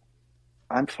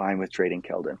I'm fine with trading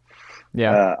Keldon.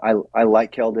 Yeah. I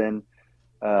like Keldon.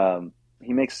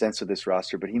 He makes sense with this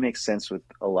roster, but he makes sense with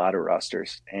a lot of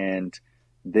rosters. And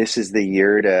this is the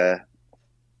year to,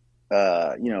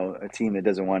 a team that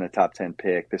doesn't want a top 10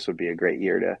 pick. This would be a great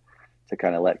year to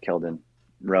kind of let Keldon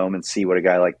roam and see what a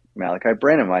guy like Malachi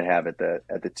Branham might have at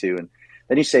the 2. And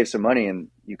then you save some money, and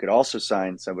you could also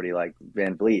sign somebody like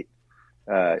Van Vliet.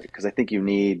 Because I think you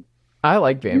need. I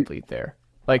like Van Vliet there.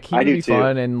 Like, he would be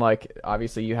fun, and like,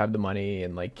 obviously you have the money,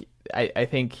 and like, I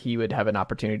think he would have an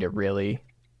opportunity to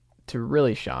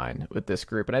really shine with this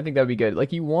group, and I think that would be good.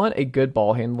 Like, you want a good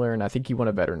ball handler, and I think you want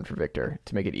a veteron for Victor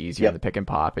to make it easier in the pick and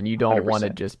pop, and you don't 100%. Want to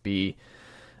just be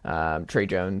Trey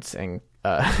Jones and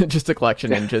just a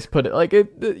collection and just put it like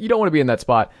it. You don't want to be in that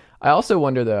spot. I also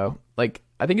wonder though, like,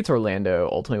 I think it's Orlando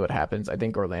ultimately what happens. I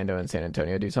think Orlando and San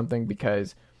Antonio do something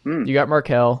because you got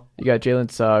Markelle, you got Jalen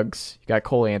Suggs, you got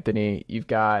Cole Anthony, you've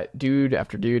got dude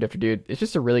after dude after dude. It's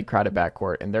just a really crowded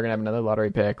backcourt, and they're gonna have another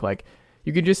lottery pick. Like,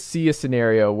 you could just see a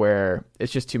scenario where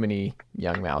it's just too many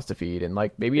young mouths to feed, and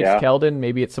like, maybe it's Keldon,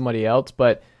 maybe it's somebody else,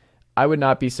 but I would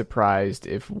not be surprised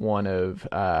if one of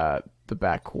the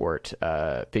backcourt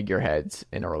figureheads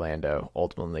in Orlando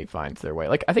ultimately finds their way.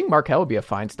 Like, I think Markelle would be a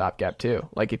fine stopgap too.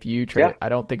 Like, if you trade, I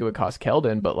don't think it would cost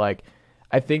Keldon, but like,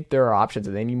 I think there are options,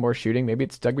 and they need more shooting. Maybe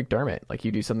it's Doug McDermott. Like,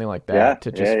 you do something like that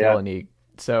to just fill a need.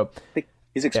 So I think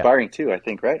he's expiring too, I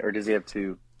think, right? Or does he have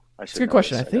two? It's a good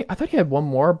question. I thought he had one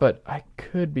more, but I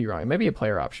could be wrong. Maybe a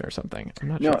player option or something. I'm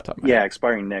not sure. Off the top of my head.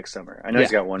 Expiring next summer. I know he's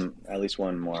got at least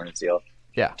one more in his deal.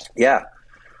 Yeah.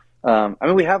 I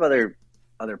mean, we have other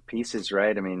pieces,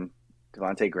 right? I mean,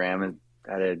 Devontae Graham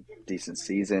had a decent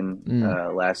season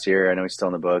last year. I know he's still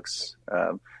in the books.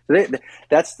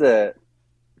 That's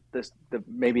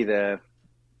maybe the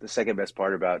second best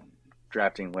part about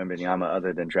drafting Wembanyama,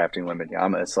 other than drafting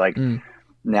Wembanyama. It's like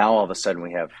now all of a sudden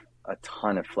we have a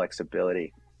ton of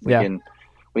flexibility. We can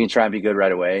try and be good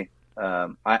right away.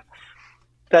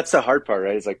 That's the hard part,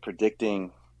 right? It's like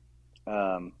predicting.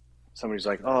 Somebody's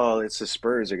like, "Oh, it's the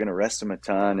Spurs. They're going to rest him a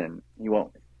ton, and he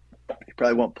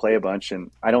probably won't play a bunch." And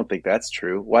I don't think that's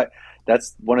true.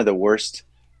 That's one of the worst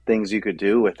things you could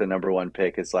do with the number 1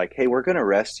 pick. Is like, "Hey, we're going to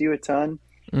rest you a ton,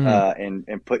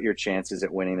 and put your chances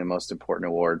at winning the most important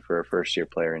award for a first-year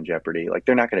player in jeopardy." Like,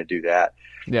 they're not going to do that.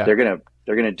 Yeah. They're going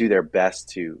to do their best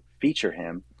to feature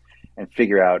him and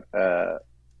figure out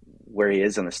where he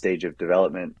is on the stage of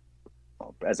development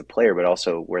as a player, but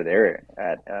also where they're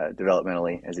at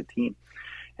developmentally as a team.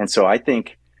 And so I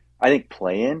think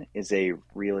play-in is a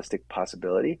realistic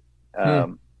possibility. I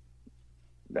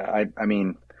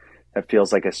mean, that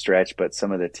feels like a stretch, but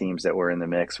some of the teams that were in the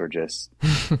mix were just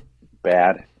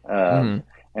bad. And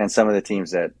some of the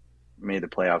teams that made the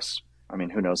playoffs I mean,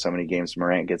 who knows how many games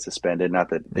Morant gets suspended? Not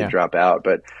that they drop out,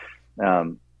 but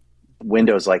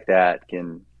windows like that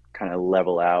can kind of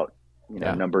level out,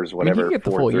 numbers, whatever,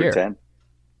 4 through 10.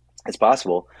 It's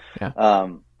possible. Yeah.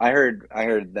 I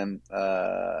heard them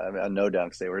on No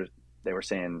Dunks. They were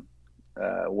saying,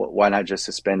 why not just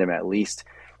suspend him at least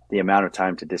the amount of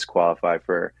time to disqualify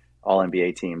for all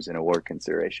NBA teams in award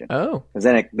consideration? Oh, because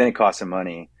then it costs them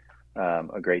money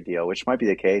a great deal, which might be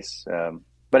the case.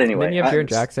 But anyway, and then you have Jaren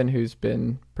Jackson, who's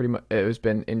been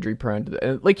injury prone.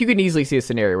 Like, you can easily see a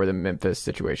scenario where the Memphis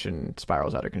situation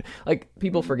spirals out of control. Like,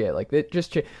 people forget, like, it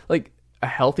just like a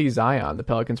healthy Zion. The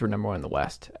Pelicans were number 1 in the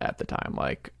West at the time.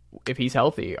 Like, if he's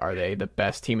healthy, are they the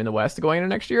best team in the West going into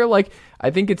next year? Like,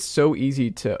 I think it's so easy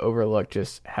to overlook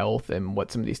just health and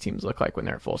what some of these teams look like when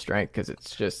they're at full strength, because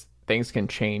it's just things can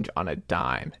change on a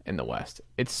dime in the West.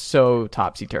 It's so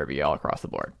topsy-turvy all across the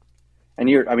board. And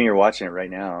you're watching it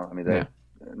right now. I mean,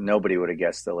 nobody would have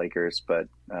guessed the Lakers, but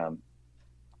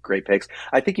great picks.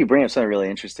 I think you bring up something really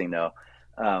interesting, though.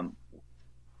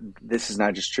 This is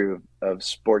not just true of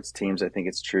sports teams. I think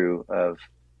it's true of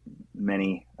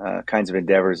many kinds of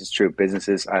endeavors. It's true of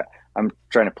businesses. I'm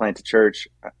trying to plant a church.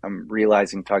 I'm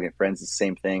realizing, talking to friends, it's the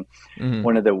same thing. Mm-hmm.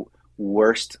 One of the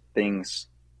worst things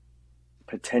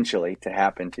potentially to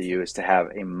happen to you is to have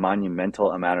a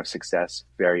monumental amount of success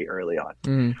very early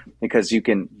on, because you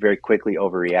can very quickly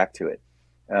overreact to it.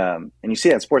 And you see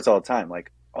that in sports all the time.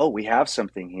 Like, oh, we have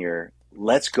something here.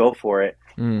 Let's go for it.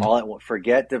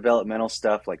 Forget developmental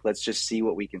stuff. Like, let's just see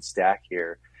what we can stack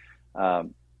here.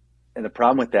 And the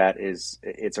problem with that is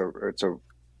it's a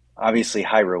obviously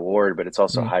high reward, but it's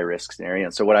also a high risk scenario.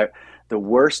 And so the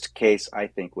worst case, I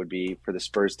think, would be for the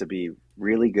Spurs to be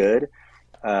really good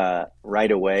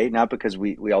right away. Not because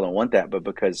we all don't want that, but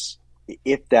because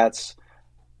if that's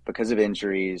because of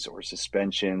injuries or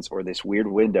suspensions or this weird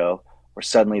window, or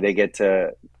suddenly they get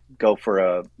to go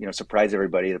for surprise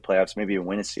everybody in the playoffs, maybe even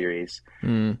win a series.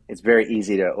 It's very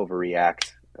easy to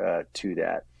overreact to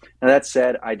that. Now, that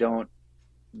said,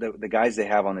 the guys they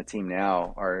have on the team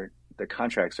now the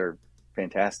contracts are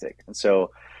fantastic. And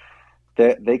so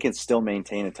they can still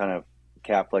maintain a ton of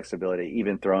cap flexibility,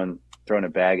 even throwing a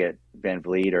bag at Van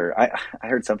Vliet, or I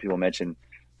heard some people mention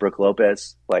Brook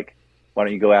Lopez. Like, why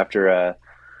don't you go after a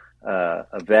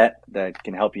vet that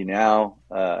can help you now,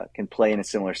 can play in a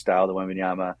similar style to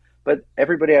Wembanyama. But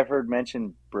everybody I've heard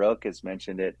mention Brook has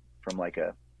mentioned it from like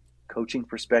a coaching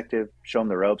perspective, show him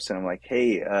the ropes. And I'm like,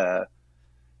 hey,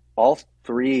 all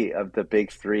 3 of the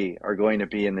big 3 are going to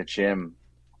be in the gym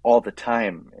all the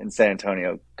time in San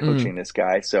Antonio coaching this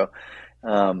guy. So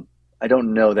I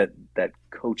don't know that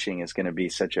coaching is going to be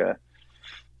such a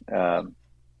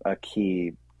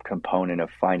key component of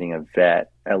finding a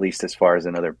vet, at least as far as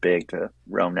another big to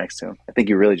roam next to him. I think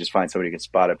you really just find somebody who can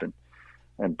spot up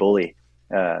and bully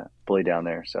down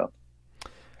there. So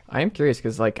I am curious,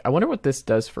 because like, I wonder what this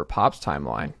does for Pop's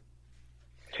timeline.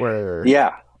 Where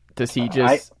does he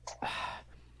just?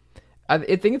 I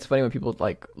think it's funny when people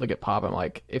like look at Pop. I'm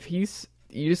like, you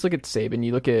just look at Saban,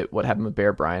 you look at what happened with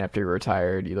Bear Bryant after he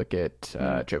retired, you look at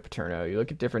Joe Paterno, you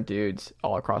look at different dudes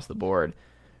all across the board.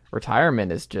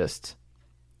 Retirement is just,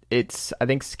 it's, I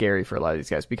think, scary for a lot of these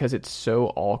guys, because it's so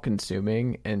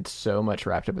all-consuming and so much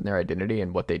wrapped up in their identity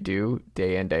and what they do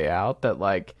day in, day out, that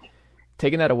like,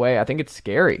 taking that away, I think it's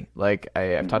scary. Like,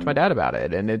 I've talked to my dad about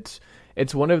it, and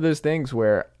it's one of those things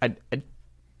where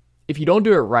if you don't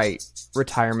do it right,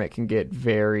 retirement can get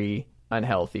very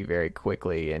unhealthy very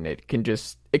quickly, and it can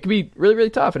be really, really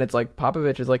tough. And it's like,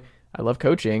 Popovich is like, I love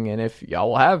coaching, and if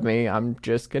y'all will have me, I'm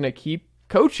just gonna keep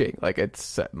coaching. Like,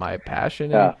 it's my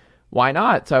passion, and why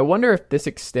not? So I wonder if this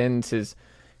extends his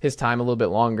time a little bit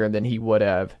longer than he would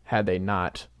have had they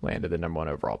not landed the number 1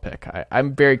 overall pick.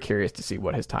 I'm very curious to see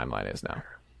what his timeline is now.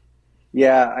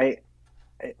 Yeah, I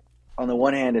on the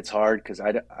one hand, it's hard because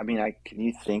can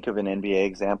you think of an NBA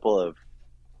example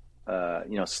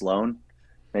of Sloan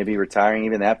maybe retiring?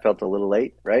 Even that felt a little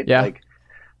late, right? Yeah. Like,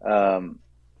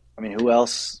 who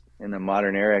else in the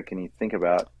modern era can you think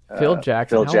about? Phil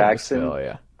Jackson. Phil Jackson. Phil,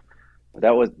 yeah. But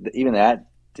that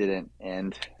didn't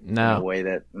end in a way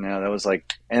that was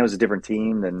like, and it was a different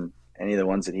team than any of the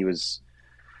ones that he was,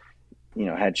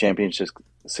 had championship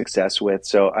success with.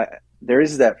 So there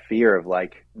is that fear of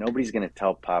like, nobody's going to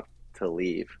tell Pop to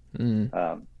leave.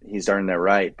 He's earned that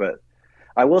right. But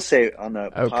I will say on the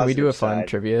can we do a fun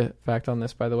trivia fact on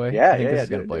this, by the way? Yeah, I think this is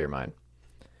going to blow your mind.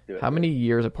 How many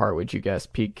years apart would you guess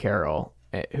Pete Carroll,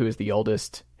 who is the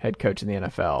oldest head coach in the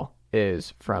NFL,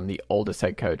 is from the oldest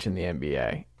head coach in the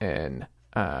NBA, and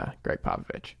Greg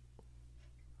Popovich?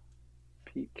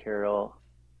 Pete Carroll.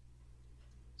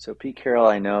 So Pete Carroll,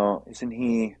 I know, isn't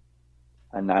he?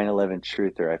 a 9/11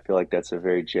 truther. I feel like that's a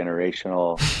very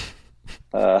generational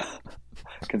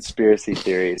conspiracy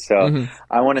theory. So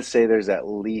I want to say there's at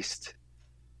least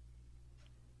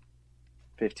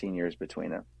 15 years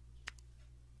between them.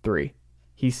 3.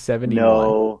 He's 71.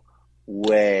 No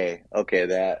way. Okay,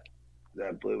 that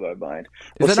blew my mind.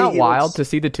 Is it not wild to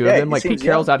see the two of them? Like, Pete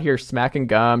Carroll's out here smacking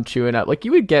gum, chewing up. Like,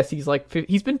 you would guess he's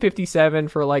been 57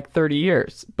 for like 30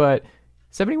 years, but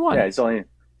 71. Yeah, he's only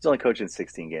coaching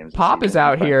 16 games. Pop is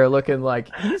out here looking like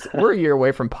we're a year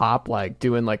away from Pop, like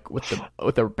doing like with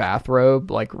a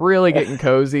bathrobe, like really getting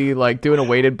cozy, like doing a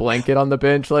weighted blanket on the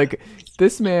bench. Like,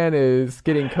 this man is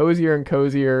getting cozier and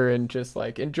cozier and just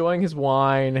like enjoying his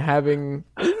wine, he's having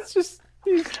a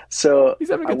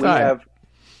good time.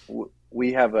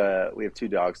 We have 2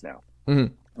 dogs now.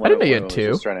 Mm-hmm. I didn't know you had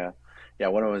 2.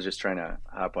 One of them was just trying to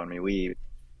hop on me. We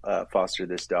fostered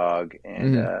this dog,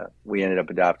 and we ended up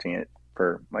adopting it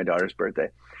for my daughter's birthday.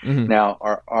 Now,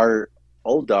 our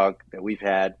old dog that we've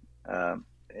had,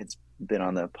 it's been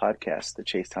on the podcast, the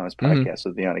Chase Thomas podcast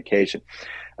with me on occasion.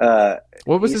 What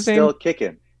was his name? Still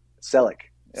kicking. Selleck.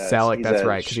 Selleck, that's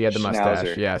right, because he had the mustache.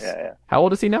 Schnauzer. Yes. Yeah. How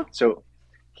old is he now? So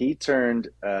he turned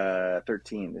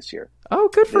 13 this year. Oh,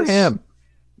 good for him.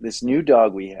 This new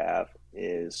dog we have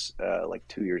is like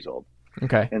 2 years old.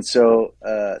 Okay. And so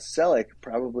Selleck,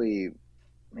 probably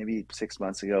maybe 6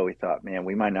 months ago, we thought, man,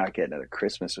 we might not get another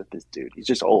Christmas with this dude. He's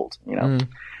just old, you know?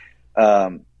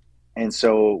 And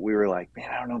so we were like, man,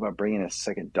 I don't know about bringing a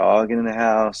second dog into the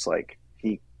house. Like,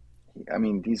 he's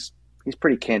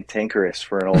pretty cantankerous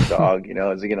for an old dog, you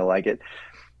know, is he going to like it?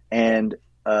 And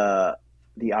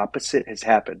the opposite has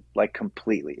happened, like,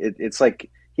 completely. It's like,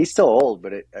 he's still old,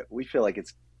 but we feel like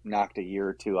it's knocked a year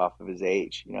or 2 off of his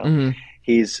age, you know?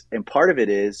 And part of it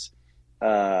is,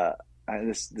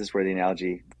 this is where the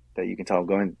analogy that you can tell I'm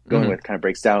going with kind of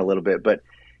breaks down a little bit, but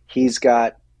he's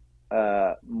got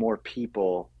more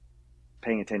people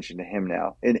paying attention to him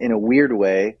now. In a weird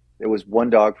way, there was 1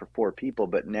 dog for 4 people,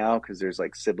 but now, because there's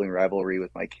like sibling rivalry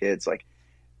with my kids, like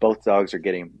both dogs are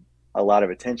getting a lot of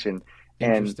attention.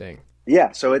 Interesting. And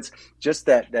yeah, so it's just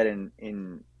that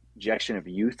injection of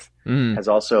youth has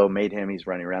also made him, he's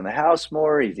running around the house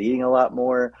more, he's eating a lot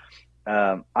more.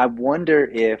 I wonder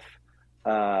if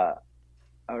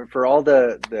for all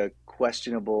the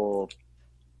questionable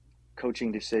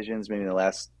coaching decisions maybe in the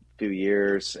last few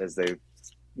years, as they,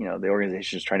 you know, the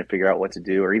organization is trying to figure out what to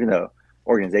do, or even the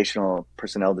organizational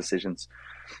personnel decisions,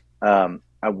 I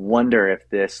wonder if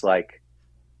this like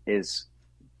is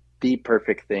the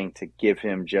perfect thing to give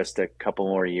him just a couple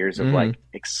more years of like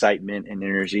excitement and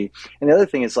energy. And the other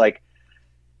thing is, like,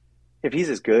 if he's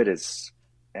as good as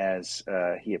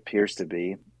he appears to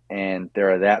be, and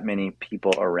there are that many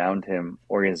people around him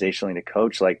organizationally to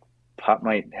coach, like, Pop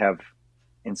might have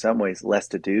in some ways less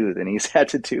to do than he's had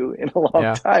to do in a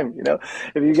long time. You know,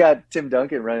 if you got Tim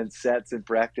Duncan running sets in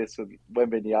practice with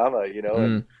Wembanyama, you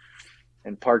know,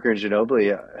 and Parker and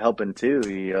Ginobili helping too,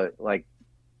 he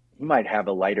might have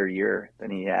a lighter year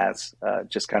than he has,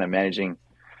 just kind of managing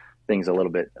things a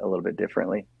little bit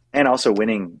differently. And also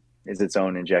winning is its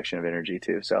own injection of energy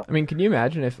too. So, I mean, can you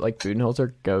imagine if like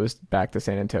Budenholzer goes back to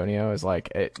San Antonio as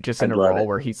like just in a role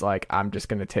where he's like, I'm just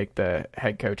going to take the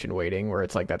head coach in waiting, where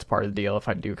it's like, that's part of the deal if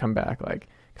I do come back, like,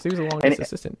 because he was the longest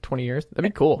assistant, 20 years. That'd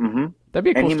be cool. That'd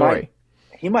be a cool story.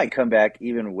 He might come back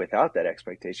even without that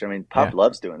expectation. I mean, Pop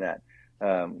loves doing that.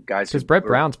 Guys, because Brett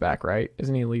Brown's back, right?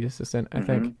 Isn't he lead assistant? I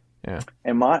think. Yeah.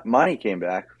 And Monty came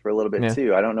back for a little bit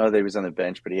too. I don't know that he was on the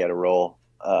bench, but he had a role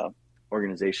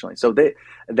organizationally. So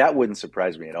that wouldn't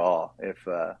surprise me at all if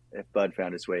Bud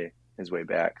found his way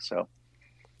back. So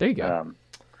there you go.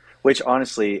 Which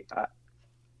honestly,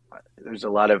 there's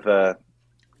a lot of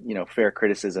fair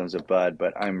criticisms of Bud,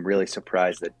 but I'm really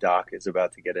surprised that Doc is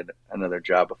about to get another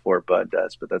job before Bud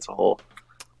does. But that's a whole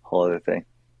other thing.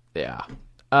 Yeah.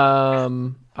 I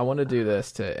want to do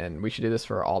this and we should do this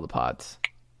for all the pods.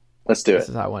 Let's do it. This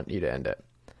is how I want you to end it.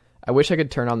 I wish I could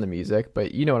turn on the music,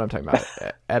 but you know what I'm talking about.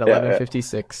 At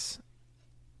 11:56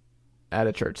 at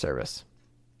a church service.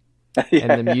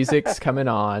 And the music's coming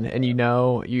on, and you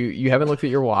know, you haven't looked at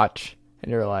your watch,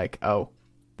 and you're like, oh,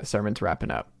 the sermon's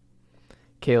wrapping up.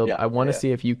 Caleb, I want to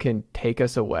see if you can take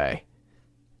us away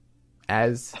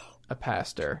as a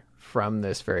pastor from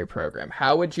this very program.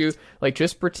 How would you, like,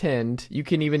 just pretend, you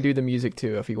can even do the music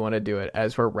too if you want to do it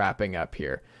as we're wrapping up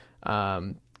here.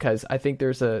 Because I think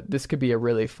this could be a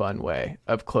really fun way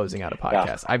of closing out a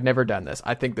podcast. Yeah. I've never done this.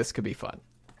 I think this could be fun.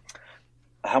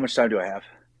 How much time do I have?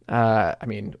 I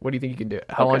mean, what do you think you can do?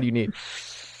 How long do you need?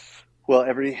 Well,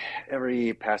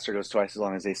 every pastor goes twice as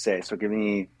long as they say. So give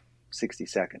me 60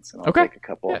 seconds, and I'll take a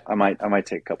couple. Yeah. I might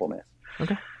take a couple minutes.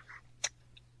 Okay.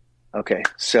 Okay,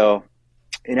 so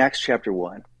in Acts chapter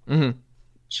 1, Mm-hmm.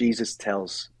 Jesus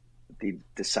tells the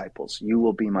disciples, "You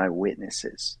will be my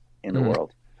witnesses in the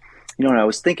world." You know, and I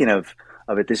was thinking of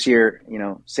it this year. You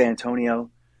know, San Antonio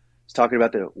was talking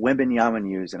about the Wembanyama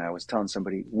news, and I was telling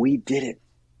somebody, "We did it,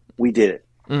 we did it,"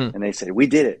 and they said, "We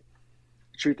did it."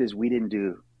 The truth is, we didn't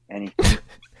do anything.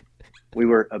 We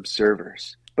were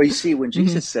observers. But you see, when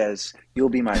Jesus says, "You'll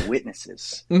be my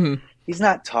witnesses," he's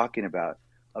not talking about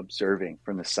observing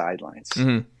from the sidelines.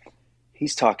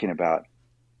 He's talking about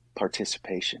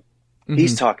participation.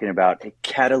 He's talking about a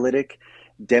catalytic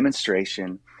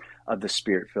demonstration of the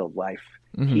Spirit-filled life.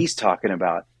 He's talking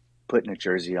about putting a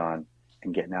jersey on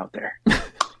and getting out there.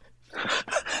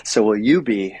 So will you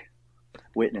be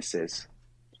witnesses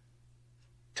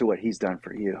to what he's done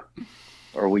for you?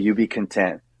 Or will you be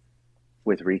content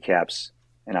with recaps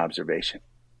and observation?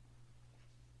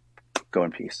 Go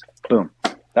in peace. Boom.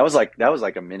 That was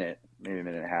like a minute, maybe a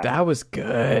minute and a half. That was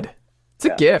good. It's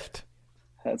a gift.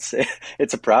 That's it.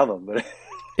 It's a problem, but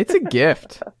it's a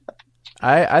gift.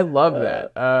 I love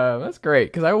that. That's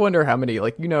great, because I wonder how many,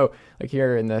 like, you know, like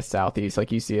here in the Southeast,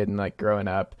 like you see it, and like growing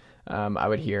up, I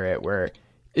would hear it where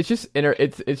it's just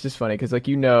it's just funny because, like,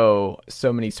 you know,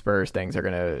 so many Spurs things are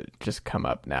gonna just come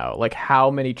up now. Like,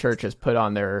 how many churches put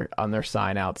on their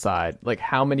sign outside? Like,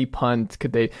 how many punts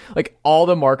could they? Like, all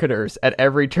the marketers at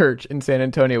every church in San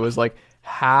Antonio was like,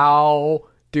 how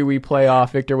do we play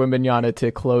off Victor Wembanyama to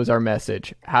close our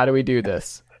message? How do we do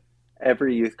this?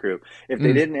 Every youth group. If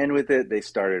they didn't end with it, they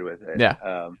started with it.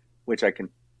 Yeah. Which I can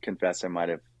confess I might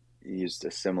have used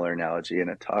a similar analogy in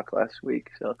a talk last week.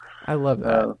 So I love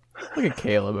that. Look at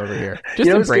Caleb over here. Just you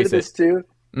know who's good embrace at this too?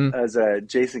 Mm. As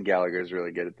Jason Gallagher is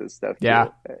really good at this stuff too.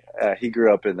 Yeah. He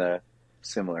grew up in a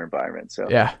similar environment. So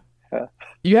yeah.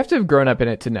 You have to have grown up in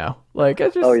it to know. Like, I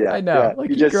know. Yeah. Like,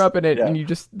 you grew up in it, and you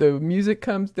just, the music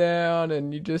comes down,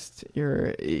 and it gets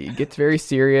very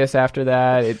serious after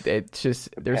that. It's just,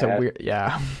 there's a weird,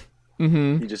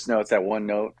 You just know it's that one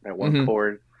note, that one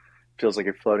chord. Feels like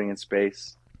you're floating in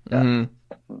space. Yeah.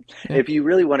 If you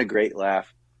really want a great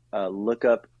laugh, look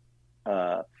up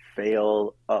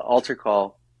altar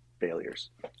call failures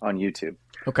on YouTube.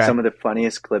 Okay. Some of the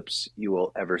funniest clips you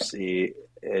will ever see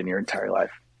in your entire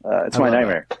life. It's my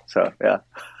nightmare. So, yeah.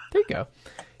 There you go.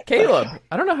 Caleb,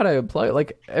 I don't know how to plug,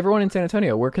 like, everyone in San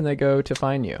Antonio, where can they go to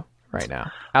find you right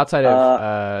now? Outside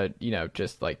of,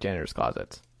 just like janitor's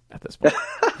closets at this point.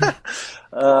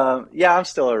 I'm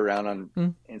still around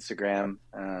on Instagram,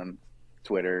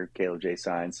 Twitter, Caleb J.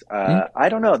 Saenz. I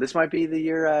don't know. This might be the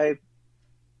year I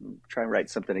try and write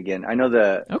something again. I know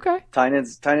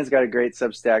Tynan's got a great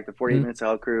Substack, the 48 Minutes of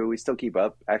Hell crew. We still keep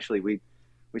up. Actually, we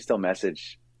still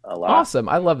message a lot. Awesome.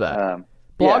 I love that.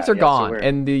 Blogs are gone,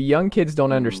 and the young kids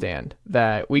don't understand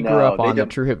that we grew up on the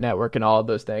True Hoop Network and all of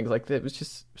those things. Like, it was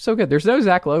just so good. There's no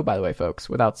Zach Lowe, by the way, folks,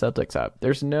 without Celtics Up.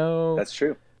 That's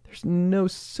true. There's no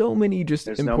so many just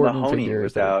important no Mahoney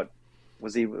figures.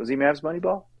 Was he Mavs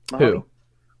Moneyball? Who?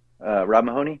 Rob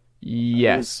Mahoney?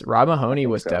 Yes, Rob Mahoney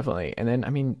was definitely. And then, I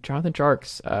mean, Jonathan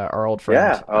Sharks, our old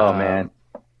friend. Yeah. Oh, man.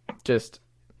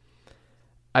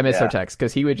 I miss our text,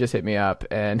 because he would just hit me up,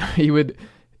 and he would.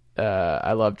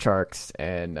 I love Sharks,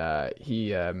 and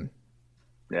he's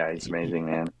amazing,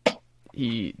 man.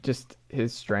 He just,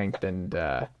 his strength, and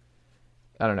I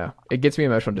don't know. It gets me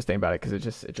emotional just thinking about it, because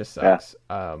it just sucks,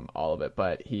 all of it.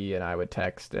 But he and I would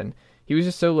text, and he was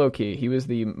just so low key. He was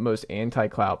the most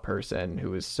anti-clout person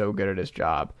who was so good at his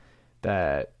job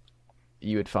that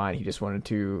you would find he just wanted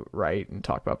to write and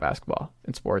talk about basketball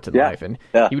and sports and life. And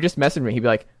he would just message me. He'd be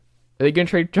like, "Are they gonna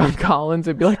trade John Collins?"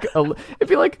 It'd be like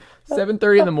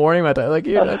 7:30 in the morning. I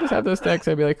just have those texts.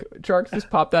 I'd be like, Sharks just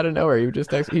popped out of nowhere. He would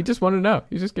just text. He just wanted to know.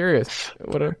 He's just curious.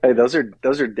 Hey, those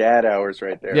are dad hours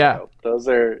right there. Yeah, bro. Those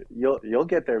are you'll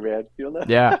get there, man. You'll know.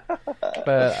 Yeah,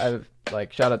 but I've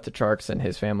shout out to Sharks and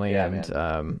his family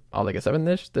and all that good stuff. And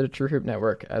the True Hoop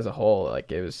Network as a whole,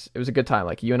 like, it was a good time.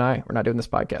 Like, you and I, we're not doing this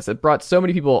podcast. It brought so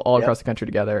many people all across the country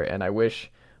together, and I wish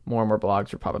more and more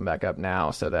blogs were popping back up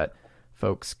now so that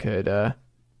folks could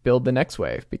build the next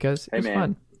wave, because it's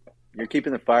fun. You're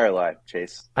keeping the fire alive,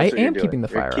 Chase. I am keeping the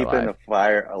fire alive. You're keeping the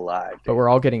fire alive. Dude. But we're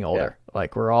all getting older. Yeah.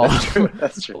 Like, we're all That's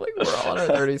true. like, we're all in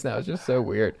our 30s now. It's just so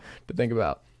weird to think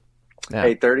about. Yeah.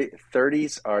 Hey,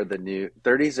 30s are the new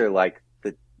 30s are like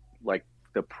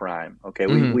the prime. Okay,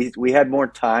 we had more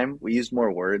time. We used more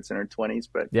words in our 20s,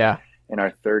 but in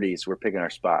our 30s, we're picking our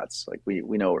spots. Like, we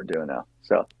know what we're doing now.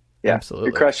 So. Yeah, absolutely.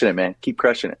 You're crushing it, man. Keep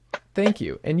crushing it. Thank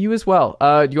you. And you as well.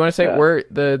 Do you want to say where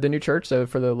the new church, so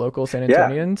for the local San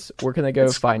Antonians, where can they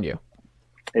go find you?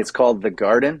 It's called The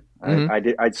Garden.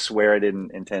 I swear I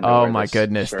didn't intend to wear my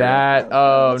goodness. That,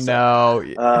 no.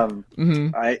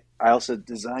 I I also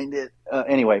designed it.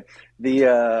 Anyway,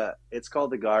 it's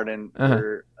called The Garden.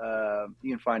 You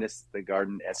can find us at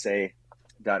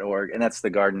thegardenessay.org, and that's the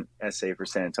Garden Essay for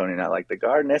San Antonio, not like the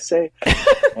Garden Essay.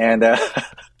 And I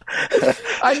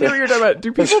knew what you were talking about.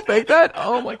 Do people think that?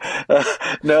 Oh my God.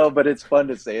 No, but it's fun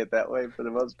to say it that way for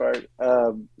the most part.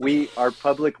 Our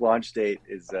public launch date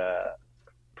is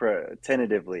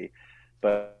tentatively,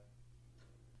 but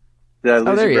did I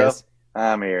lose there you, bro? he is.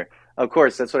 I'm here. Of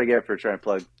course, that's what I get for trying to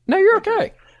plug. No, you're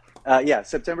okay. Yeah,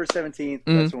 September 17th.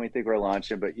 That's when we think we're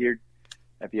launching. But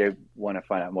if you want to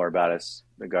find out more about us,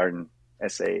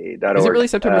 thegardenessay.org. Is it really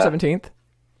September 17th?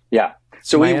 Yeah.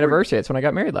 So my anniversary. It's when I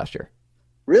got married last year.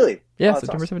 Really? Yeah,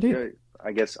 September 17th.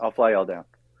 I guess I'll fly y'all down.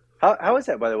 How is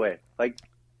that, by the way? Like,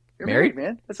 you're married,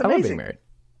 man. That's amazing. I love being married.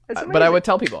 That's amazing. But I would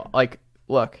tell people, like,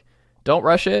 look, don't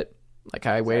rush it. Like,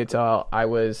 I waited till I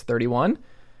was 31.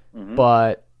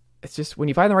 But it's just, when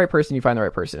you find the right person, you find the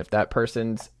right person. If that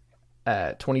person's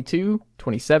 22,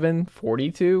 27,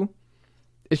 42,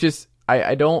 it's just,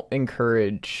 I don't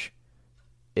encourage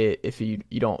it if if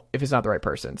it's not the right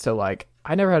person. So, like,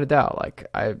 I never had a doubt. Like,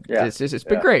 it's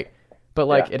been great. But,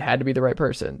 like, it had to be the right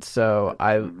person. So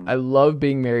I love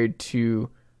being married to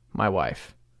my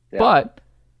wife. Yeah. But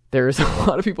there's a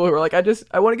lot of people who are like, I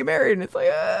want to get married. And it's like,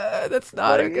 that's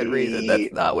not a good reason.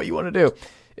 That's not what you want to do.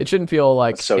 It shouldn't feel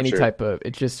like type of,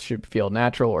 it just should feel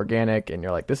natural, organic. And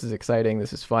you're like, this is exciting.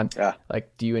 This is fun. Yeah.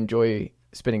 Like, do you enjoy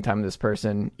spending time with this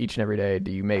person each and every day?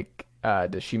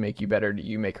 Does she make you better? Do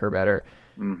you make her better?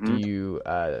 Do you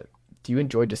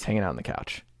enjoy just hanging out on the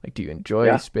couch? Like, do you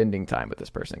enjoy spending time with this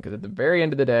person? Because at the very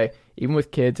end of the day, even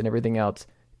with kids and everything else,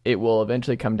 it will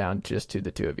eventually come down just to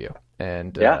the two of you.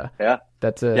 And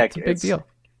that's a big deal.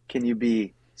 Can you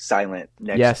be silent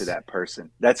next to that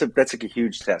person? That's like a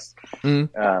huge test.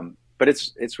 But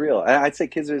it's real. I'd say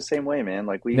kids are the same way, man.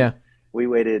 Like we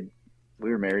waited. We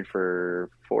were married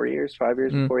for 5 years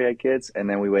before we had kids, and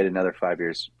then we waited another 5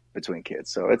 years between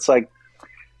kids. So it's like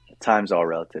time's all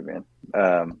relative, man.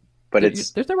 But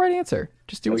there's no right answer.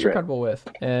 Just do what you're comfortable with.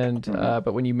 And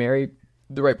but when you marry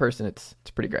the right person, it's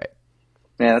pretty great.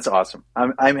 Man, that's awesome.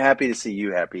 I'm happy to see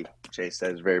you happy, Chase.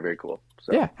 That is very, very cool.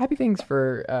 So. Yeah, happy things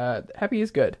for happy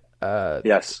is good.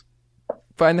 Yes.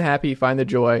 Find the happy, find the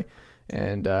joy,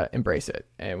 and embrace it.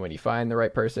 And when you find the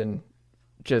right person,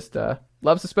 just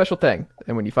love's a special thing.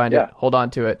 And when you find it, hold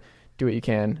on to it, do what you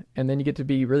can, and then you get to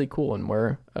be really cool and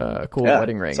wear a cool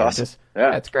wedding ring. Awesome.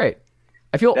 It's great.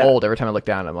 I feel old every time I look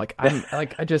down. I'm like,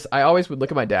 I always would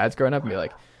look at my dad's growing up and be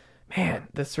like, man,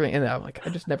 this ring. And I'm like, I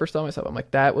just never saw myself. I'm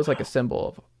like, that was like a symbol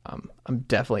of, I'm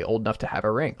definitely old enough to have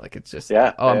a ring. Like, it's just,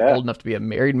 I'm old enough to be a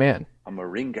married man. I'm a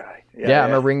ring guy.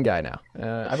 I'm a ring guy now.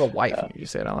 I have a wife. And you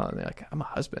just say it out loud. Like, I'm a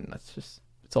husband. That's just,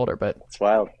 it's older, but it's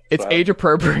wild. It's age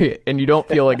appropriate. And you don't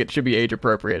feel like it should be age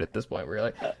appropriate at this point where you're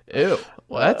like, ew,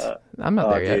 what? I'm not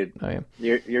there yet. I am.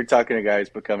 You're talking to a guy who's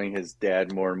becoming his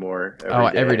dad more and more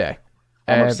every day.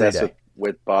 I'm obsessed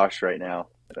with Bosch right now.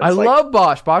 I love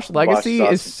Bosch. Bosch Legacy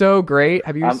is so great.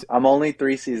 Have you? I'm only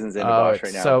 3 seasons into Bosch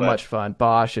right now. So much fun.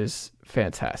 Bosch is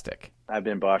fantastic. I've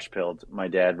been Bosch pilled. My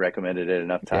dad recommended it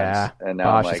enough times, and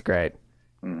now Bosch is great.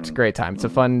 It's a great time. It's a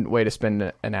fun way to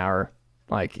spend an hour.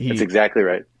 That's exactly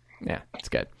right. Yeah, it's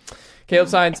good. Caleb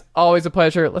Saenz, always a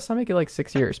pleasure. Let's not make it like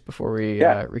 6 years before we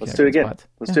reconnect. Let's do it again.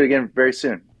 Let's do it again very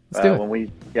soon. Let's do it. When we,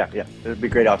 it'll be a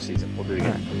great off season. We'll do it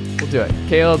again. Right. We'll do it.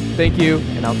 Caleb, thank you,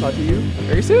 and I'll talk to you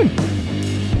very soon.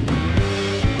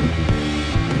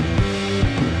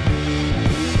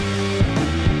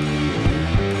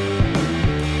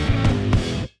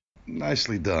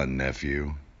 Nicely done,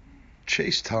 nephew.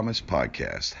 Chase Thomas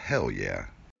Podcast. Hell yeah.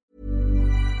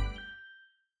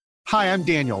 Hi, I'm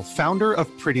Daniel, founder of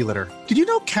Pretty Litter. Did you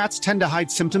know cats tend to hide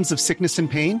symptoms of sickness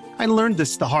and pain? I learned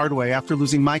this the hard way after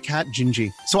losing my cat,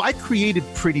 Gingy. So I created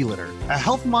Pretty Litter, a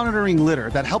health monitoring litter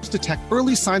that helps detect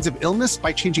early signs of illness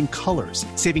by changing colors,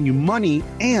 saving you money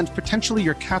and potentially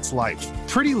your cat's life.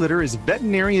 Pretty Litter is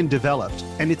veterinarian developed,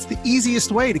 and it's the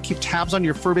easiest way to keep tabs on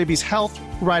your fur baby's health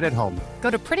right at home. Go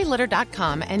to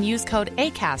prettylitter.com and use code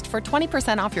ACAST for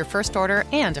 20% off your first order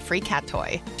and a free cat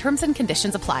toy. Terms and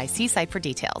conditions apply. See site for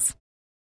details.